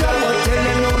up and drop, but tell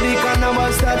them no they can't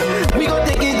never start. We go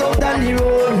take it out down the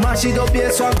road, mash it up here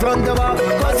strong front of us.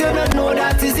 Cause you don't know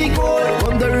that is the goal.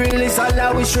 Come the realest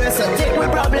Allah we stress, so take my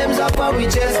problems up on we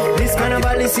chest. This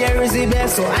carnival this year is the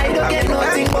best, so I don't get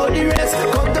nothing about the rest.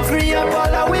 Come to free up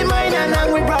all our we mind and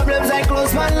hang with problems I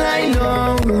close my line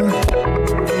on.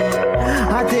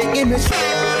 I take in the stress.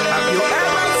 Have you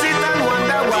ever sit and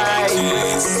wonder why?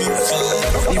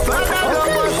 If I don't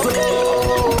know so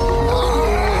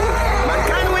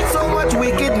mankind with so much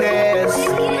wickedness,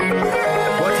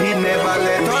 but he never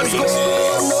let us go.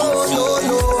 No, no,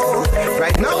 no.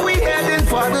 Right now we heading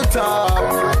for the top,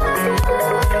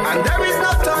 and there is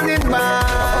no turning back.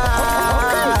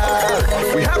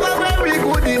 We have a very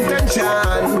good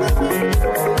intention,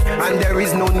 and there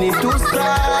is no need to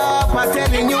stop. I'm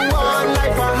telling you one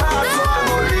life I have, so I'm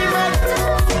gonna leave it.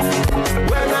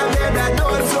 When I'm dead I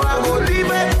done, so I'm gonna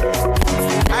leave it.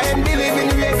 I ain't believing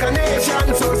in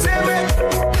reincarnation, so save it. A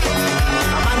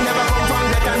man never come from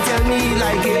that and tell me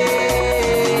like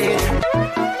it.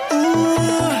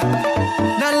 Ooh,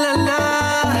 la la la,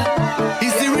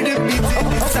 it's the rhythm beating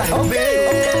this time,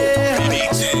 babe.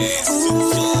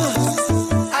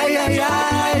 Ooh, ay ay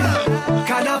ay,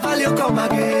 carnival you come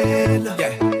again.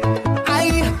 Yeah. I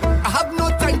have no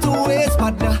time to waste,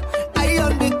 partner. I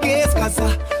on the case, cause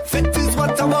fit is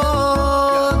what I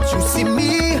want. You see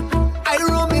me, I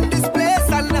roam in this place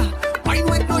and wine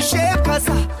with no shame, cause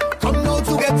come now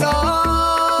to get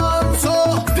on. So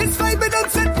this vibe it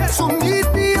don't set, so meet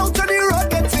me out on the road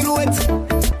getting wet.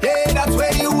 Yeah, that's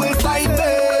where you will find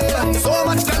me. So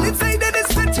much girl inside that is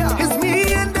fit, it's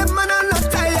me and them man I'm not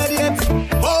tired yet.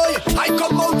 Boy, I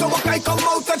come out to work, I come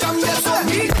out to jam, yeah, so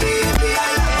meet me in the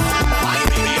island.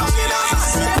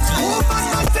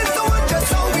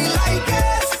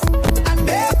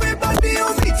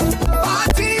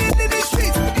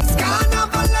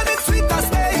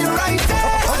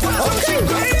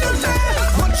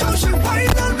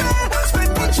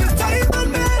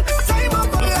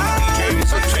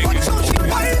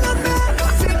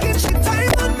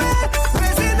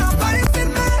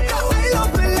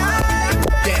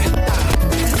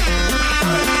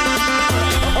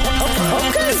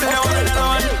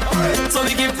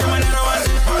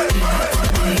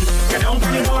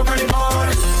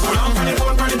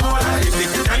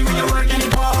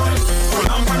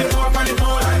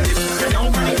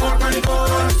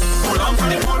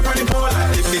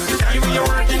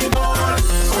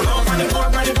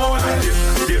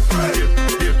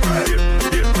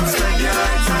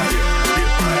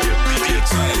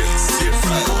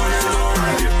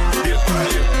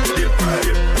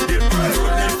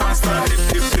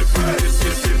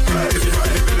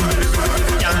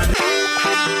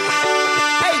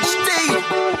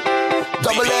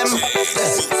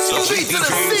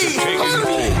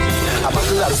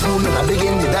 I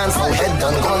begin the dance, my head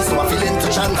done gone, so I feel into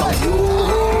chant of you.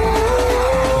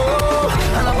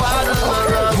 And a bottle of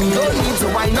rum, don't need to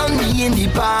wine on me in the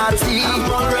party. I'm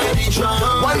already drunk.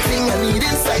 One thing I need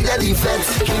inside the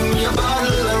defense, give me a bottle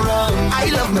of rum.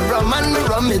 I love me rum and me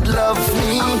rum it love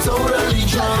me. I'm totally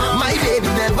drunk. My baby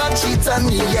never cheat on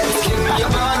me yet. Give me a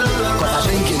bottle of rum. Cause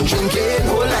I'm drinking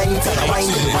whole night, and I'm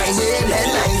whining,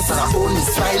 headlights, and I'm only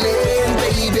smiling,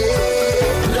 baby.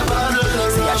 The bottle of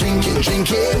rum.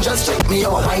 Drinking, just check me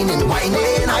out, whining. I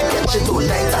catch it all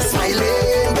night, I'm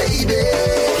smiling, baby.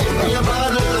 Give me a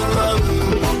bottle of rum.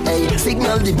 Hey,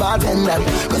 signal the bartender,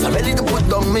 cause I'm ready to put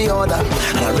down my order,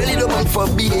 and I'm ready to want for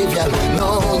behavior.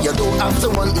 No, you don't have to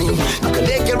want me. You can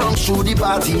take your wrong through the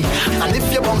party, and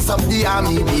if you bounce up the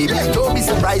army, baby, don't be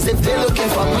surprised if they're looking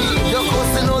for me. You're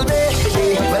coasting all day,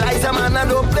 hey. Well, I am man, I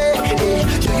don't play, hey.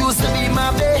 You used to be my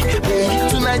baby.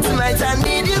 Tonight, I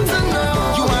need you to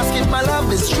know. You ask if my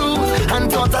love is true, and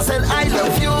thought I said I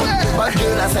love you, but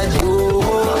girl I said you,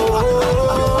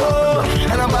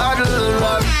 and I'm bottle of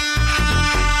rum.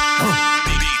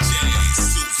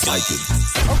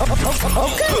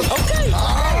 Okay.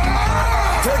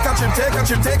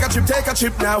 Take a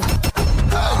trip now.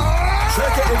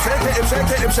 Shake it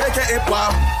shake it,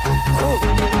 wow.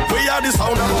 We are the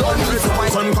sound of the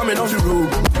sun coming off the road.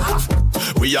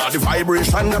 We are the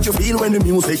vibration that you feel when the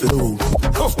music low.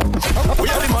 We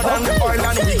are the mud and the oil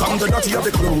and we come the dirty of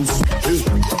the clothes.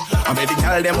 I made the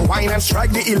girl them wine and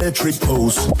strike the electric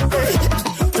pose.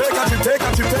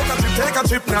 Take a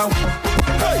trip now.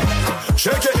 Hey.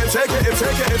 Shake it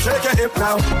hip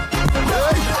now.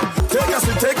 Hey. Take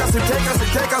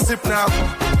a sip now.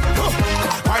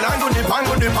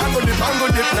 Pango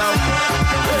dip now.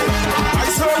 Hey. I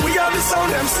swear we are the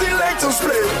sound them selectors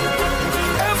play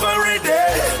every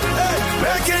day,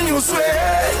 making you sway.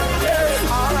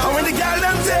 And when the girl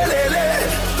them tell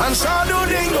and shadow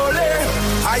dingole,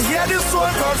 I hear the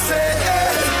soul God say,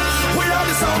 we are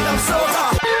the sound them so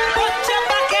hot. Put your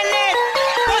back in it.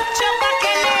 Put your back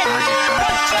in it.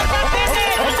 Put your back in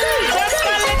it. Just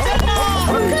a little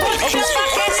more. Put your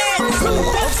back in it.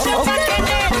 Put your back in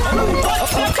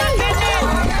it.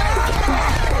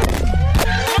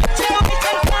 Put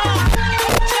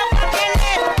your back in it.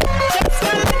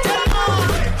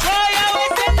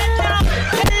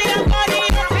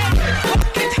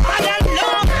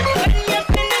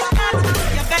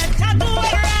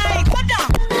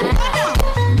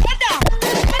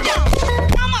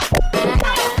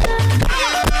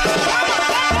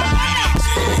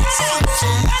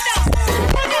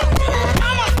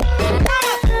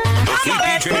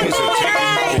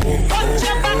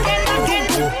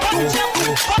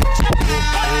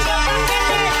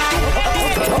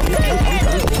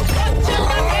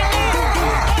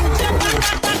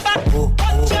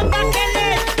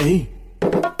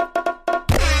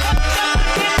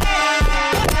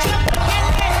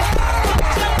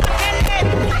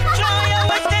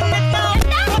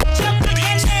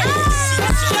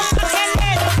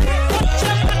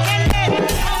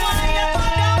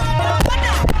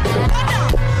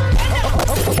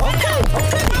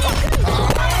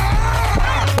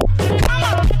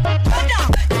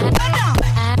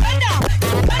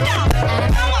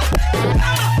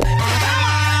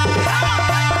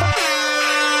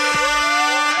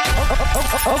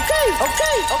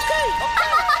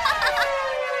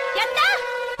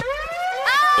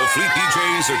 The Fleet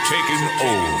DJs are taking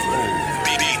over.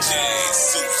 DJ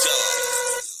SueYung.